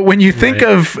 But when you think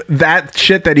of that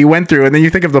shit that he went through, and then you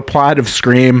think of the plot of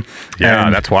Scream,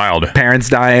 that's wild. Parents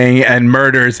dying and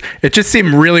murders, it just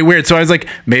seemed really weird. So I was like,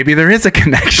 maybe there is a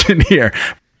connection here.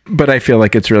 But I feel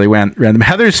like it's really random.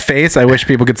 Heather's face, I wish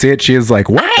people could see it. She is like,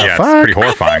 what the fuck? It's pretty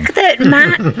horrifying. I think that,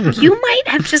 Matt, you might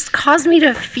have just caused me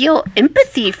to feel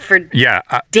empathy for Dave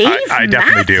I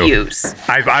definitely Matthews. do.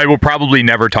 I will probably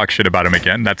never talk shit about him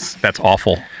again. That's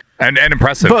awful and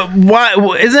impressive. But why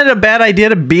isn't it a bad idea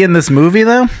to be in this movie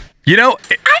though? You know,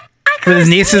 his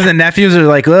nieces and nephews are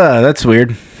like, ugh, that's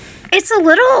weird. It's a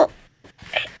little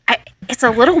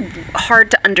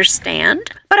hard to understand.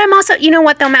 But I'm also, you know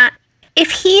what though, Matt?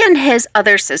 If he and his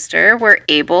other sister were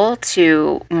able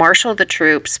to marshal the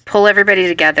troops, pull everybody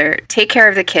together, take care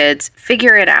of the kids,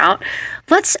 figure it out,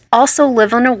 let's also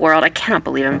live in a world. I cannot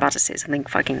believe I'm about to say something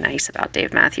fucking nice about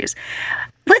Dave Matthews.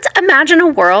 Let's imagine a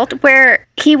world where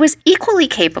he was equally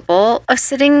capable of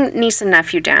sitting niece and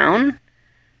nephew down,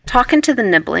 talking to the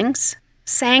nibblings,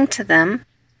 saying to them,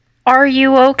 "Are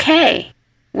you okay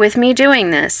with me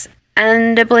doing this?"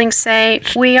 And nibblings say,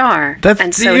 "We are."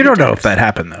 And so you don't know if that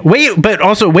happened though. Wait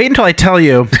until I tell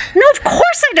you. No, of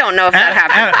course I don't know if that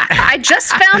happened. I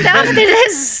just found out that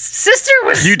his sister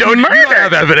was murdered. You don't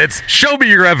have evidence. Show me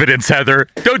your evidence, Heather.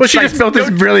 She just built this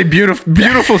really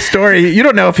beautiful story. You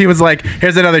don't know if he was like,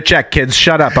 "Here's another check, kids.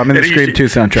 Shut up. I'm in the Scream 2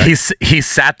 soundtrack." He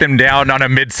sat them down on a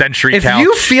mid-century couch. If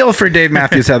you feel for Dave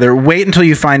Matthews, Heather, wait until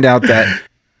you find out that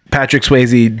Patrick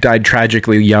Swayze died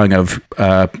tragically young of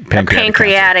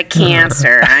pancreatic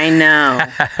cancer. I know.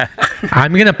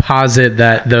 I'm going to posit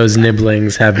that those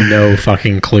nibblings have no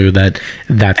fucking clue that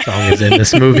song is in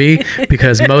this movie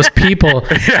because most people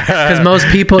have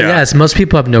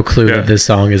no clue that this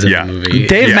song is in the movie.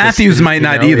 Dave Matthews might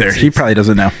not either. He probably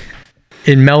doesn't know.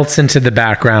 It melts into the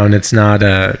background. It's not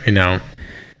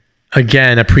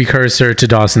again, a precursor to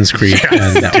Dawson's Creek.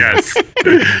 Yes.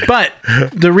 But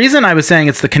the reason I was saying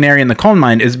it's the canary in the coal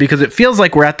mine is because it feels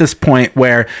like we're at this point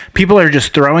where people are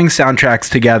just throwing soundtracks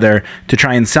together to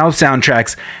try and sell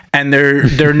soundtracks, and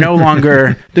they're no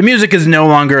longer, the music is no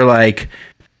longer like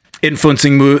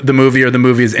influencing the movie or the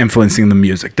movie is influencing the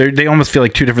music. They almost feel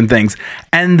like two different things.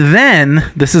 And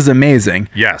then, this is amazing.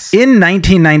 Yes. In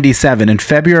 1997, in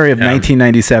February of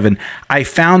 1997, I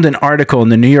found an article in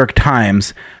the New York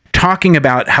Times talking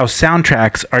about how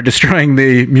soundtracks are destroying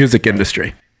the music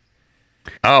industry.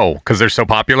 Oh, because they're so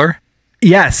popular?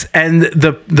 Yes, and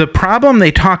the problem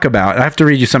they talk about, I have to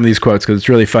read you some of these quotes because it's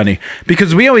really funny,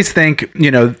 because we always think,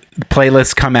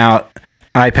 playlists come out,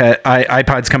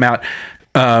 iPods come out,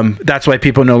 that's why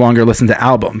people no longer listen to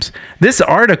albums. This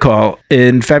article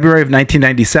in February of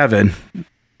 1997,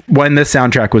 when this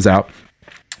soundtrack was out,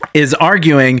 is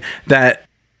arguing that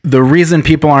the reason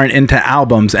people aren't into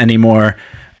albums anymore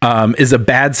is a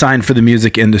bad sign for the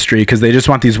music industry because they just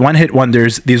want these one-hit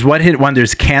wonders. These one-hit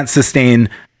wonders can't sustain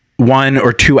 1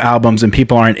 or 2 albums and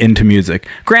people aren't into music.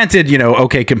 Granted,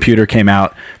 OK Computer came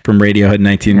out from Radiohead in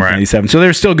 1997. Right. So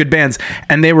there's still good bands.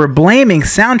 And they were blaming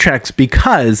soundtracks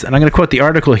because, and I'm going to quote the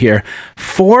article here,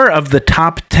 4 of the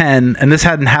top 10, and this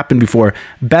hadn't happened before,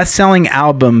 best-selling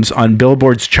albums on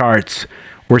Billboard's charts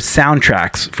were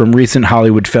soundtracks from recent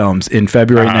Hollywood films in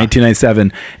February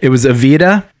 1997. It was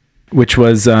Evita, which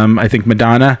was I think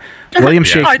Madonna. William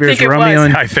Shakespeare's Romeo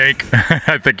and I think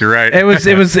you're right. It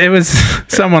was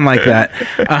someone like that.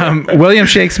 William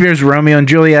Shakespeare's Romeo and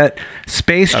Juliet,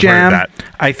 Space Jam.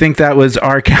 I think that was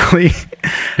R. Kelly.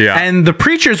 Yeah. And The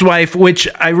Preacher's Wife, which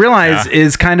I realize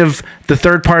is kind of the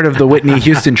third part of the Whitney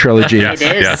Houston trilogy. It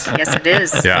is. Yes, it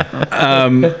is.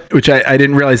 Yeah. Which I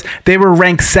didn't realize. They were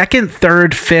ranked 2nd, 3rd,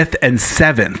 5th, and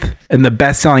 7th in the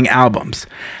best-selling albums.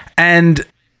 And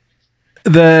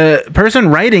the person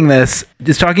writing this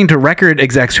is talking to record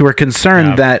execs who are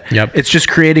concerned that it's just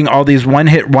creating all these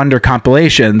one-hit wonder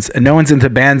compilations and no one's into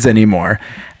bands anymore.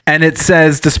 And it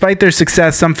says, despite their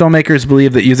success, some filmmakers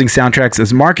believe that using soundtracks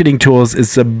as marketing tools is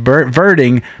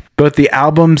subverting both the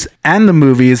albums and the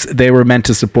movies they were meant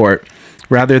to support.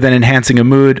 Rather than enhancing a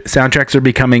mood, soundtracks are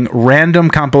becoming random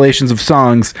compilations of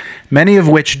songs, many of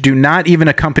which do not even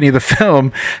accompany the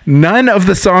film. None of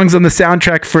the songs on the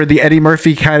soundtrack for the Eddie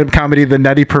Murphy kind of comedy, The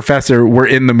Nutty Professor, were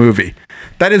in the movie.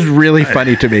 That is really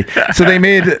funny to me. So they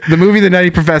made the movie The Nutty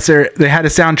Professor. They had a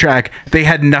soundtrack. They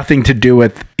had nothing to do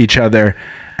with each other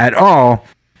at all.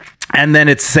 And then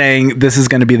it's saying this is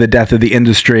going to be the death of the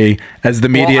industry as the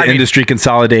media industry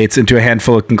consolidates into a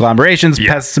handful of conglomerations.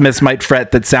 Yeah. Pessimists might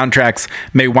fret that soundtracks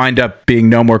may wind up being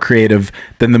no more creative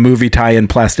than the movie tie-in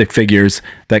plastic figures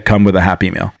that come with a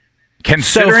Happy Meal.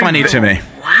 So funny to me.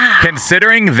 Wow.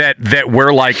 Considering that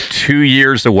we're like 2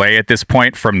 years away at this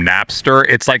point from Napster,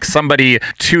 it's like somebody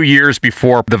 2 years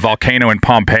before the volcano in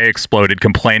Pompeii exploded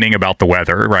complaining about the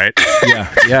weather, right?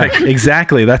 Yeah,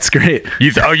 exactly. That's great.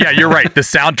 You're right. The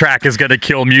soundtrack is going to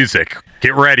kill music.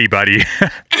 Get ready, buddy.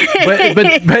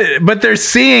 but they're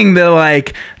seeing the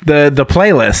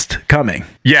playlist coming.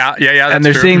 Yeah. And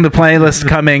they're seeing the playlist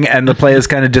coming, and the play is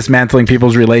kind of dismantling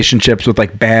people's relationships with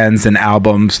like bands and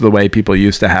albums the way people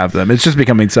used to have them. It's just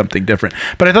becoming something different.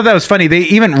 But I thought that was funny. They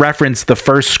even referenced the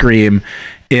first Scream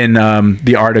in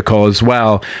the article as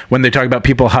well, when they talk about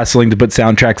people hustling to put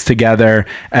soundtracks together,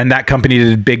 and that company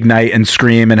did Big Night and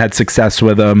Scream and had success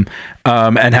with them,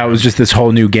 and how it was just this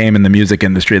whole new game in the music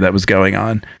industry that was going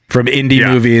on, from indie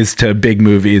movies to big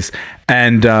movies,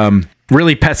 and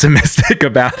really pessimistic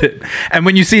about it. And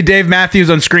when you see Dave Matthews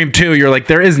on Scream 2, you're like,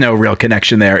 there is no real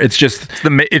connection there. It's just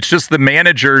the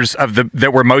managers of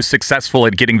that were most successful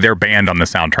at getting their band on the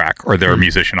soundtrack or their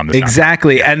musician on the soundtrack.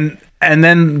 Exactly. And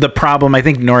then the problem, I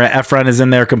think Nora Ephron is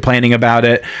in there complaining about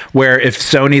it, where if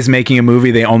Sony's making a movie,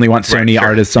 they only want Sony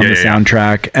artists on the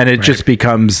soundtrack. And it just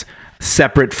becomes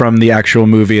separate from the actual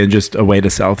movie and just a way to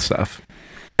sell stuff.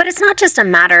 But it's not just a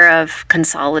matter of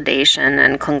consolidation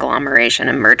and conglomeration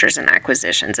and mergers and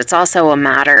acquisitions. It's also a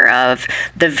matter of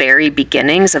the very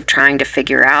beginnings of trying to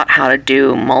figure out how to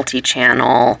do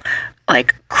multi-channel,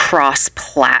 like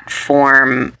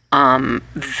cross-platform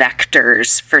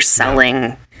vectors for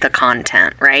selling the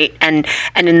content, right? And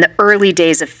in the early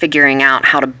days of figuring out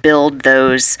how to build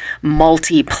those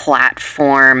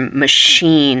multi-platform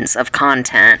machines of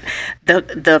content,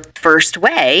 the first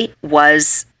way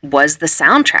was the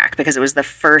soundtrack, because it was the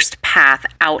first path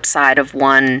outside of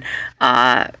one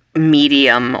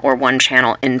medium or one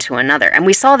channel into another. And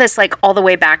we saw this like all the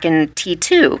way back in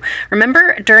T2.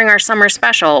 Remember during our summer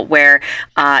special where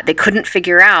they couldn't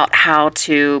figure out how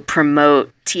to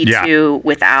promote T2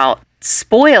 without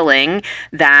spoiling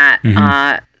that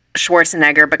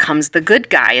Schwarzenegger becomes the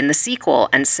good guy in the sequel.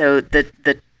 And so the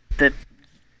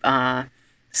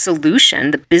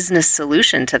solution, the business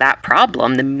solution to that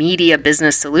problem, the media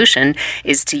business solution,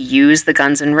 is to use the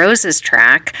Guns N' Roses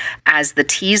track as the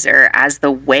teaser, as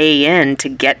the way in to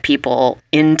get people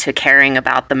into caring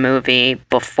about the movie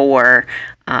before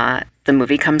the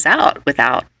movie comes out,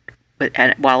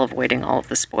 while avoiding all of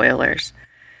the spoilers.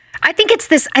 I think it's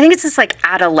this like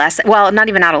adolescent, well, not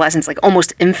even adolescence, like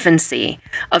almost infancy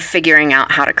of figuring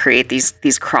out how to create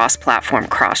these cross-platform,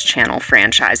 cross-channel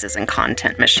franchises and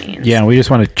content machines. Yeah, we just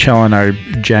want to chill on our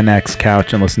Gen X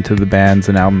couch and listen to the bands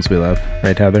and albums we love.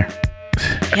 Right, Heather?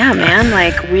 Yeah, man,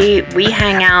 like we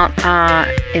hang out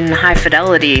in high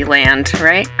fidelity land,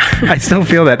 right? I still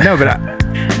feel that. No, but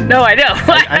no, I know.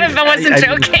 I wasn't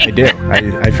joking. I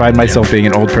do. I find myself being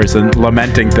an old person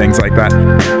lamenting things like that.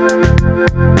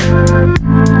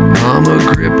 Mama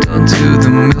gripped onto the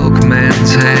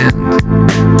milkman's hand,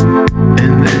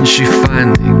 and then she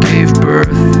finally gave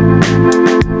birth.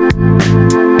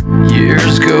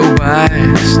 Years go by,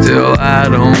 still I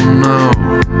don't know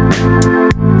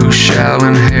who shall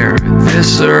inherit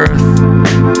this earth.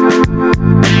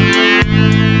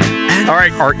 All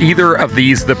right, are either of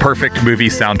these the perfect movie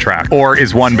soundtrack? Or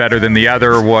is one better than the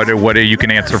other? What you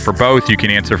can answer for both, you can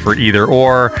answer for either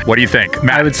or. What do you think,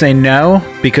 Matt? I would say no,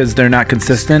 because they're not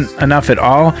consistent enough at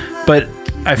all. But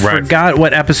I forgot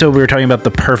what episode we were talking about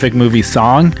the perfect movie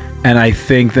song, and I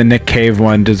think the Nick Cave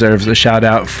one deserves a shout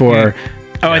out for.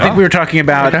 I think we were talking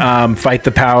about Fight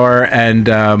the Power and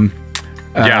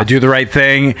Do the Right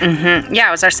Thing. Mm-hmm. Yeah,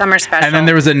 it was our summer special. And then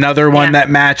there was another one that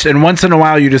matched. And once in a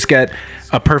while, you just get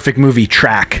a perfect movie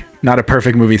track, not a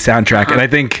perfect movie soundtrack. And I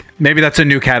think maybe that's a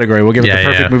new category. We'll give it the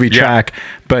perfect movie track,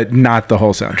 but not the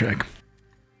whole soundtrack.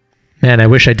 Man, I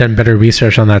wish I'd done better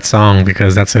research on that song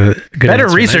because that's a good better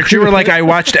research. You were like, I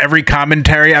watched every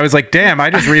commentary. I was like, damn,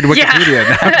 I just read Wikipedia.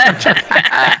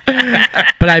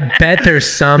 But I bet there's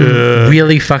some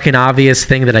really fucking obvious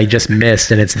thing that I just missed,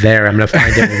 and it's there. I'm gonna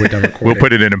find it when we're done recording. We'll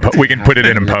put it in. We can put it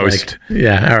in post. All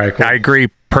right. Cool. I agree.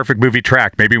 Perfect movie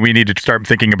track. Maybe we need to start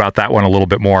thinking about that one a little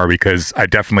bit more because I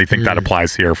definitely think that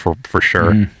applies here for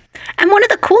sure. And one of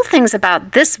the cool things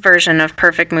about this version of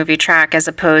Perfect Movie Track, as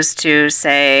opposed to,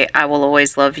 say, I Will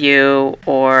Always Love You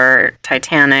or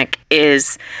Titanic,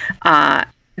 is that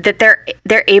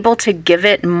they're able to give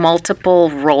it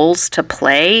multiple roles to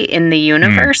play in the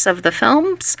universe of the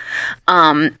films.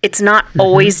 It's not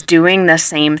always doing the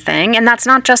same thing, and that's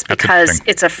not just because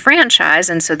it's a franchise,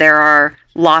 and so there are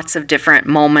lots of different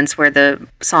moments where the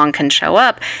song can show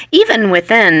up. Even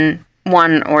within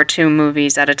one or two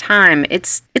movies at a time,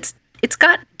 it's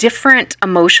got different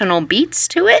emotional beats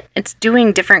to it. It's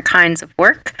doing different kinds of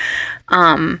work.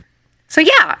 So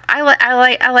yeah,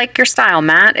 I like your style,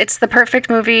 Matt. It's the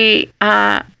perfect movie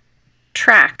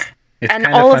track, and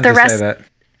all of the rest.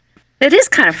 It is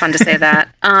kind of fun to say that.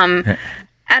 And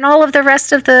all of the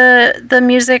rest of the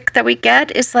music that we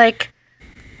get is like,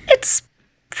 it's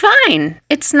fine.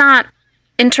 It's not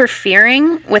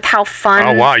interfering with how fun.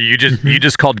 Oh wow, you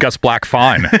just called Gus Black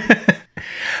fine.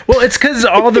 Well, it's because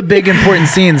all the big important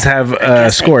scenes have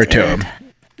a score to them.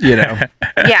 You know.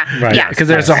 Yeah. Because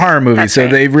there's a horror movie, so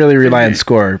they really rely on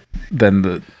score.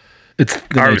 Then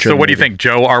so what do you think,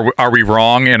 Joe? Are we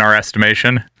wrong in our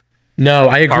estimation? No,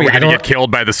 I agree. Are we going to get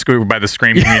killed by the Scream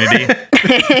community?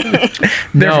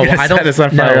 No, I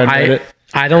don't.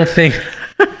 I don't think.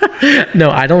 No,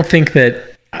 I don't think that.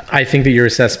 I think that your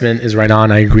assessment is right on.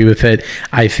 I agree with it.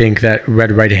 I think that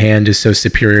Red Right Hand is so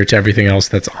superior to everything else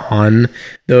that's on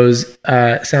those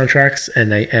soundtracks,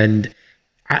 and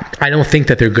I don't think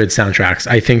that they're good soundtracks.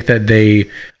 I think that they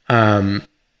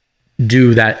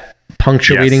do that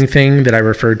punctuating thing that I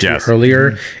referred to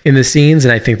earlier in the scenes,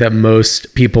 and I think that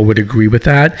most people would agree with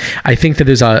that. I think that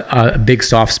there's a big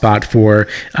soft spot for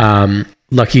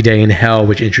Lucky Day in Hell,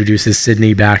 which introduces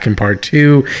Sydney back in part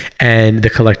 2, and the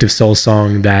Collective Soul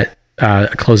song that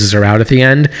closes her out at the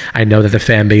end. I know that the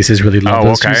fan bases really love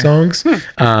those two songs.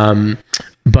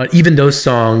 But even those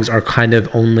songs are kind of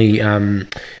only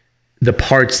the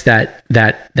parts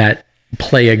that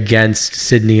play against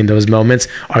Sydney in those moments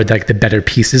are like the better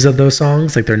pieces of those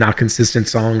songs. Like they're not consistent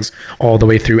songs all the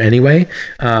way through anyway.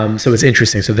 So it's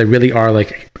interesting. So they really are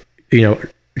like,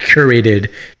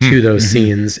 curated to those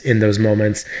scenes in those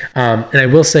moments. And I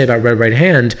will say about Red Right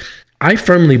Hand, I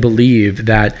firmly believe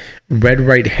that Red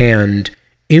Right Hand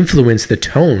influenced the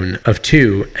tone of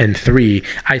 2 and 3.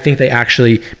 I think they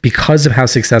actually, because of how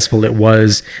successful it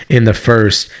was in the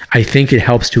first, I think it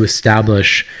helps to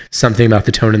establish something about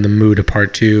the tone and the mood of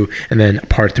part 2 and then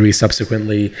part 3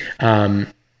 subsequently.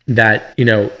 That,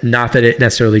 not that it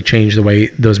necessarily changed the way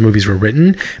those movies were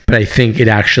written, but I think it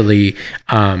actually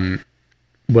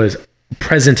was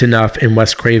present enough in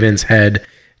Wes Craven's head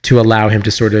to allow him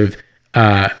to sort of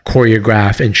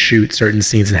choreograph and shoot certain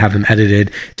scenes and have them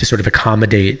edited to sort of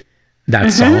accommodate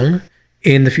that song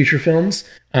in the future films.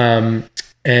 And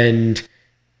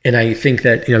I think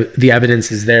that, the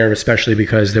evidence is there, especially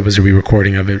because there was a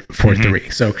re-recording of it for 3.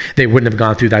 So they wouldn't have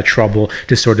gone through that trouble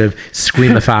to sort of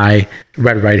screamify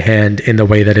Red Right Hand in the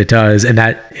way that it does. And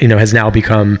that, has now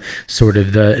become sort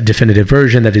of the definitive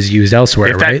version that is used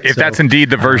elsewhere, right? If that's indeed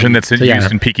the version that's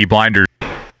used in Peaky Blinders.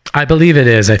 I believe it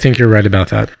is. I think you're right about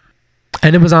that.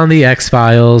 And it was on the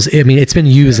X-Files. I mean, it's been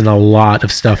used in a lot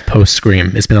of stuff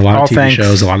post-Scream. It's been a lot of TV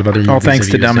shows, a lot of other movies. All thanks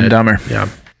to Dumb and Dumber. Yeah.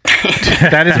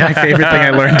 That is my favorite thing I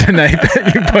learned tonight.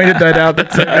 That you pointed that out.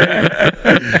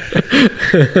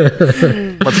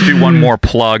 Let's do one more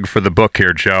plug for the book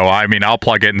here, Joe. I mean, I'll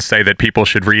plug it and say that people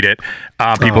should read it.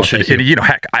 People should,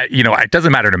 heck, it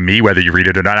doesn't matter to me whether you read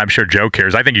it or not. I'm sure Joe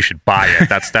cares. I think you should buy it.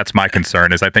 That's my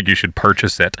concern. Is I think you should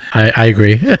purchase it. I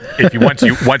agree.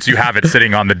 Once you have it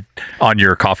sitting on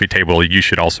your coffee table, you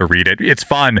should also read it. It's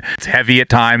fun. It's heavy at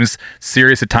times,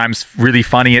 serious at times, really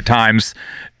funny at times.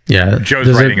 Yeah, Joe's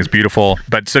writing is beautiful.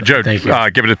 But so Joe, give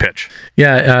it a pitch.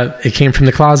 Yeah, it came from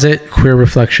the closet, queer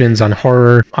reflections on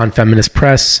horror on Feminist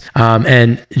Press.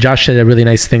 And Josh said a really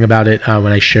nice thing about it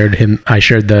when I shared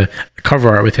the cover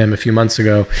art with him a few months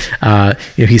ago.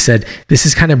 He said, this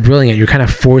is kind of brilliant. You're kind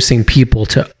of forcing people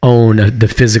to own the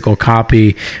physical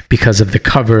copy because of the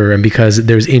cover and because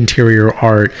there's interior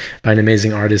art by an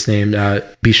amazing artist named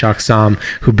Bishak Sam,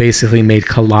 who basically made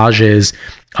collages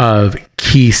of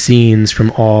key scenes from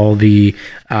all the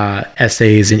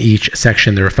essays in each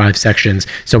section. There are 5 sections.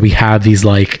 So we have these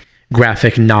like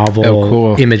graphic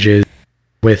novel images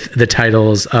with the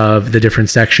titles of the different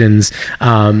sections.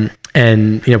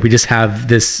 And we just have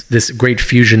this great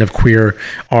fusion of queer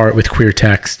art with queer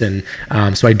text, and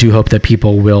so I do hope that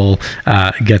people will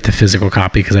get the physical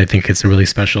copy because I think it's a really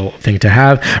special thing to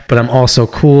have. But I'm also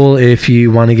cool if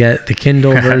you want to get the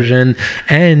Kindle version,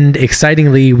 and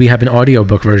excitingly, we have an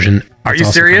audiobook version. Are you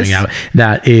serious?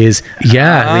 That is, cool.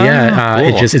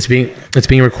 It's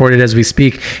being recorded as we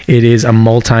speak. It is a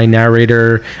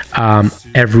multi-narrator.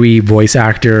 Every voice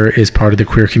actor is part of the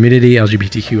queer community,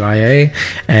 LGBTQIA,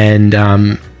 and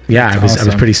I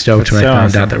was pretty stoked when I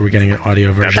found out that we're getting an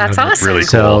audio version. That's awesome. Really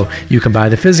cool. So you can buy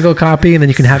the physical copy, and then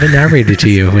you can have it narrated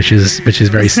to you, which is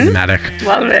very cinematic.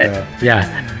 Love it.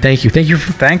 Thank you.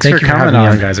 Thanks for coming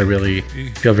on, guys. I really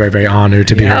feel very, very honored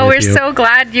to be here. Oh, with we're you. so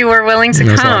glad you were willing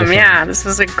to come. Yeah, this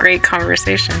was a great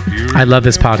conversation. I love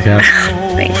this podcast.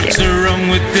 Thank you. What's wrong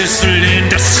with this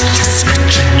Linda?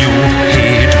 Scratching your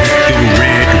head with your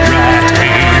red right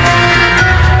hand.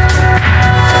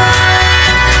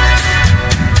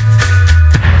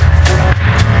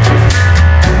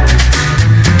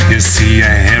 You see, I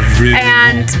have really.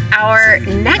 And our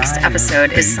next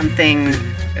episode is something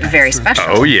very special.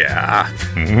 Oh yeah.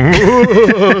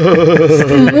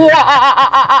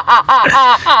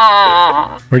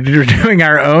 We're doing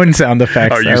our own sound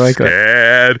effects. Are you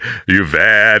scared? You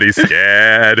very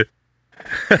scared?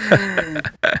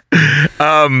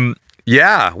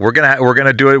 Yeah, we're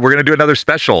gonna do it. We're gonna do another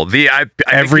special.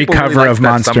 Every cover really of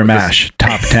Monster Mash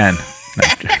top 10.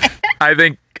 I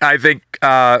think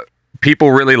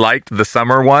people really liked the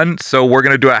summer one, so we're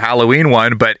going to do a Halloween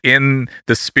one, but in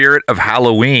the spirit of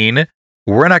Halloween,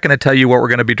 we're not going to tell you what we're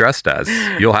going to be dressed as.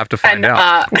 You'll have to find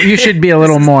out. You should be a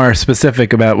little more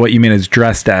specific about what you mean as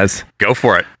dressed as. Go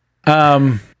for it.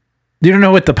 You don't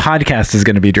know what the podcast is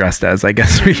going to be dressed as, I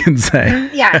guess we can say.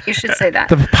 Yeah, you should say that.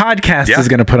 The podcast is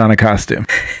going to put on a costume,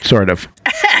 sort of.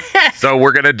 So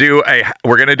we're going to do a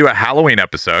Halloween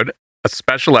episode. A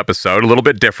special episode, a little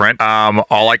bit different.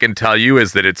 All I can tell you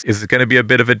is that it's going to be a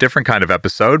bit of a different kind of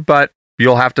episode, but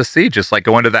you'll have to see. Just like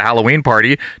going to the Halloween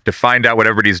party to find out what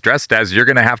everybody's dressed as, you're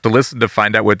going to have to listen to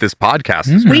find out what this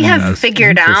podcast is. We have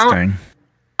figured out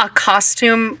a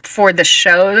costume for the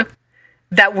show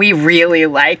that we really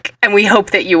like, and we hope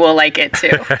that you will like it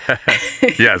too.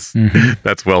 Yes,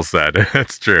 that's well said.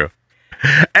 That's true.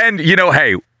 And,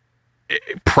 hey,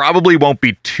 it probably won't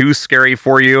be too scary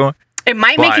for you. It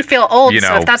might make you feel old,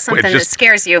 so if that's something that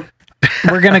scares you.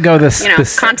 We're going to go the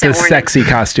sexy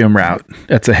costume route.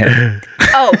 That's a hit.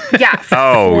 Oh, yeah.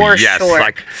 For sure.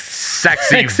 Like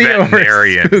sexy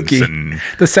veterinarians. And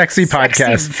the sexy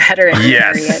podcast. Sexy veterinarian.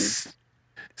 Yes.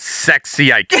 Sexy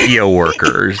IKEA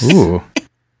workers. Ooh.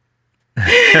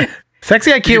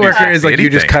 Sexy IKEA worker is like anything. You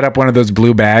just cut up one of those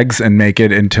blue bags and make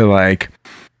it into like...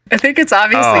 I think it's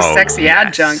obviously sexy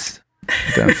adjunct.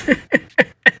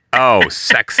 Oh,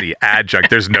 sexy adjunct.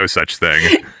 There's no such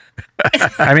thing.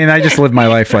 I mean, I just live my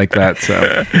life like that,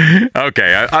 so.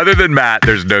 Okay, other than Matt,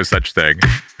 there's no such thing.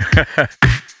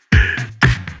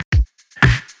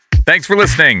 Thanks for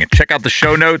listening. Check out the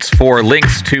show notes for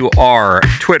links to our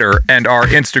Twitter and our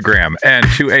Instagram and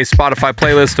to a Spotify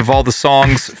playlist of all the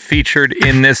songs featured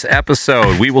in this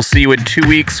episode. We will see you in 2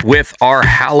 weeks with our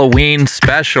Halloween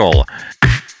special.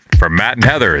 From Matt and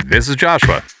Heather, this is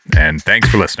Joshua, and thanks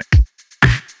for listening.